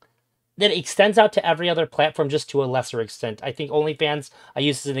that extends out to every other platform just to a lesser extent. I think OnlyFans I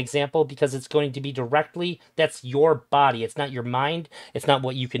use as an example because it's going to be directly, that's your body. It's not your mind. It's not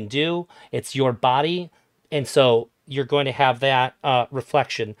what you can do. It's your body. And so you're going to have that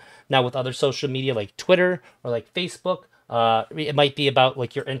reflection. Now with other social media like Twitter or like Facebook, it might be about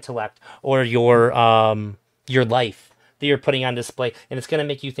like your intellect or your life that you're putting on display, and it's going to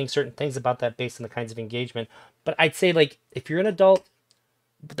make you think certain things about that based on the kinds of engagement. But I'd say like if you're an adult,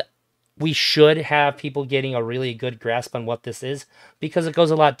 we should have people getting a really good grasp on what this is because it goes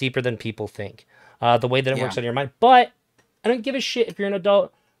a lot deeper than people think. The way that it Yeah. works on your mind. But I don't give a shit if you're an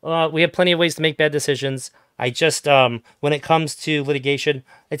adult. We have plenty of ways to make bad decisions. I just when it comes to litigation,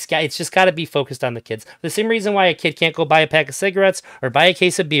 it's just got to be focused on the kids. The same reason why a kid can't go buy a pack of cigarettes or buy a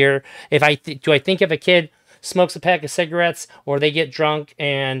case of beer. If do I think if a kid smokes a pack of cigarettes or they get drunk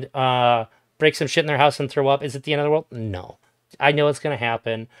and break some shit in their house and throw up, is it the end of the world? No. I know it's going to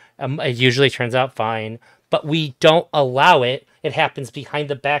happen. It usually turns out fine, but we don't allow it. It happens behind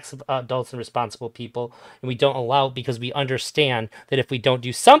the backs of adults and responsible people, and we don't allow it because we understand that if we don't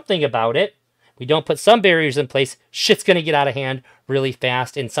do something about it, we don't put some barriers in place, shit's going to get out of hand really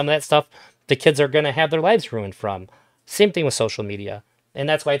fast, and some of that stuff the kids are going to have their lives ruined from. Same thing with social media, and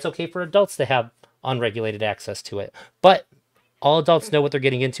that's why it's okay for adults to have unregulated access to it. But all adults know what they're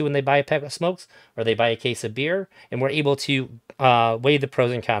getting into when they buy a pack of smokes or they buy a case of beer, and we're able to weigh the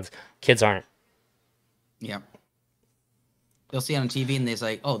pros and cons. Kids aren't. Yeah. They'll see it on TV and they're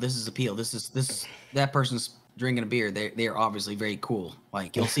like, "Oh, this is appeal. This is that person's drinking a beer. They're obviously very cool."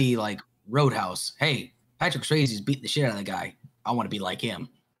 Like you'll see like Roadhouse. Hey, Patrick Swayze's beating the shit out of the guy. I want to be like him.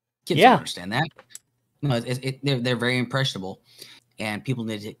 Kids don't Yeah, understand that. No, they're very impressionable, and people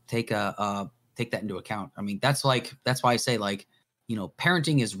need to take that into account. I mean, that's why I say like,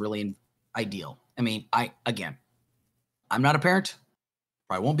 parenting is really ideal. I mean, I'm not a parent.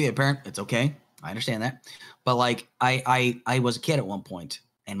 I won't be a parent. It's okay. I understand that. But like I was a kid at one point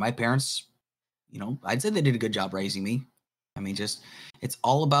and my parents, I'd say they did a good job raising me. I mean, just it's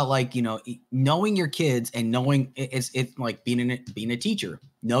all about like, knowing your kids and knowing it's like being a teacher.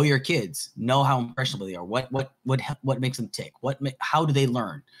 Know your kids, know how impressionable they are. What makes them tick? How do they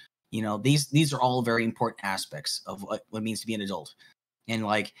learn? These are all very important aspects of what it means to be an adult. And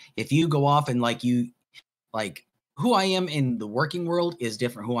like if you go off and like who I am in the working world is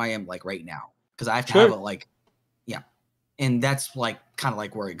different who I am like right now because I have to have sure. a like yeah, and that's like kind of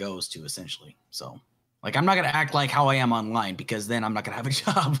like where it goes to essentially. So like I'm not gonna act like how I am online because then I'm not gonna have a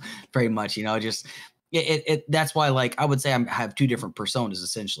job very much. Just that's why like I would say I have two different personas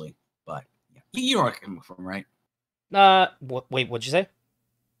essentially. But yeah, you know where I'm coming from, right? Wait, what'd you say?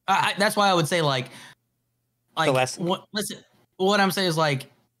 That's why I would say like The last. listen, what I'm saying is like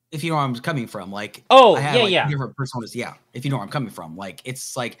if you know where I'm coming from, like I Oh, have yeah, like yeah. different personas. Yeah, if you know where I'm coming from, like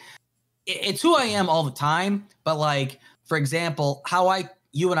it's like it's who I am all the time. But like for example,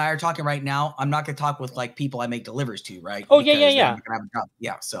 you and I are talking right now, I'm not gonna talk with like people I make deliveries to, right? Oh, yeah, yeah, Because then I'm yeah. not gonna have a job.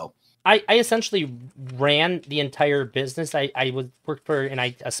 Yeah, so I essentially ran the entire business. I would work for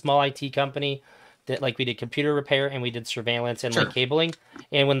a small IT company that like we did computer repair and we did surveillance and like sure. cabling.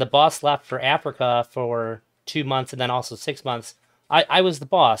 And when the boss left for Africa for 2 months and then also 6 months, I was the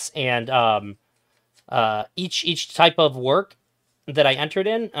boss. And each type of work that I entered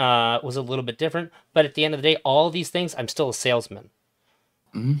in was a little bit different. But at the end of the day, all of these things, I'm still a salesman.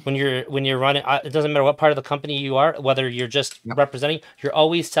 Hmm. When you're running, it doesn't matter what part of the company you are, whether you're just Yep. representing, you're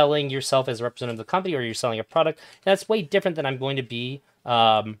always selling yourself as a representative of the company, or you're selling a product. That's way different than I'm going to be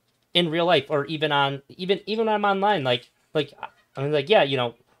in real life, or even when I'm online. Like I mean, like yeah,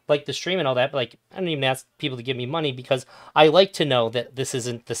 like the stream and all that. But like I don't even ask people to give me money because I like to know that this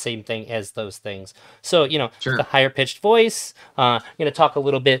isn't the same thing as those things. So the Sure. higher pitched voice, you're gonna talk a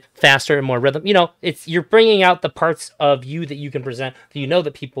little bit faster and more rhythm. It's you're bringing out the parts of you that you can present that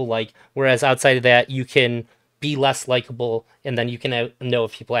that people like. Whereas outside of that, you can be less likable, and then you can know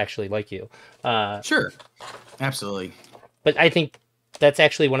if people actually like you. Uh, Sure. Absolutely. but I think that's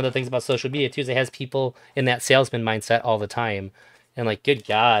actually one of the things about social media too, is it has people in that salesman mindset all the time, and like, good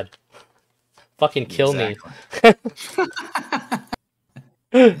God, fucking kill me. Exactly.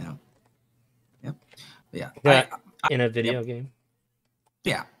 Yeah. Yep. Yeah. Yeah, in a Yep. video game.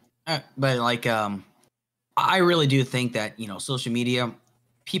 Yeah. But like I really do think that, social media,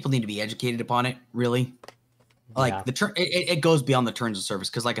 people need to be educated upon it, really. Yeah, Like it goes beyond the terms of service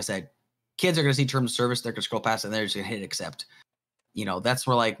because like I said, kids are going to see terms of service, they're going to scroll past it and they're just going to hit accept. That's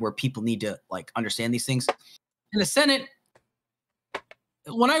where people need to like understand these things. In the Senate,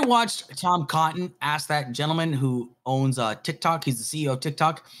 when I watched Tom Cotton ask that gentleman who owns TikTok, he's the CEO of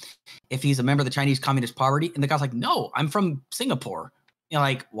TikTok, if he's a member of the Chinese Communist Party, and the guy's like, "No, I'm from Singapore."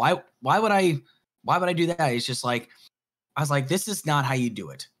 like why would I do that? It's just like I was like, this is not how you do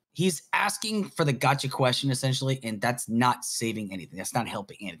it. He's asking for the gotcha question essentially, and that's not saving anything. That's not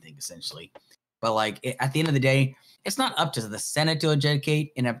helping anything essentially. But like at the end of the day, it's not up to the Senate to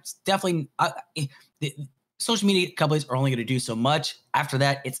educate, and it's definitely the social media companies are only going to do so much. After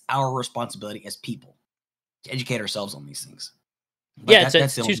that, it's our responsibility as people to educate ourselves on these things. But Yeah, that's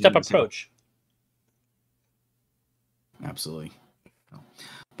it's the a only thing two-step I'm saying. approach. Absolutely.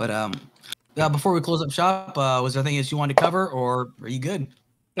 But before we close up shop, was there anything else you wanted to cover, or are you good?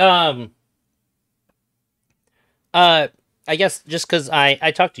 Um, uh, I guess just because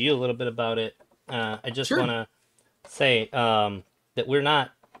I talked to you a little bit about it, I just Sure. want to say that we're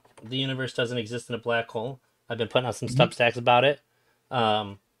not, the universe doesn't exist in a black hole. I've been putting out some Mhm. Substacks about it.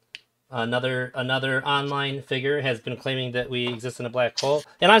 Um, another online figure has been claiming that we exist in a black hole,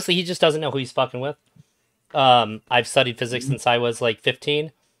 and honestly, he just doesn't know who he's fucking with. I've studied physics Mhm. since I was like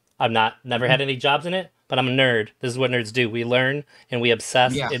 15. I've never Mhm. had any jobs in it, but I'm a nerd. This is what nerds do. We learn and we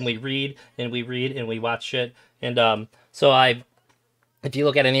obsess Yeah. and we read and we read and we watch shit. And so if you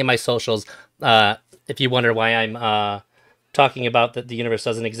look at any of my socials, if you wonder why I'm talking about that the universe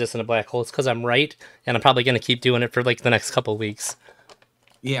doesn't exist in a black hole, it's because I'm right, and I'm probably gonna keep doing it for like the next couple weeks.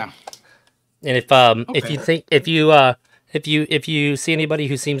 Yeah. And if Okay. you think if you see anybody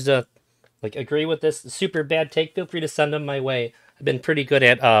who seems to like agree with this super bad take, feel free to send them my way. I've been pretty good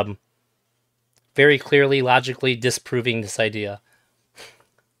at very clearly, logically disproving this idea.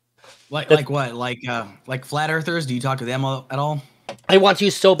 That Like what? Like flat earthers? Do you talk to them at all? I want to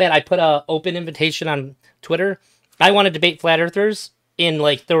so bad. I put a open invitation on Twitter. I want to debate flat earthers in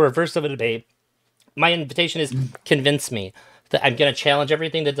like the reverse of a debate. My invitation is Mm. convince me that I'm going to challenge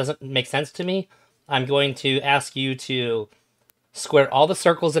everything that doesn't make sense to me. I'm going to ask you to square all the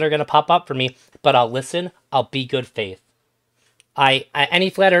circles that are going to pop up for me, but I'll listen. I'll be good faith. Any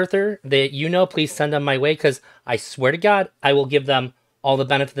flat earther that you know, please send them my way because I swear to God, I will give them all the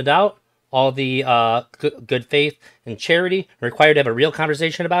benefit of the doubt, all the good faith and charity. I'm required to have a real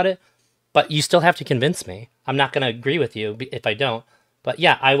conversation about it, but you still have to convince me. I'm not going to agree with you if I don't. But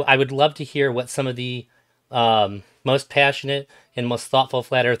yeah, I would love to hear what some of the most passionate and most thoughtful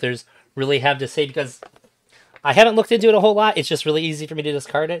flat earthers really have to say because I haven't looked into it a whole lot. It's just really easy for me to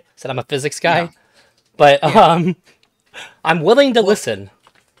discard it. Said I'm a physics Yeah. guy, but Yeah. I'm willing to Well, listen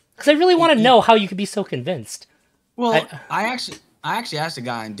because I really want to know how you could be so convinced. I well, I actually asked a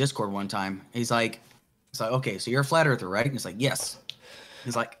guy in Discord one time. He's like, okay, so you're a flat earther, right? And he's like, yes.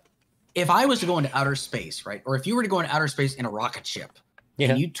 He's like, if I was to go into outer space, right, or if you were to go into outer space in a rocket ship, and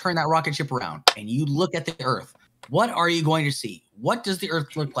yeah you turn that rocket ship around and you look at the Earth, what are you going to see? What does the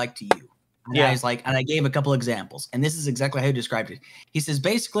Earth look like to you? And I yeah was like, and I gave a couple examples, and this is exactly how he described it. He says,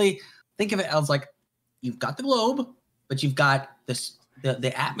 basically, think of it as like you've got the globe, but you've got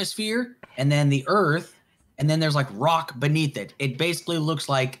the atmosphere, and then the Earth, and then there's like rock beneath it. It basically looks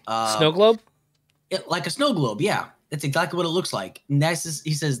snow globe. like a snow globe. Yeah, that's exactly what it looks like. And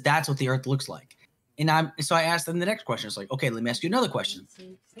he says that's what the Earth looks like. And I asked them the next question. It's like, okay, let me ask you another question.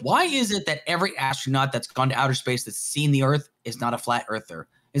 Why is it that every astronaut that's gone to outer space that's seen the Earth is not a flat earther?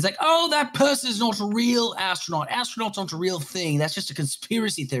 It's like, oh, that person is not a real astronaut. Astronauts aren't a real thing. That's just a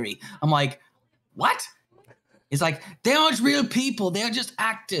conspiracy theory. I'm like, what? It's like, they aren't real people. They're just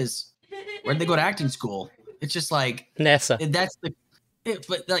actors. Where'd they go to acting school? It's just like, NASA. that's the,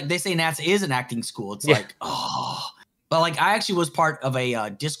 but like they say NASA is an acting school. It's Yeah. like, oh, but like I actually was part of a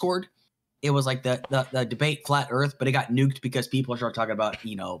Discord. It was like the debate flat Earth, but it got nuked because people started talking about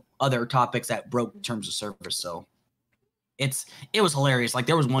other topics that broke terms of service. So it was hilarious. Like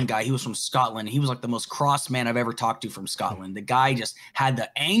there was one guy, he was from Scotland. He was like the most cross man I've ever talked to from Scotland. The guy just had the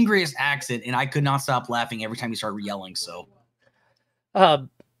angriest accent, and I could not stop laughing every time he started yelling. So Uh,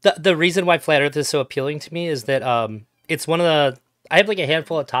 the reason why flat Earth is so appealing to me is that it's one of the I have like a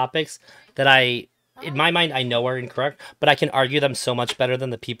handful of topics that in my mind I know are incorrect, but I can argue them so much better than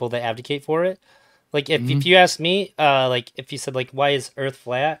the people that advocate for it. Like if mhm. you ask me, like if you said like why is Earth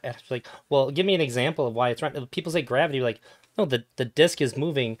flat, I'd be like, well, give me an example of why it's right. People say gravity, like no, the disk is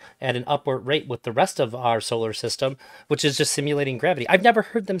moving at an upward rate with the rest of our solar system, which is just simulating gravity. I've never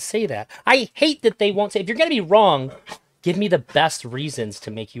heard them say that. I hate that they won't say if you're gonna be wrong, give me the best reasons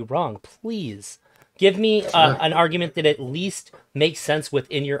to make you wrong, please. Give me Sure. an argument that at least makes sense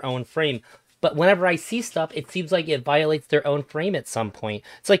within your own frame. But whenever I see stuff, it seems like it violates their own frame at some point.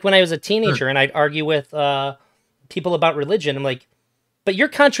 It's like when I was a Sure. teenager and I'd argue with people about religion. I'm like, but you're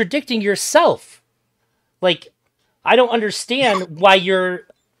contradicting yourself. Like, I don't understand why you're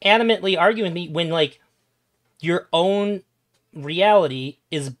animately arguing with me when, like, your own reality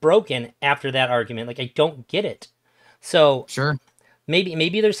is broken after that argument. Like, I don't get it. So Sure.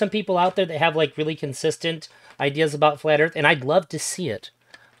 maybe there's some people out there that have like really consistent ideas about flat Earth, and I'd love to see it.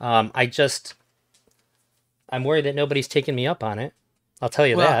 I just I'm worried that nobody's taking me up on it. I'll tell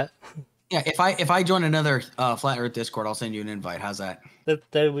you Well, that. yeah. If I join another Flat Earth Discord, I'll send you an invite. How's that?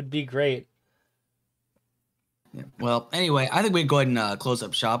 That would be great. Yeah. Well, anyway, I think we can go ahead and close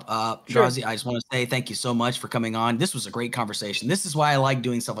up shop. Sure. Drazi, I just want to say thank you so much for coming on. This was a great conversation. This is why I like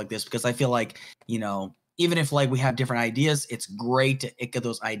doing stuff like this, because I feel like, even if like we have different ideas, it's great to get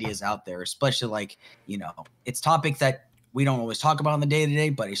those ideas out there, especially like, it's topics that we don't always talk about on the day to day,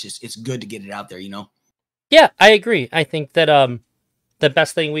 but it's good to get it out there. Yeah, I agree. I think that the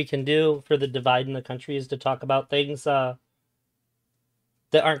best thing we can do for the divide in the country is to talk about things that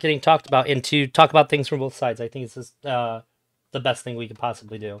aren't getting talked about, and to talk about things from both sides. I think it's just the best thing we could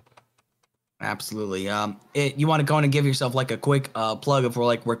possibly do. Absolutely. You want to go in and give yourself like a quick plug of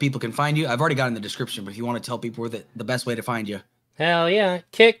where people can find you? I've already got in the description, but if you want to tell people the best way to find you. Hell yeah.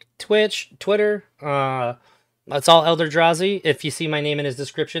 Kick, Twitch, Twitter. That's all Elderdrazi. If you see my name in his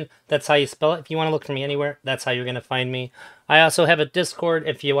description, that's how you spell it. If you want to look for me anywhere, that's how you're going to find me. I also have a Discord.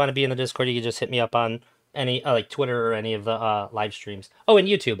 If you want to be in the Discord, you can just hit me up on any like Twitter or any of the live streams. Oh, and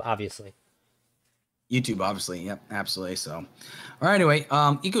YouTube, obviously. YouTube, obviously. Yep, absolutely. So, all right. Anyway,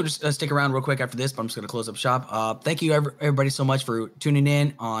 you could just stick around real quick after this, but I'm just going to close up shop. Thank you, everybody, so much for tuning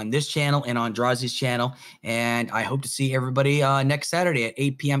in on this channel and on Drazi's channel. And I hope to see everybody next Saturday at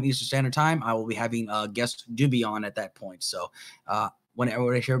 8 p.m. Eastern Standard Time. I will be having guest Doobie on at that point. So,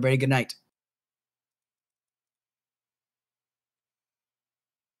 wish everybody good night.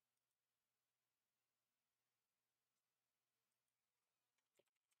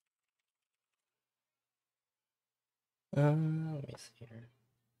 Let me see here.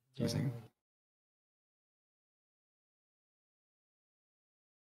 Yeah.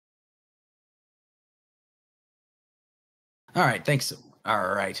 All right, thanks. All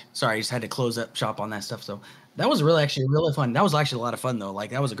right, sorry, I just had to close up shop on that stuff. So that was really fun. That was actually a lot of fun though.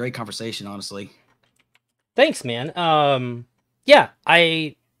 Like that was a great conversation, honestly. Thanks, man. Yeah,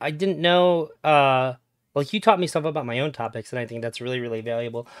 I didn't know. Like you taught me stuff about my own topics, and I think that's really, really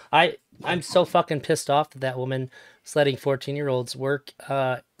valuable. I'm so fucking pissed off that that woman is letting 14-year-olds work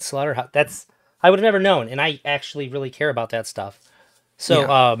slaughterhouse. That's I would have never known, and I actually really care about that stuff.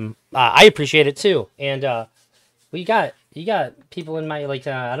 So I appreciate it too, and you got people in my like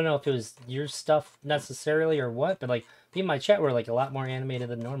I don't know if it was your stuff necessarily or what, but like people in my chat were like a lot more animated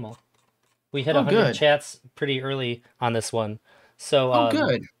than normal. We hit 100 good. chats pretty early on this one. So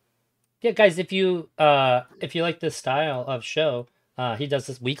Good. yeah, guys, if you like this style of show, he does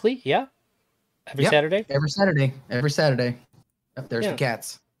this weekly, yeah? Every Saturday? Every Saturday. Every Saturday. Yep, there's the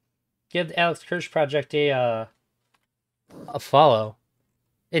cats. Give the Alex Kirsch Project a follow.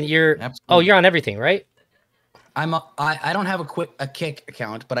 And you're you're on everything, right? I don't have a Kick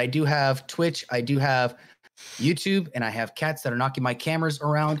account, but I do have Twitch, I do have YouTube, and I have cats that are knocking my cameras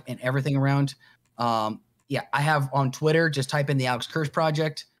around and everything around. Yeah, I have on Twitter, just type in the Alex Kirsch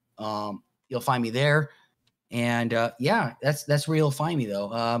Project. You'll find me there. And yeah, that's where you'll find me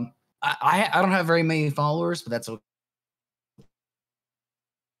though. I don't have very many followers, but that's okay.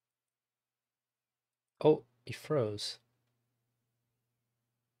 Oh, he froze.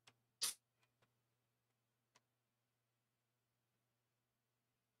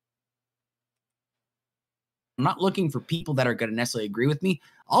 I'm not looking for people that are going to necessarily agree with me.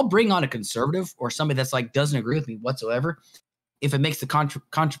 I'll bring on a conservative or somebody that's like doesn't agree with me whatsoever if it makes the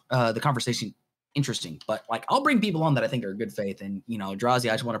conversation interesting. But like I'll bring people on that I think are good faith. And Drazi,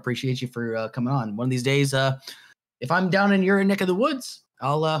 I just want to appreciate you for coming on. One of these days, if I'm down in your neck of the woods,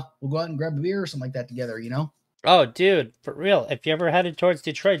 we'll go out and grab a beer or something like that together. Oh, dude, for real. If you ever headed towards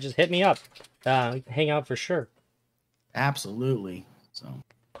Detroit, just hit me up. We can hang out for sure. Absolutely. So,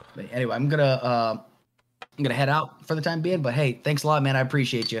 but anyway, I'm gonna head out for the time being. But hey, thanks a lot, man. I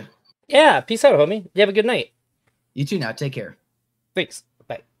appreciate you. Yeah, peace out, homie. You have a good night. You too. Now, take care. Thanks.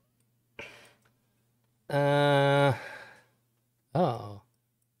 Bye. Oh.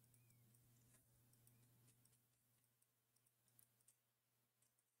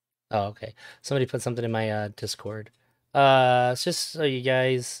 Oh, okay. Somebody put something in my Discord. It's just so you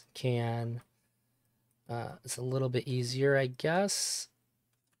guys can. It's a little bit easier, I guess.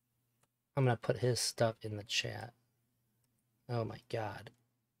 I'm gonna put his stuff in the chat. Oh my god.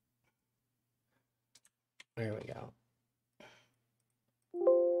 There we go.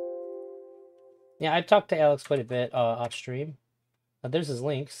 Yeah, I've talked to Alex quite a bit off stream. There's his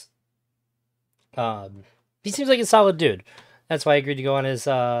links. He seems like a solid dude. That's why I agreed to go on his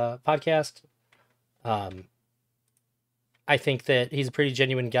podcast. I think that he's a pretty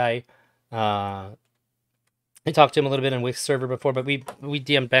genuine guy. I talked to him a little bit in Wix server before, but we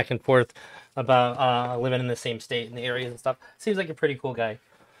DM'd back and forth about living in the same state and the areas and stuff. Seems like a pretty cool guy.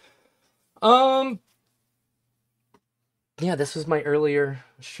 Um, yeah, this was my earlier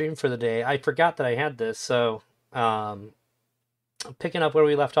stream for the day. I forgot that I had this, so um, picking up where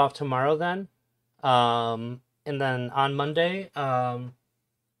we left off tomorrow then. And then on Monday, gonna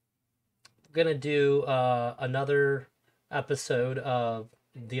do another episode of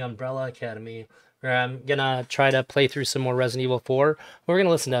The Umbrella Academy where I'm gonna try to play through some more Resident Evil 4. We're gonna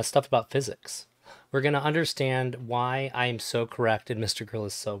listen to stuff about physics. We're gonna understand why I am so correct and Mr. Grill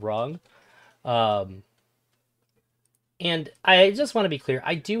is so wrong. Um, and I just want to be clear.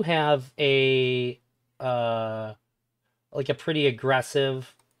 I do have a uh, like a pretty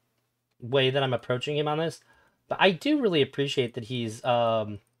aggressive way that I'm approaching him on this, but I do really appreciate that he's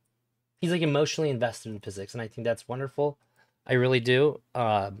like emotionally invested in physics, and I think that's wonderful. I really do.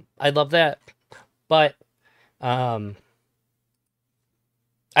 I love that, but um,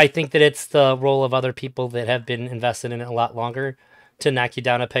 I think that it's the role of other people that have been invested in it a lot longer to knock you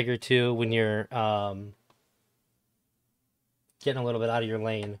down a peg or two when you're getting a little bit out of your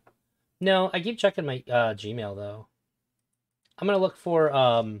lane. No, I keep checking my Gmail though. I'm gonna look for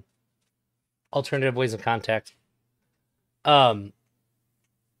alternative ways of contact. Um,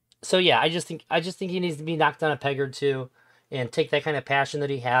 so yeah, I just think he needs to be knocked down a peg or two, and take that kind of passion that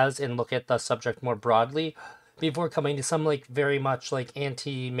he has and look at the subject more broadly before coming to some like very much like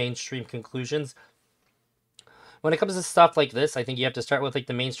anti-mainstream conclusions. When it comes to stuff like this, I think you have to start with like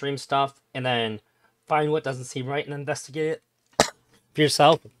the mainstream stuff and then find what doesn't seem right and investigate it for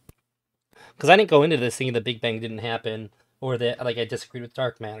yourself. Because I didn't go into this thinking the Big Bang didn't happen or that like I disagreed with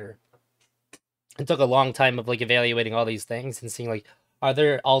dark matter. It took a long time of like evaluating all these things and seeing like are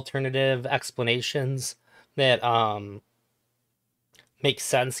there alternative explanations that make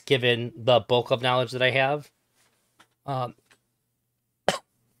sense given the bulk of knowledge that I have. Um,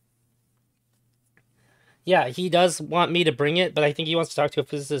 yeah, he does want me to bring it, but I think he wants to talk to a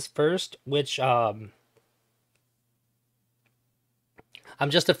physicist first, which I'm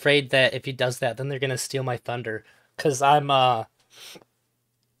just afraid that if he does that, then they're gonna steal my thunder. Cause I'm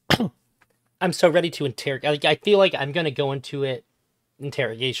so ready to interrogate. Like I feel like I'm gonna go into it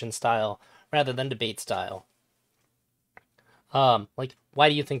interrogation style rather than debate style. Like why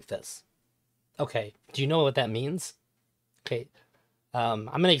do you think this? Okay, do you know what that means? Okay, I'm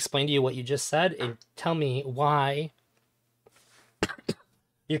gonna explain to you what you just said and tell me why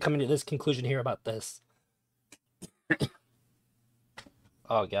you're coming to this conclusion here about this.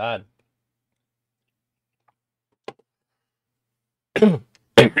 Oh God.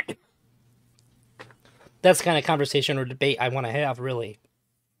 That's the kind of conversation or debate I want to have, really.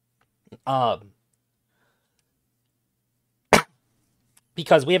 Um,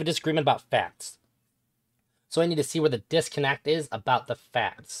 because we have a disagreement about facts. So I need to see where the disconnect is about the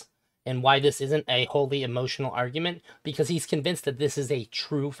facts and why this isn't a wholly emotional argument because he's convinced that this is a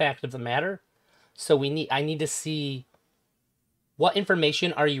true fact of the matter. So I need to see what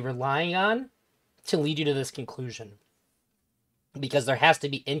information are you relying on to lead you to this conclusion? Because there has to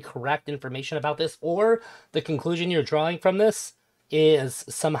be incorrect information about this, or the conclusion you're drawing from this is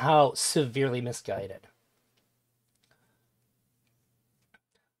somehow severely misguided.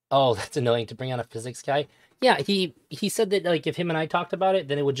 Oh, that's annoying to bring on a physics guy. Yeah, he said that like if him and I talked about it,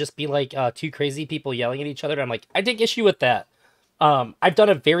 then it would just be like two crazy people yelling at each other. I'm like, I take issue with that. I've done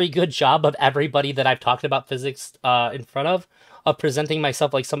a very good job of everybody that I've talked about physics in front of presenting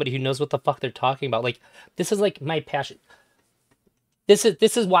myself like somebody who knows what the fuck they're talking about. Like this is like my passion. This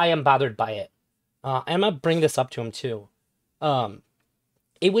is why I'm bothered by it. I'm gonna bring this up to him too. Um,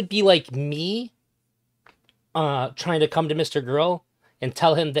 it would be like me trying to come to Mr. Girl and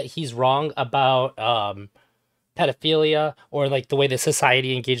tell him that he's wrong about pedophilia or like the way the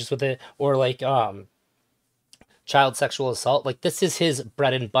society engages with it or like child sexual assault. Like this is his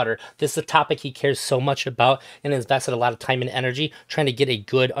bread and butter. This is a topic he cares so much about and has invested a lot of time and energy trying to get a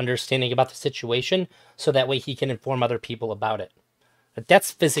good understanding about the situation so that way he can inform other people about it. But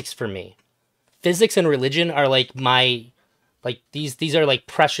that's physics for me. Physics and religion are like these are like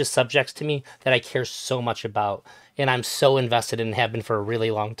precious subjects to me that I care so much about and I'm so invested in and have been for a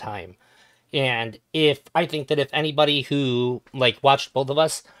really long time. And if I think that if anybody who like watched both of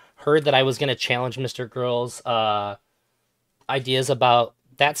us heard that I was gonna challenge Mr. Girl's ideas about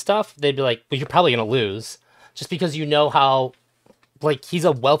that stuff, they'd be like, well, you're probably gonna lose. Just because you know how like he's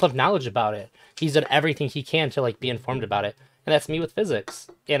a wealth of knowledge about it. He's done everything he can to like be informed about it. And that's me with physics.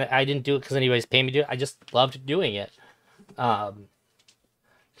 And I didn't do it because anybody's paying me to do it. I just loved doing it. Um,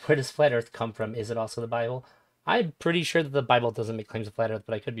 where does flat Earth come from? Is it also the Bible? I'm pretty sure that the Bible doesn't make claims of flat Earth,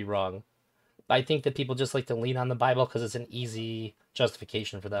 but I could be wrong. But I think that people just like to lean on the Bible because it's an easy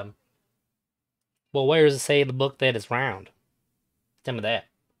justification for them. Well, where does it say in the book that it's round? Some of that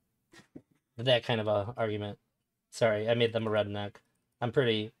kind of a argument. Sorry, I made them a redneck. I'm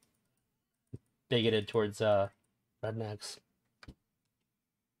pretty bigoted towards rednecks.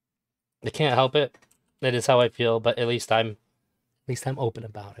 I can't help it. That is how I feel, but at least I'm open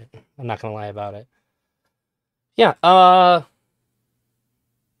about it. I'm not gonna lie about it. Yeah,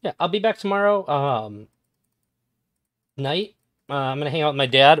 yeah, I'll be back tomorrow. Night. I'm gonna hang out with my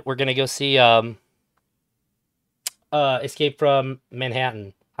dad. We're gonna go see Escape from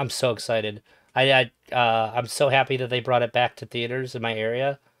Manhattan. I'm so excited. I'm so happy that they brought it back to theaters in my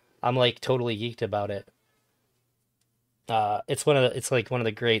area. I'm like totally geeked about it. It's like one of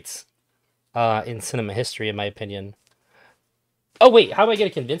the greats in cinema history, in my opinion. Oh wait, how am I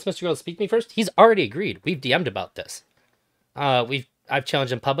gonna convince Mr. Girl to speak to me first? He's already agreed. We've DM'd about this. I've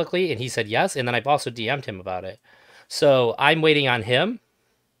challenged him publicly, and he said yes, and then I've also DM'd him about it. So I'm waiting on him.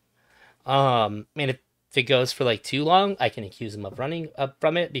 And if it goes for like too long, I can accuse him of running up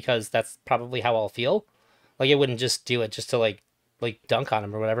from it because that's probably how I'll feel. Like I wouldn't just do it just to like dunk on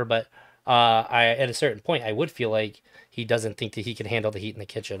him or whatever, but I at a certain point I would feel like he doesn't think that he can handle the heat in the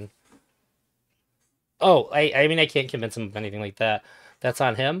kitchen. Oh, I mean I can't convince him of anything like that. That's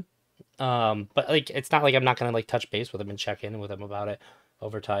on him. But like it's not like I'm not gonna like touch base with him and check in with him about it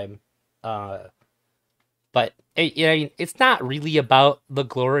over time. Uh, but yeah, it's not really about the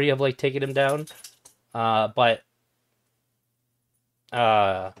glory of like taking him down. But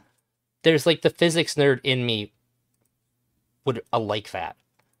uh, there's like the physics nerd in me would like that.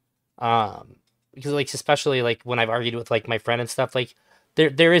 Because like especially like when I've argued with like my friend and stuff, like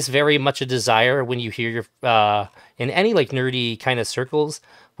there is very much a desire when you hear your in any like nerdy kind of circles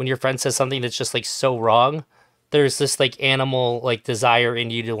when your friend says something that's just like so wrong. There's this like animal like desire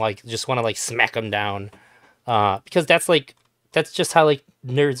in you to like just want to like smack them down. Because that's just how like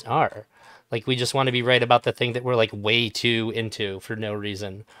nerds are. Like we just want to be right about the thing that we're like way too into for no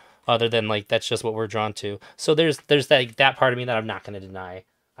reason other than like that's just what we're drawn to. So there's that part of me that I'm not going to deny.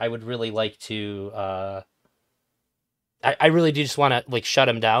 I would really like to I really do just want to like shut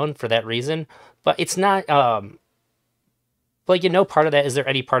him down for that reason, but it's not like in no part of that is there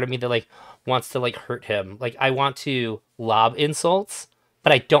any part of me that like wants to like hurt him. Like I want to lob insults,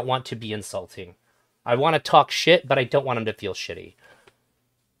 but I don't want to be insulting. I want to talk shit, but I don't want him to feel shitty.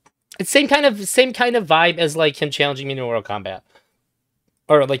 It's same kind of vibe as like him challenging me to Mortal Kombat,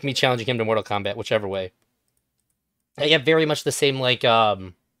 or like me challenging him to Mortal Kombat, whichever way. I have very much the same like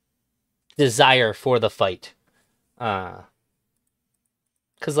desire for the fight. Uh,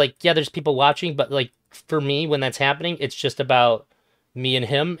 cause like yeah, there's people watching, but like for me when that's happening, it's just about me and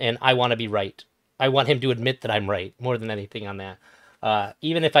him, and I want to be right. I want him to admit that I'm right more than anything on that.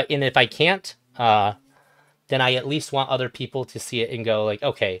 Even if I can't, then I at least want other people to see it and go like,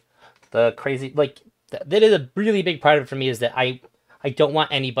 okay, the crazy like that is a really big part of it for me is that I don't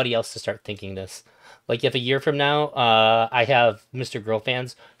want anybody else to start thinking this. Like if a year from now, I have Mr. Girl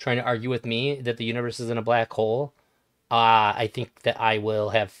fans trying to argue with me that the universe is in a black hole, I think that I will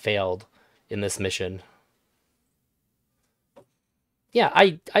have failed in this mission. Yeah,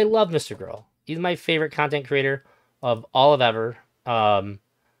 I love Mr. Girl. He's my favorite content creator of all of ever. Um,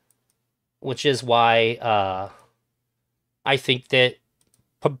 which is why I think that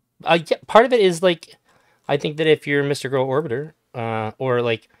yeah, part of it is like I think that if you're Mr. Girl Orbiter, or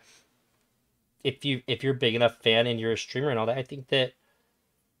like if you're a big enough fan and you're a streamer and all that, I think that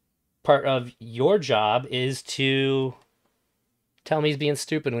part of your job is to tell him he's being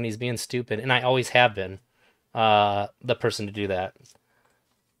stupid when he's being stupid, and I always have been the person to do that.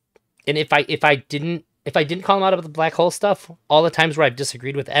 And if I didn't call him out about the black hole stuff, all the times where I've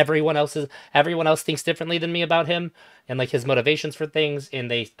disagreed with everyone else thinks differently than me about him and like his motivations for things, and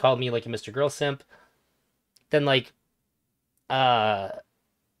they called me like a Mr. Girl simp, then like uh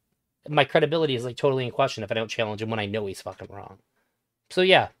my credibility is like totally in question if I don't challenge him when I know he's fucking wrong. So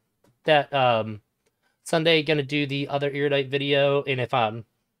yeah, that Sunday gonna do the other Erudite video, and if I'm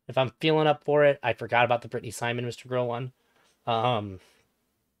feeling up for it, I forgot about the Brittany Simon Mr. Girl one. Um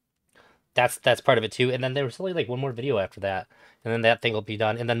that's part of it too. And then there was only like one more video after that, and then that thing will be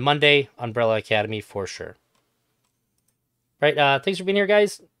done. And then Monday, Umbrella Academy for sure. Right. Thanks for being here,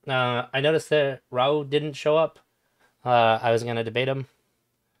 guys. I noticed that Raul didn't show up. I was gonna debate him,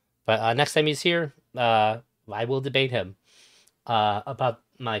 but next time he's here, I will debate him about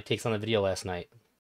my takes on the video last night.